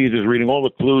finally, you're just reading all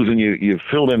the clues, and you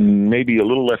filled in maybe a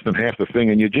little less than half the thing,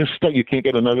 and you can't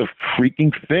get another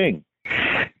freaking thing.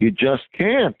 You just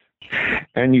can't.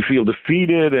 And you feel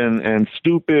defeated and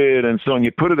stupid and so on.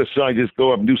 You put it aside, just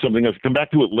go up and do something else. Come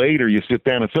back to it later. You sit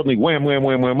down and suddenly wham, wham,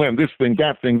 wham, wham, wham. This thing,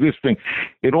 that thing, this thing.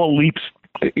 It all leaps,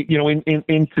 you know,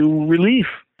 into relief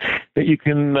that you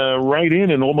can write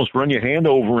in and almost run your hand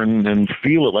over and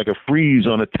feel it like a frieze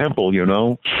on a temple, you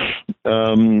know,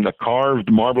 a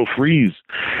carved marble frieze.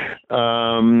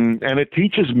 And it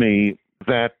teaches me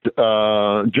that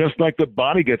just like the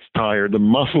body gets tired, the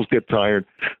muscles get tired,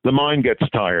 the mind gets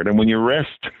tired. And when you rest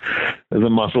the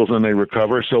muscles and they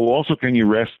recover, so also can you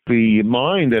rest the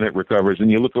mind and it recovers.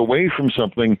 And you look away from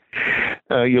something,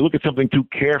 you look at something too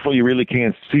careful, you really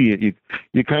can't see it.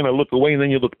 You kind of look away and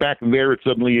then you look back and there it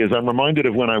suddenly is. I'm reminded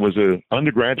of when I was an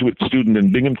undergraduate student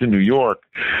in Binghamton, New York,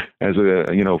 as a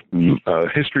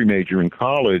history major in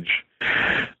college.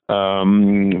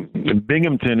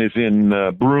 Binghamton is in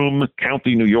Broome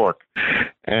County, New York.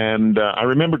 And I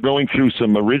remember going through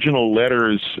some original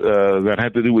letters that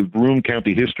had to do with Broome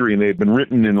County history, and they had been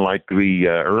written in like the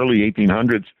early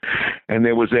 1800s. And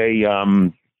there was they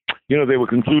were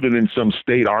concluded in some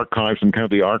state archive, some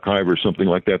county archive or something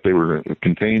like that. They were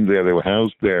contained there. They were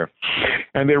housed there.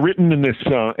 And they're written in this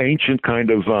ancient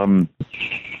kind of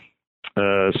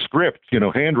script,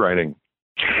 handwriting.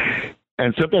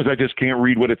 And sometimes I just can't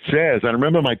read what it says. I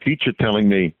remember my teacher telling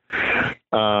me,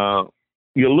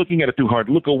 you're looking at it too hard.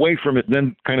 Look away from it,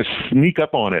 then kind of sneak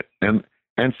up on it. And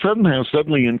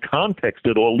suddenly in context,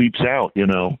 it all leaps out,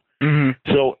 Mm-hmm.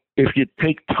 So if you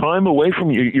take time away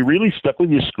from you're really stuck with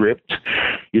your script.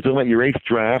 You're talking about your 8th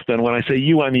draft. And when I say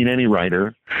you, I mean any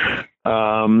writer.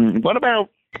 What about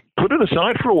put it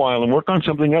aside for a while and work on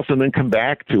something else and then come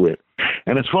back to it?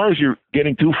 And as far as you're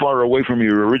getting too far away from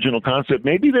your original concept,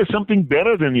 maybe there's something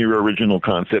better than your original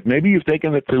concept. Maybe you've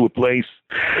taken it to a place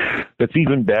that's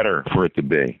even better for it to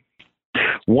be.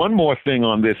 One more thing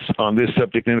on this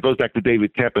subject, and it goes back to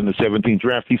David Tep in the 17th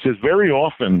draft. He says very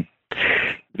often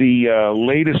the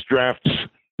latest drafts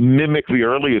mimic the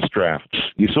earliest drafts.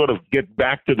 You sort of get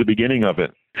back to the beginning of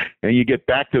it, and you get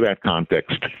back to that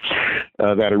context,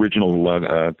 that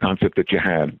original concept that you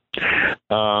had.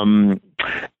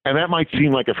 And that might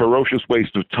seem like a ferocious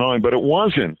waste of time, but it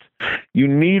wasn't. You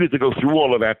needed to go through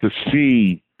all of that to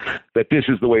see that this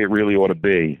is the way it really ought to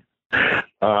be.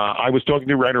 I was talking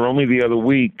to a writer only the other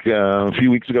week, a few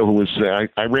weeks ago, who was,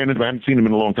 I ran into, I hadn't seen him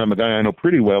in a long time, a guy I know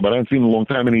pretty well, but I hadn't seen him in a long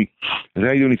time, and he said,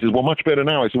 how you doing? He says, well, much better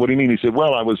now. I said, what do you mean? He said,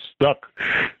 well, I was stuck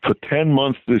for 10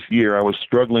 months this year. I was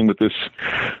struggling with this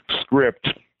script,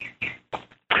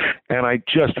 and I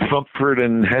just suffered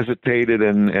and hesitated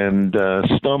and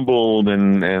stumbled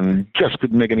and just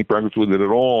couldn't make any progress with it at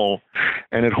all.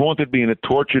 And it haunted me and it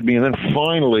tortured me. And then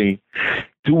finally,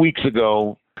 2 weeks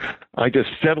ago, I just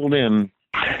settled in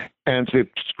and said,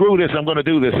 screw this, I'm going to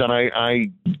do this. And I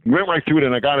went right through it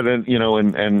and I got it and, you know,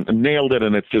 and nailed it.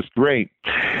 And it's just great.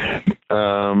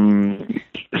 So,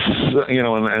 you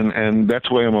know, and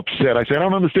that's why I'm upset. I said, I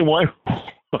don't understand why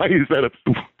is that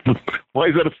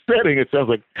upsetting? It sounds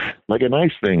like a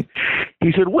nice thing.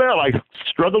 He said, well, I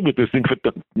struggled with this thing for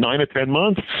 9 or 10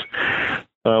 months.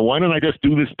 Why didn't I just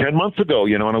do this 10 months ago,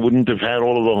 you know, and I wouldn't have had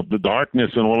all of the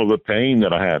darkness and all of the pain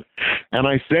that I had. And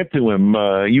I said to him,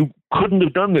 you couldn't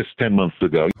have done this 10 months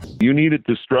ago. You needed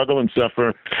to struggle and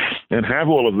suffer and have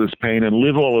all of this pain and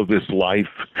live all of this life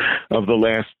of the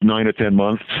last 9 or 10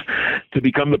 months to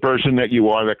become the person that you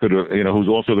are, that could, you know, who's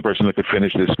also the person that could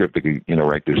finish this script, that could, you know,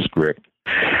 write this script.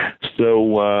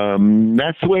 So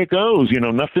that's the way it goes. You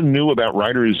know, nothing new about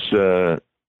writers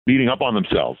beating up on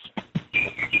themselves.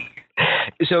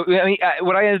 So, I mean,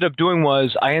 what I ended up doing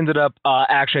was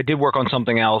actually I did work on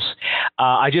something else.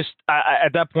 At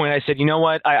that point I said, you know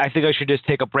what, I think I should just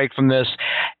take a break from this.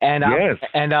 And, yes.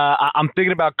 I'm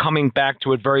thinking about coming back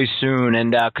to it very soon.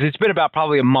 And, cause it's been about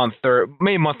probably a month or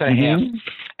maybe a month and a half.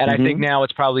 And I think now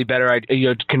it's probably better. I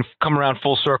can come around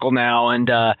full circle now and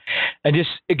just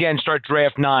again, start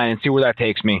draft 9 and see where that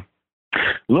takes me.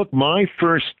 Look, my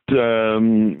first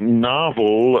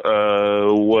novel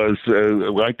was,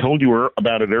 I told you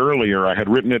about it earlier. I had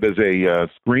written it as a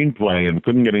screenplay and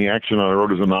couldn't get any action on it. I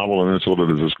wrote it as a novel and then sold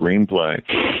it as a screenplay.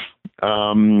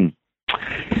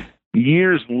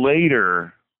 Years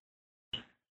later,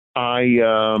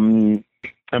 and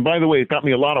by the way, it got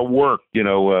me a lot of work. You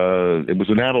know, it was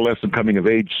an adolescent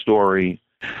coming-of-age story.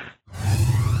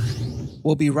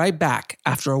 We'll be right back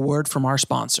after a word from our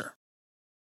sponsor.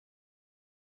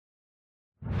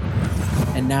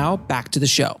 And now, back to the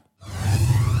show.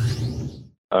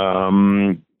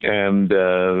 Given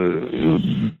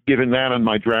that and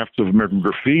my drafts of American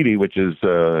Graffiti, which is,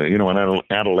 you know, an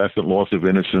adolescent loss of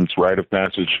innocence, rite of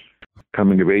passage,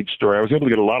 coming-of-age story, I was able to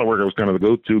get a lot of work. I was kind of the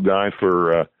go-to guy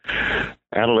for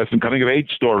adolescent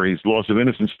coming-of-age stories, loss of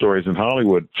innocence stories in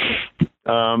Hollywood.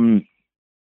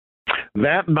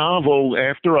 That novel,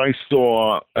 after I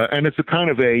saw, and it's a kind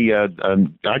of I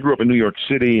grew up in New York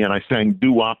City, and I sang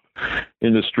doo-wop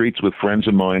in the streets with friends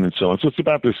of mine and so on. So it's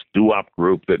about this doo-wop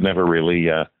group that never really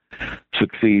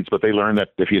succeeds, but they learn that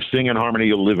if you sing in harmony,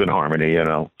 you'll live in harmony, you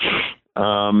know.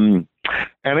 And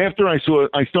after I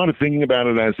started thinking about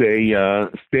it as a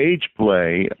stage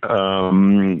play, you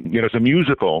know, it's a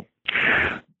musical.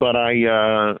 But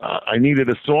I needed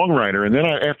a songwriter. And then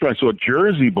after I saw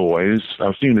Jersey Boys,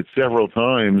 I've seen it several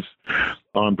times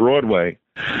on Broadway,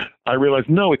 I realized,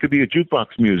 no, it could be a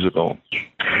jukebox musical.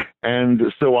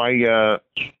 And so I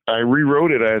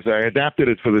rewrote it as I adapted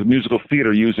it for the musical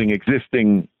theater using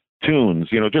existing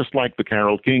tunes, you know, just like the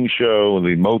Carole King show and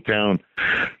the Motown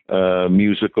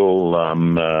musical,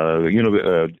 you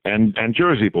know, and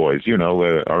Jersey Boys, you know,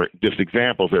 are just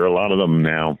examples. There are a lot of them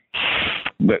now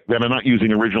that are not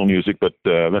using original music, but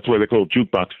that's why they're called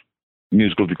jukebox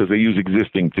musicals, because they use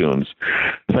existing tunes.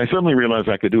 So I suddenly realized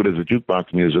I could do it as a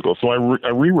jukebox musical. So I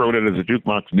rewrote it as a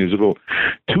jukebox musical.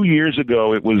 2 years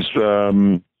ago, it was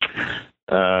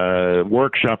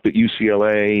workshop at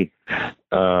UCLA.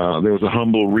 There was a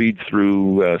humble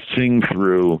read-through,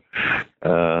 sing-through,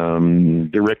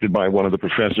 directed by one of the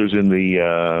professors in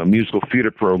the musical theater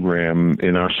program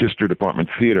in our sister department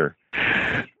theater.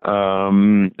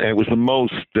 It was the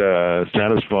most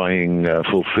satisfying,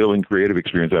 fulfilling, creative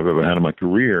experience I've ever had in my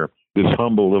career. This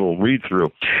humble little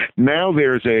read-through. Now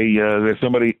there's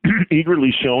somebody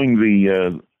eagerly showing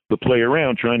the play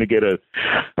around, trying to get a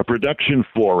production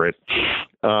for it.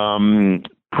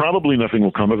 Probably nothing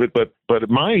will come of it, but it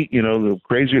might. You know, the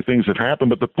crazier things have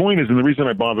happened. But the point is, and the reason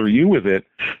I bother you with it,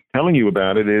 telling you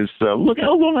about it, is look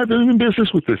how long I've been in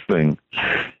business with this thing.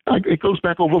 It goes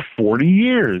back over 40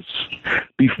 years.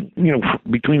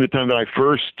 Between the time that I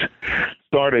first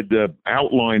started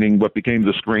outlining what became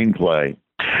the screenplay,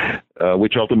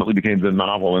 which ultimately became the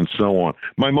novel, and so on.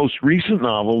 My most recent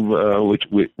novel,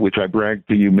 which I bragged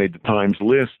to you, made the Times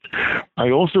list. I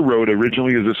also wrote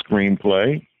originally as a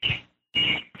screenplay.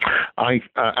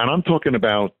 and I'm talking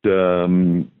about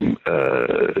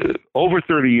over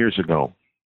 30 years ago,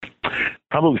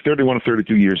 probably 31 or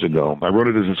 32 years ago. I wrote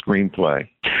it as a screenplay.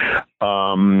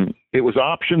 It was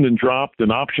optioned and dropped,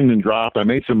 I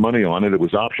made some money on it. It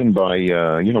was optioned by,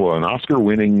 an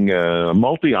Oscar-winning,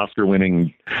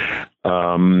 multi-Oscar-winning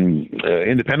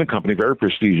independent company, very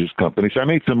prestigious company. So I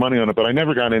made some money on it, but I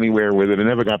never got anywhere with it. It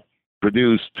never got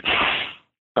produced.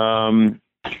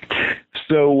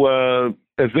 So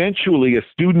eventually, a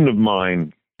student of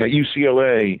mine at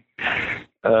UCLA,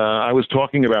 I was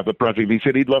talking about the project. He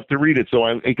said he'd love to read it.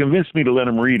 So he convinced me to let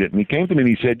him read it. And he came to me and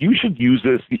he said, you should use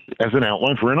this as an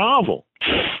outline for a novel,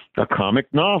 a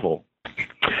comic novel.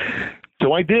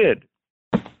 So I did.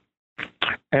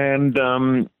 And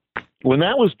when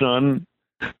that was done,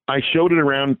 I showed it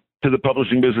around to the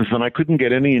publishing business, and I couldn't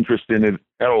get any interest in it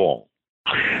at all.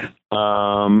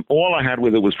 All I had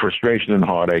with it was frustration and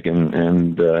heartache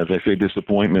and as I say,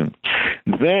 disappointment.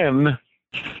 Then,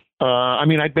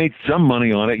 I'd made some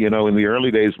money on it, in the early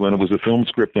days when it was a film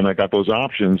script and I got those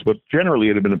options, but generally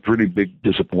it had been a pretty big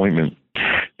disappointment.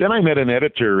 Then I met an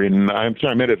editor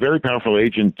I met a very powerful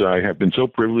agent. I have been so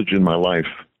privileged in my life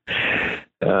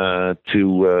to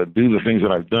do the things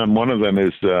that I've done. One of them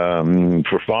is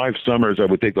for 5 summers, I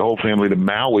would take the whole family to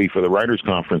Maui for the Writers'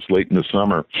 Conference late in the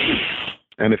summer.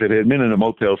 And if it had been in a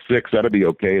Motel 6, that'd be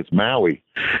okay. It's Maui.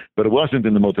 But it wasn't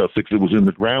in the Motel 6. It was in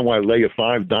the Grand Wailea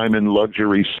 5-diamond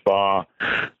luxury spa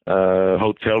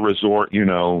hotel resort,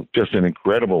 just an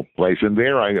incredible place. And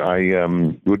there I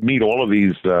would meet all of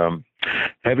these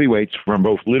heavyweights from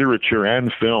both literature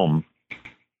and film.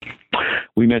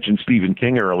 We mentioned Stephen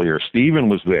King earlier. Stephen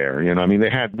was there. They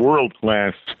had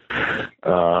world-class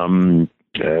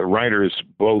writers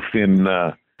both in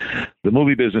the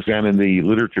movie business and in the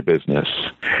literature business.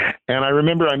 And I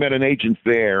remember I met an agent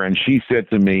there, and she said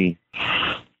to me,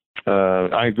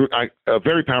 a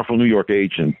very powerful New York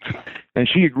agent, and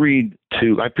she agreed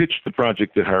I pitched the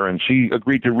project to her, and she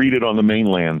agreed to read it on the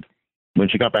mainland when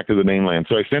she got back to the mainland.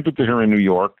 So I sent it to her in New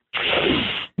York,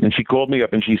 and she called me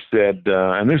up and she said,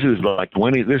 and this is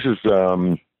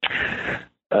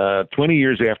 20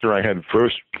 years after I had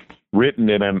first written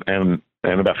it, and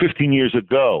about 15 years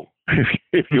ago,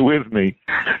 if you're with me,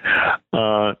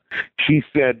 she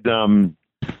said,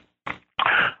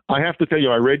 I have to tell you,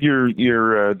 I read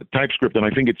your typescript, and I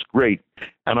think it's great,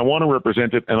 and I want to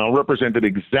represent it, and I'll represent it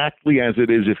exactly as it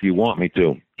is if you want me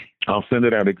to. I'll send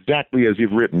it out exactly as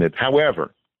you've written it.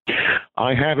 However,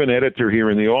 I have an editor here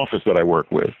in the office that I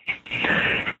work with,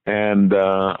 and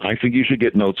I think you should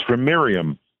get notes from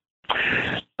Miriam.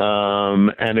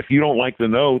 And if you don't like the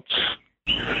notes,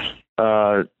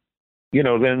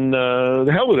 then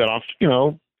the hell with it. I'll,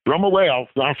 throw them away. I'll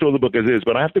throw the book as is.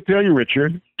 But I have to tell you,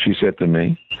 Richard, she said to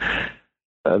me,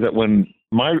 that when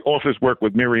my office worked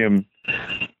with Miriam,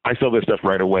 I sell this stuff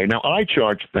right away. Now, I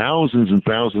charge thousands and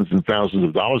thousands and thousands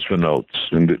of dollars for notes,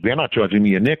 and they're not charging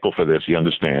me a nickel for this, you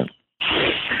understand?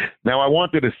 Now, I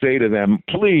wanted to say to them,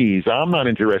 please, I'm not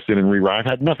interested in rewrite.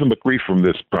 I've had nothing but grief from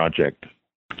this project.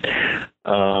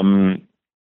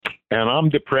 And I'm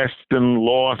depressed and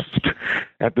lost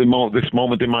at this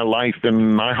moment in my life,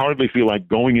 and I hardly feel like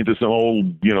going into some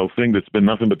old, thing that's been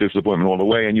nothing but disappointment all the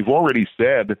way. And you've already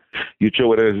said you'd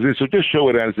show it as it is, so just show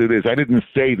it as it is. I didn't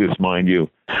say this, mind you,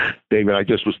 David.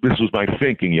 This was my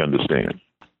thinking, you understand.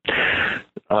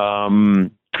 So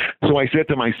I said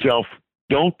to myself,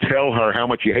 don't tell her how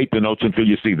much you hate the notes until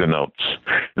you see the notes.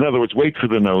 In other words, wait for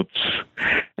the notes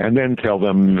and then tell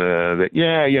them that,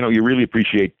 you really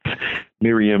appreciate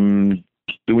Miriam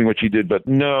doing what she did, but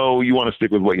no, you want to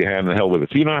stick with what you had and the hell with it.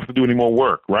 So you don't have to do any more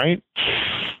work, right?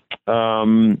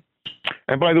 And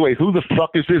by the way, who the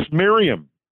fuck is this Miriam?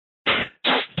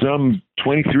 Some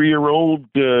 23-year-old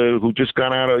who just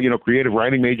got out of, creative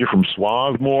writing major from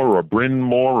Swarthmore or Bryn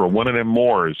Mawr or one of them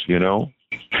Moors, Don't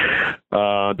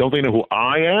they know who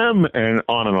I am? And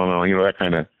on and on and on. That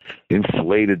kind of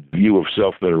inflated view of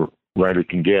self that a writer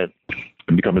can get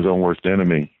and become his own worst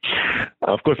enemy.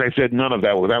 Of course, I said none of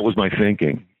that. Well, that was my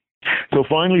thinking. So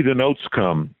finally, the notes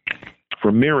come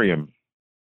from Miriam.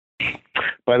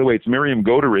 By the way, it's Miriam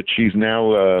Goderich. She's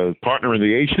now a partner in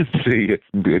the agency.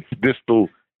 It's Distal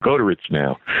Goderich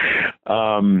now.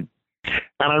 And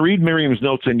I read Miriam's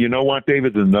notes, and you know what,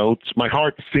 David? The notes, my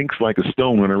heart sinks like a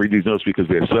stone when I read these notes because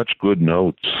they're such good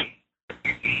notes.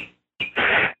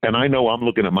 And I know I'm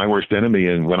looking at my worst enemy,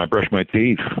 and when I brush my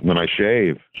teeth, when I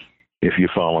shave, if you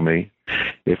follow me,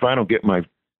 if I don't get my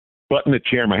butt in the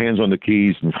chair, my hands on the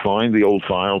keys, and find the old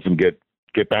files and get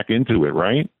back into it,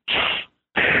 right?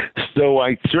 So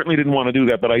I certainly didn't want to do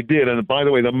that, but I did. And by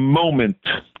the way, the moment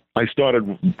I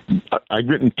started, I'd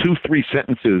written 2-3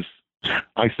 sentences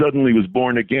I suddenly was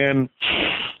born again.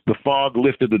 The fog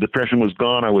lifted, the depression was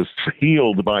gone. I was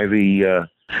healed by the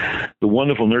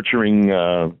wonderful nurturing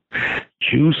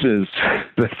juices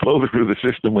that flow through the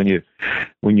system when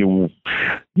you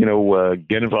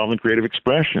get involved in creative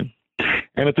expression.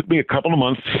 And it took me a couple of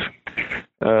months,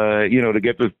 to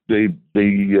get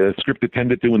the script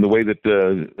attended to in the way that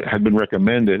had been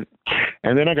recommended.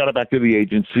 And then I got it back to the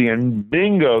agency, and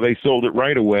bingo, they sold it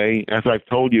right away. As I've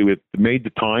told you, it made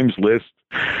the Times list.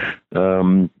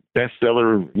 Bestseller,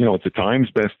 it's a Times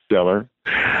bestseller.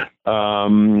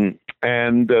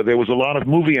 And there was a lot of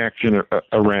movie action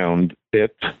around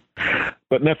it,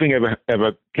 but nothing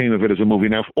ever came of it as a movie.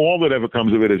 Now, if all that ever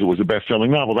comes of it is it was a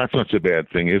best-selling novel, that's not such a bad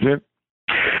thing, is it?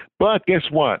 But guess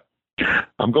what?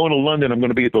 I'm going to London. I'm going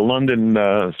to be at the London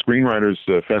Screenwriters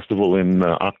Festival in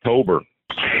October.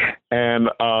 And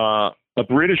a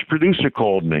British producer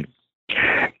called me.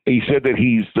 He said that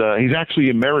he's actually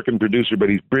an American producer, but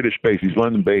he's British-based. He's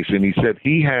London-based. And he said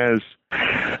he has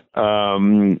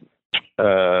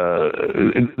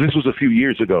this was a few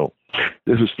years ago.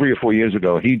 This was 3 or 4 years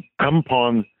ago. He'd come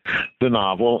upon the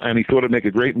novel, and he thought it'd make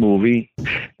a great movie,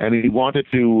 and he wanted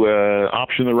to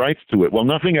option the rights to it. Well,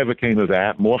 nothing ever came of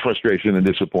that. More frustration and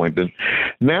disappointment.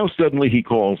 Now suddenly he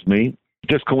calls me.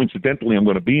 Just coincidentally, I'm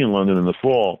going to be in London in the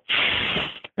fall.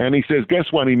 And he says,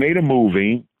 guess what? He made a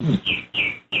movie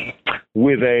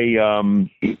with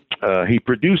he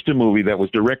produced a movie that was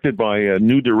directed by a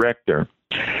new director,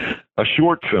 a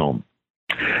short film.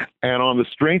 And on the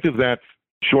strength of that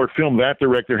short film, that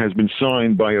director has been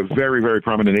signed by a very, very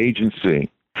prominent agency.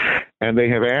 And they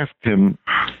have asked him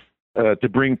to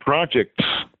bring projects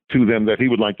to them that he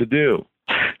would like to do.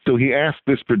 So he asked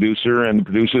this producer, and the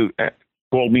producer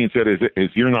called me and said,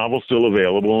 is your novel still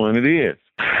available? And it is.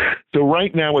 So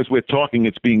right now, as we're talking,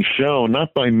 it's being shown,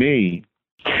 not by me,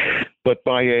 but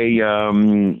by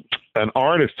an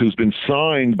artist who's been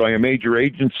signed by a major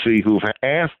agency who've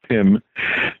asked him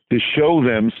to show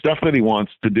them stuff that he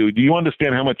wants to do. Do you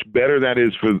understand how much better that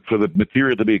is for the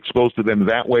material to be exposed to them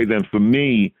that way than for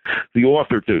me, the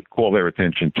author, to call their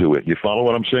attention to it? You follow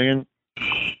what I'm saying?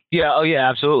 Yeah. Oh, yeah,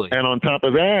 absolutely. And on top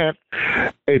of that,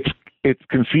 it's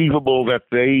conceivable that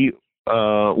they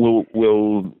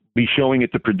will be showing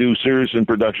it to producers and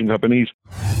production companies.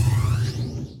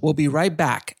 We'll be right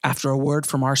back after a word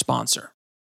from our sponsor.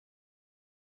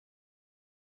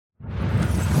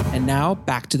 And now,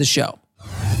 back to the show.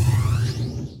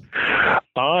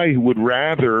 I would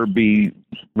rather be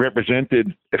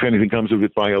represented, if anything comes of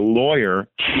it, by a lawyer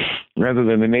rather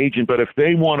than an agent. But if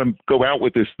they want to go out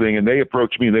with this thing and they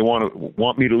approach me and they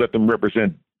want me to let them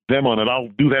represent them on it, I'll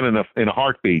do that in a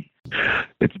heartbeat.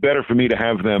 It's better for me to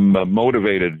have them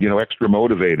motivated, extra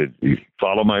motivated. You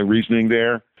follow my reasoning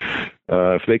there?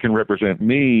 If they can represent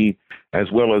me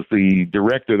as well as the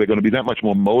director, they're going to be that much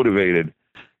more motivated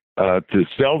to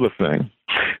sell the thing.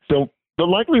 So the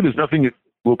likelihood is nothing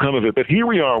will come of it. But here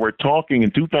we are. We're talking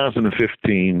in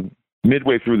 2015,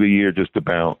 midway through the year just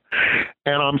about,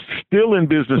 and I'm still in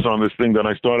business on this thing that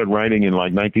I started writing in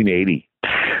like 1980.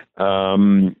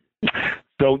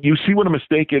 So you see what a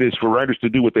mistake it is for writers to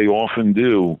do what they often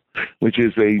do, which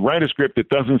is they write a script that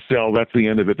doesn't sell. That's the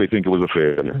end of it. They think it was a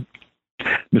failure.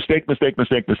 Mistake, mistake,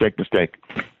 mistake, mistake, mistake.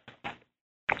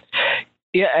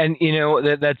 Yeah, and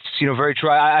that's very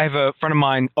true. I have a friend of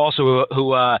mine also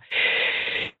who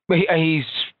he's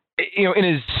in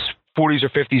his 40s or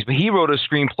 50s, but he wrote a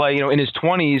screenplay in his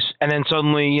 20s, and then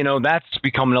suddenly that's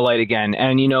becoming a light again.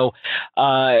 And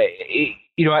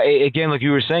again, like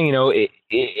you were saying,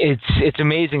 it's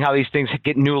amazing how these things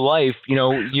get new life.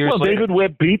 Years later. David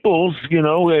Webb Peoples, he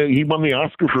won the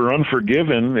Oscar for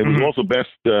Unforgiven. It was also best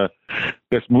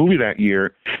movie that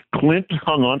year. Clint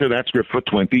hung on to that script for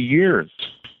 20 years.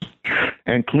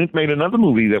 And Clint made another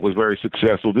movie that was very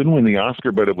successful. Didn't win the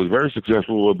Oscar, but it was very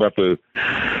successful, about the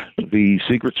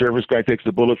Secret Service guy takes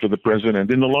the bullet for the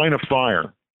president. In the Line of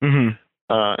Fire. Mm-hmm.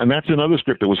 And that's another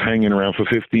script that was hanging around for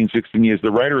 15, 16 years.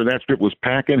 The writer of that script was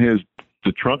packing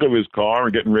the trunk of his car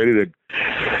and getting ready to,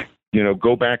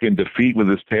 go back in defeat with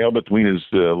his tail between his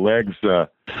legs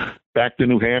back to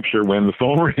New Hampshire when the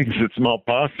phone rings at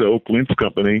Malpaso, Clint's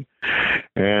company.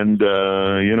 And,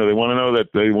 they want him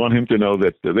to know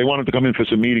that they want him to come in for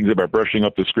some meetings about brushing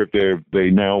up the script. They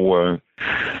now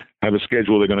have a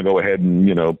schedule. They're going to go ahead and,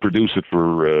 produce it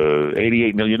for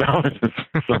 $88 million,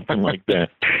 something like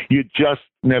that. You just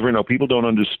never know. People don't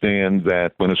understand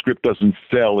that when a script doesn't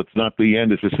sell, it's not the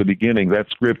end, it's just the beginning. That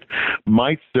script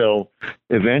might sell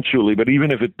eventually, but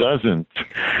even if it doesn't,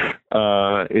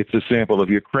 it's a sample of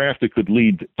your craft. It could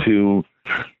lead to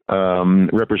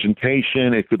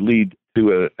representation. It could lead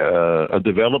to a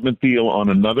development deal on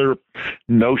another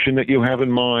notion that you have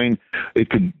in mind. It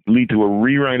could lead to a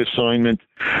rewrite assignment.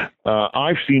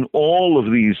 I've seen all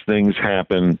of these things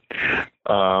happen.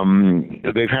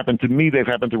 They've happened to me. They've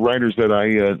happened to writers that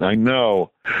I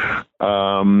know.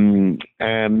 And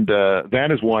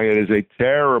that is why it is a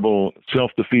terrible,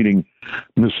 self-defeating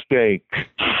mistake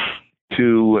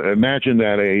to imagine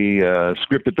that a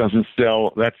script that doesn't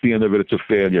sell, that's the end of it, it's a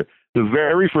failure. The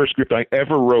very first script I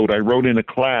ever wrote, I wrote in a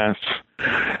class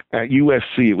at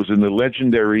USC. It was in the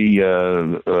legendary,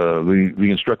 the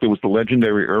instructor was the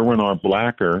legendary Erwin R.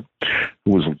 Blacker,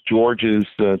 who was George's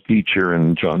teacher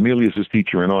and John Milius's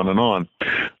teacher, and on and on.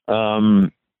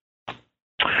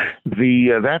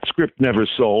 That script never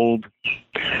sold.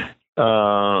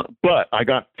 But I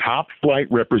got top flight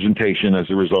representation as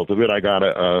a result of it. I got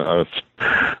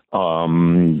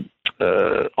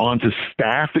onto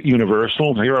staff at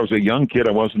Universal. Here I was a young kid.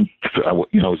 I was in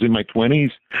my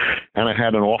 20s, and I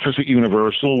had an office at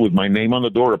Universal with my name on the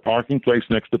door, a parking place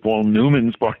next to Paul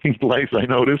Newman's parking place, I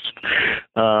noticed.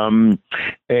 A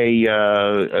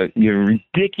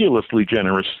ridiculously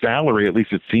generous salary, at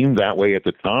least it seemed that way at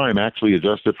the time, actually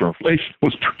adjusted for inflation,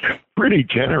 was pretty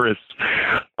generous.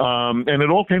 And it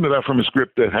all came about from a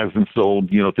script that hasn't sold,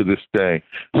 to this day.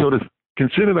 So to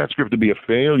consider that script to be a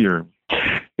failure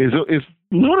is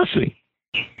lunacy.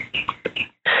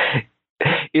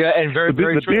 Yeah, and very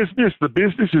true. The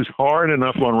business is hard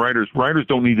enough on writers. Writers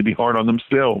don't need to be hard on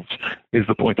themselves, is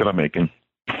the point that I'm making.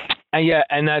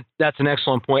 And that's an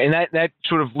excellent point. And that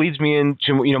sort of leads me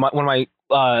into one of my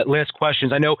last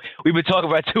questions. I know we've been talking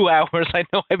about 2 hours. I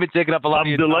know I've been taking up a lot of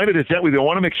your time. I'm delighted to chat with you. I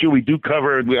want to make sure we do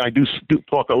cover. I do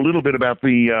talk a little bit about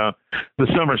the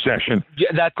summer session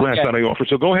class that I offer.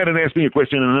 So go ahead and ask me a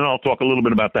question, and then I'll talk a little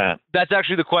bit about that. That's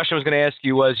actually the question I was going to ask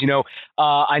you. Was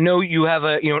I know you have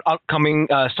an upcoming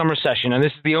summer session, and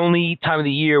this is the only time of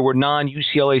the year where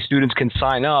non-UCLA students can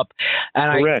sign up.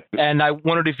 And correct. I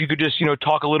wondered if you could just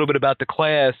talk a little bit about the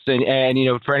class and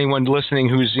for anyone listening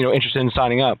who's interested in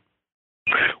signing up.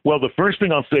 Well, the first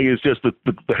thing I'll say is just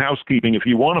the housekeeping. If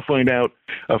you want to find out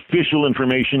official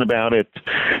information about it,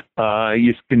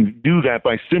 you can do that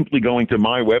by simply going to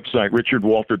my website,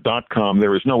 richardwalter.com.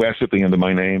 There is no S at the end of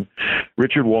my name,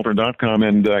 richardwalter.com.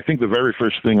 And I think the very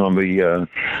first thing on the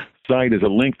site is a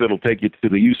link that'll take you to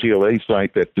the UCLA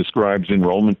site that describes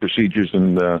enrollment procedures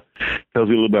and tells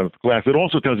you a little about the class. It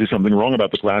also tells you something wrong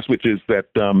about the class, which is that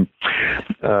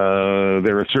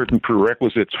there are certain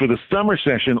prerequisites. For the summer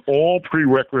session, all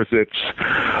prerequisites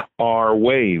are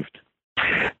waived.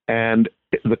 And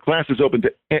the class is open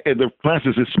to. The class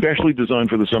is especially designed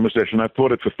for the summer session. I've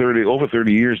taught it for over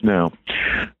 30 years now.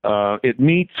 It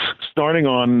meets starting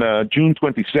on June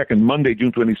 22nd, Monday,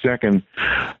 June 22nd,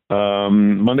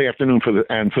 Monday afternoon for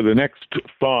the next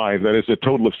 5. That is a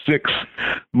total of 6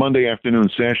 Monday afternoon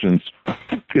sessions.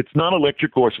 It's not a lecture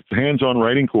course. It's a hands-on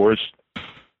writing course,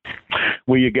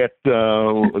 where you get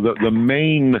the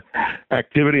main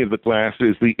activity of the class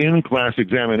is the in-class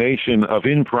examination of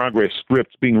in-progress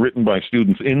scripts being written by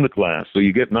students in the class. So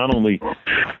you get not only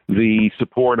the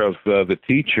support of the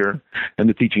teacher and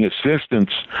the teaching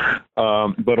assistants,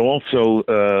 but also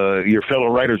your fellow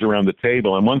writers around the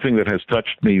table. And one thing that has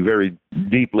touched me very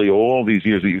deeply all these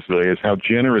years at UCLA is how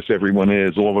generous everyone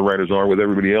is, all the writers are with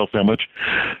everybody else, how much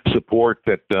support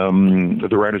that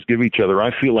the writers give each other.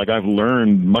 I feel like I've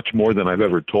learned much more than I've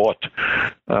ever taught,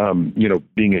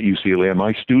 being at UCLA, and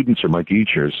my students are my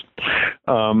teachers.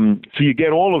 So you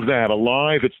get all of that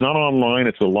alive. It's not online.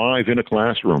 It's alive in a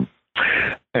classroom.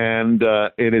 And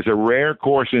it is a rare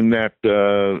course in that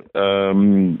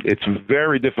it's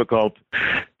very difficult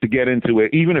to get into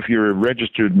it. Even if you're a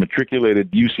registered,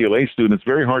 matriculated UCLA student, it's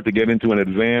very hard to get into an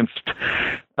advanced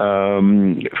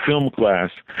film class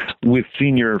with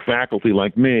senior faculty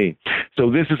like me. So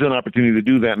this is an opportunity to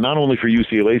do that, not only for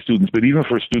UCLA students, but even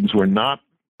for students who are not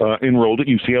enrolled at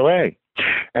UCLA.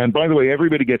 And by the way,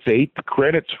 everybody gets 8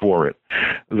 credits for it.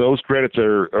 Those credits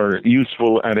are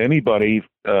useful at anybody,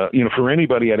 for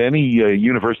anybody at any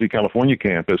University of California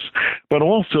campus, but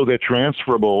also they're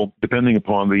transferable, depending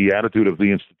upon the attitude of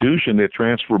the institution, they're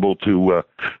transferable to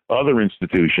other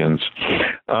institutions.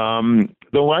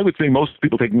 Though I would say most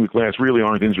people taking the class really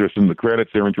aren't interested in the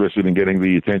credits. They're interested in getting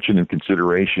the attention and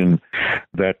consideration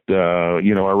that,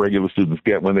 our regular students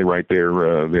get when they write their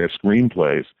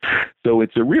screenplays. So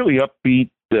it's a really upbeat,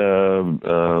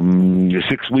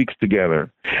 6 weeks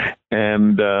together.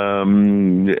 And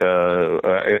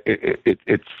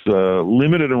it's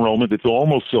limited enrollment. It's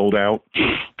almost sold out.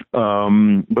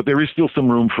 But there is still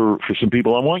some room for some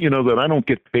people. I want you to know that I don't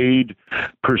get paid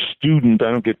per student.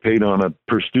 I don't get paid on a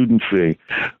per student fee.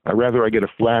 Rather, I get a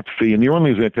flat fee. And the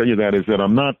only reason I tell you that is that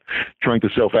I'm not trying to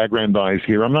self-aggrandize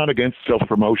here. I'm not against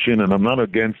self-promotion, and I'm not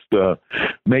against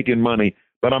making money.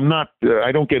 But I'm not.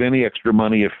 I don't get any extra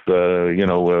money if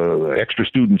extra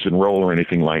students enroll or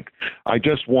anything like. I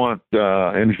just want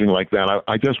anything like that.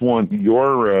 I just want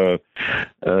your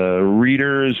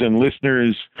readers and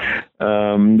listeners,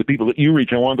 the people that you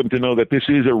reach. I want them to know that this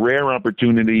is a rare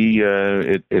opportunity.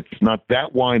 It's not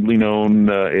that widely known.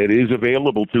 It is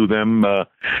available to them,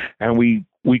 and we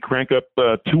crank up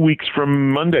 2 weeks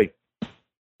from Monday.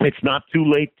 It's not too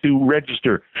late to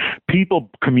register.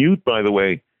 People commute, by the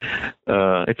way.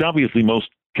 It's obviously most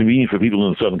convenient for people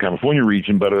in the Southern California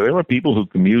region, but there are people who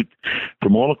commute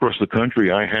from all across the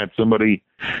country. I had somebody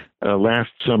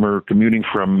last summer commuting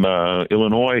from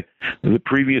Illinois. The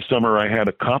previous summer, I had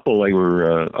a couple. They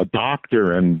were a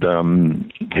doctor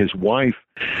and his wife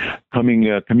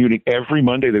commuting every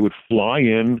Monday. They would fly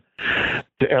in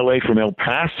to L.A. from El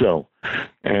Paso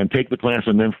and take the class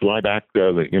and then fly back,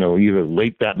 either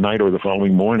late that night or the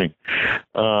following morning.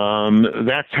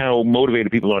 That's how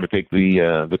motivated people are to take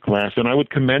the class, and I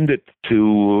would commend it to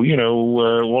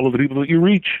all of the people that you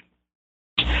reach.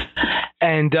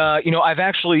 And I've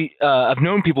actually I've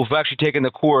known people who've actually taken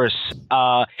the course,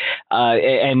 and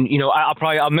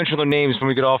I'll mention their names when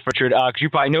we get off, Richard, because you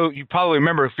probably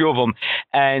remember a few of them,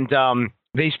 and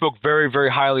they spoke very, very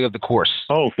highly of the course.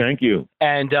 Oh, thank you.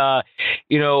 And and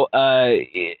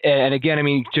again, I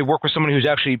mean, to work with someone who's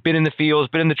actually been in the fields,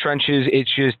 been in the trenches,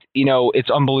 it's just it's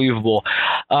unbelievable.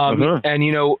 And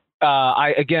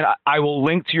I will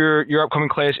link to your upcoming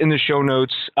class in the show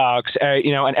notes.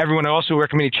 And everyone, I also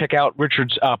recommend you check out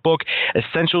Richard's book,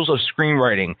 Essentials of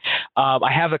Screenwriting.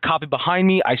 I have a copy behind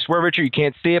me. I swear, Richard, you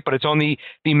can't see it, but it's on the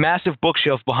massive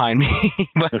bookshelf behind me.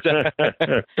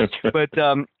 but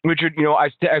Richard,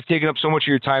 I've taken up so much of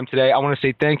your time today. I want to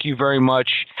say thank you very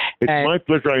much. It's my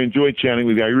pleasure. I enjoyed chatting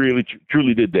with you. I really,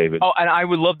 truly did, David. Oh, and I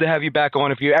would love to have you back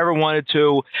on if you ever wanted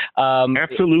to.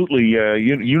 Absolutely.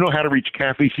 You know how to reach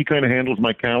Kathy. She kind of handles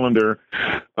my calendar,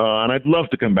 and I'd love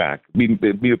to come back.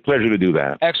 It'd be a pleasure to do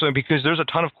that. Excellent, because there's a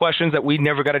ton of questions that I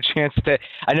never got a chance to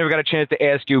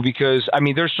ask you, because I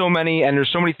mean there's so many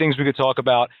things we could talk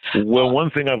about. Well, one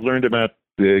thing I've learned about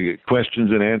the questions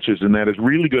and answers, and that is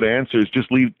really good answers just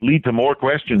lead to more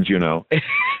questions, So,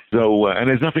 and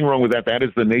there's nothing wrong with that. That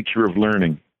is the nature of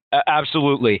learning.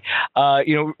 Absolutely.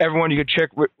 Everyone, you can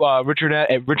check Richard at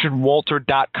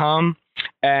richardwalter.com.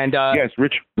 And yes,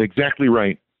 Rich, exactly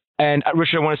right. And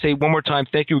Richard, I want to say one more time,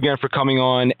 thank you again for coming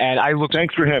on. And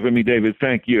thanks for having me, David.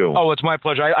 Thank you. Oh, it's my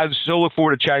pleasure. I so look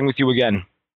forward to chatting with you again.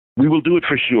 We will do it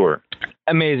for sure.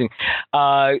 Amazing.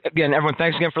 Again, everyone,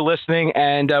 thanks again for listening.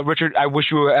 And Richard, I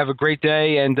wish you have a great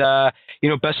day, and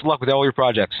best of luck with all your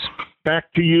projects.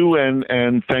 Back to you,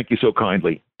 and thank you so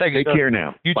kindly. Thank you. Take care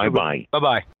now. Bye-bye.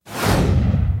 Bye-bye.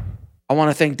 I want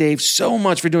to thank Dave so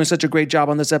much for doing such a great job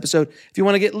on this episode. If you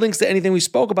want to get links to anything we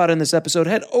spoke about in this episode,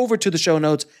 head over to the show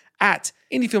notes at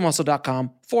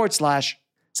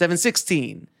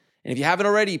indiefilmhustle.com/716. And if you haven't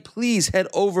already, please head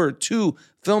over to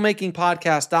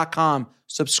filmmakingpodcast.com,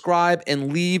 subscribe,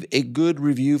 and leave a good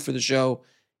review for the show.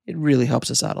 It really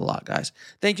helps us out a lot, guys.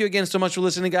 Thank you again so much for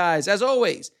listening, guys. As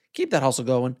always, keep that hustle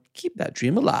going. Keep that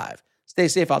dream alive. Stay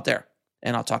safe out there,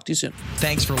 and I'll talk to you soon.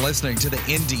 Thanks for listening to the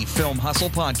Indie Film Hustle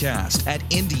podcast at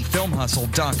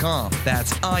indiefilmhustle.com.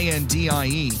 That's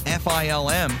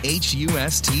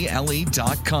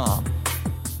INDIEFILMHUSTLE.com.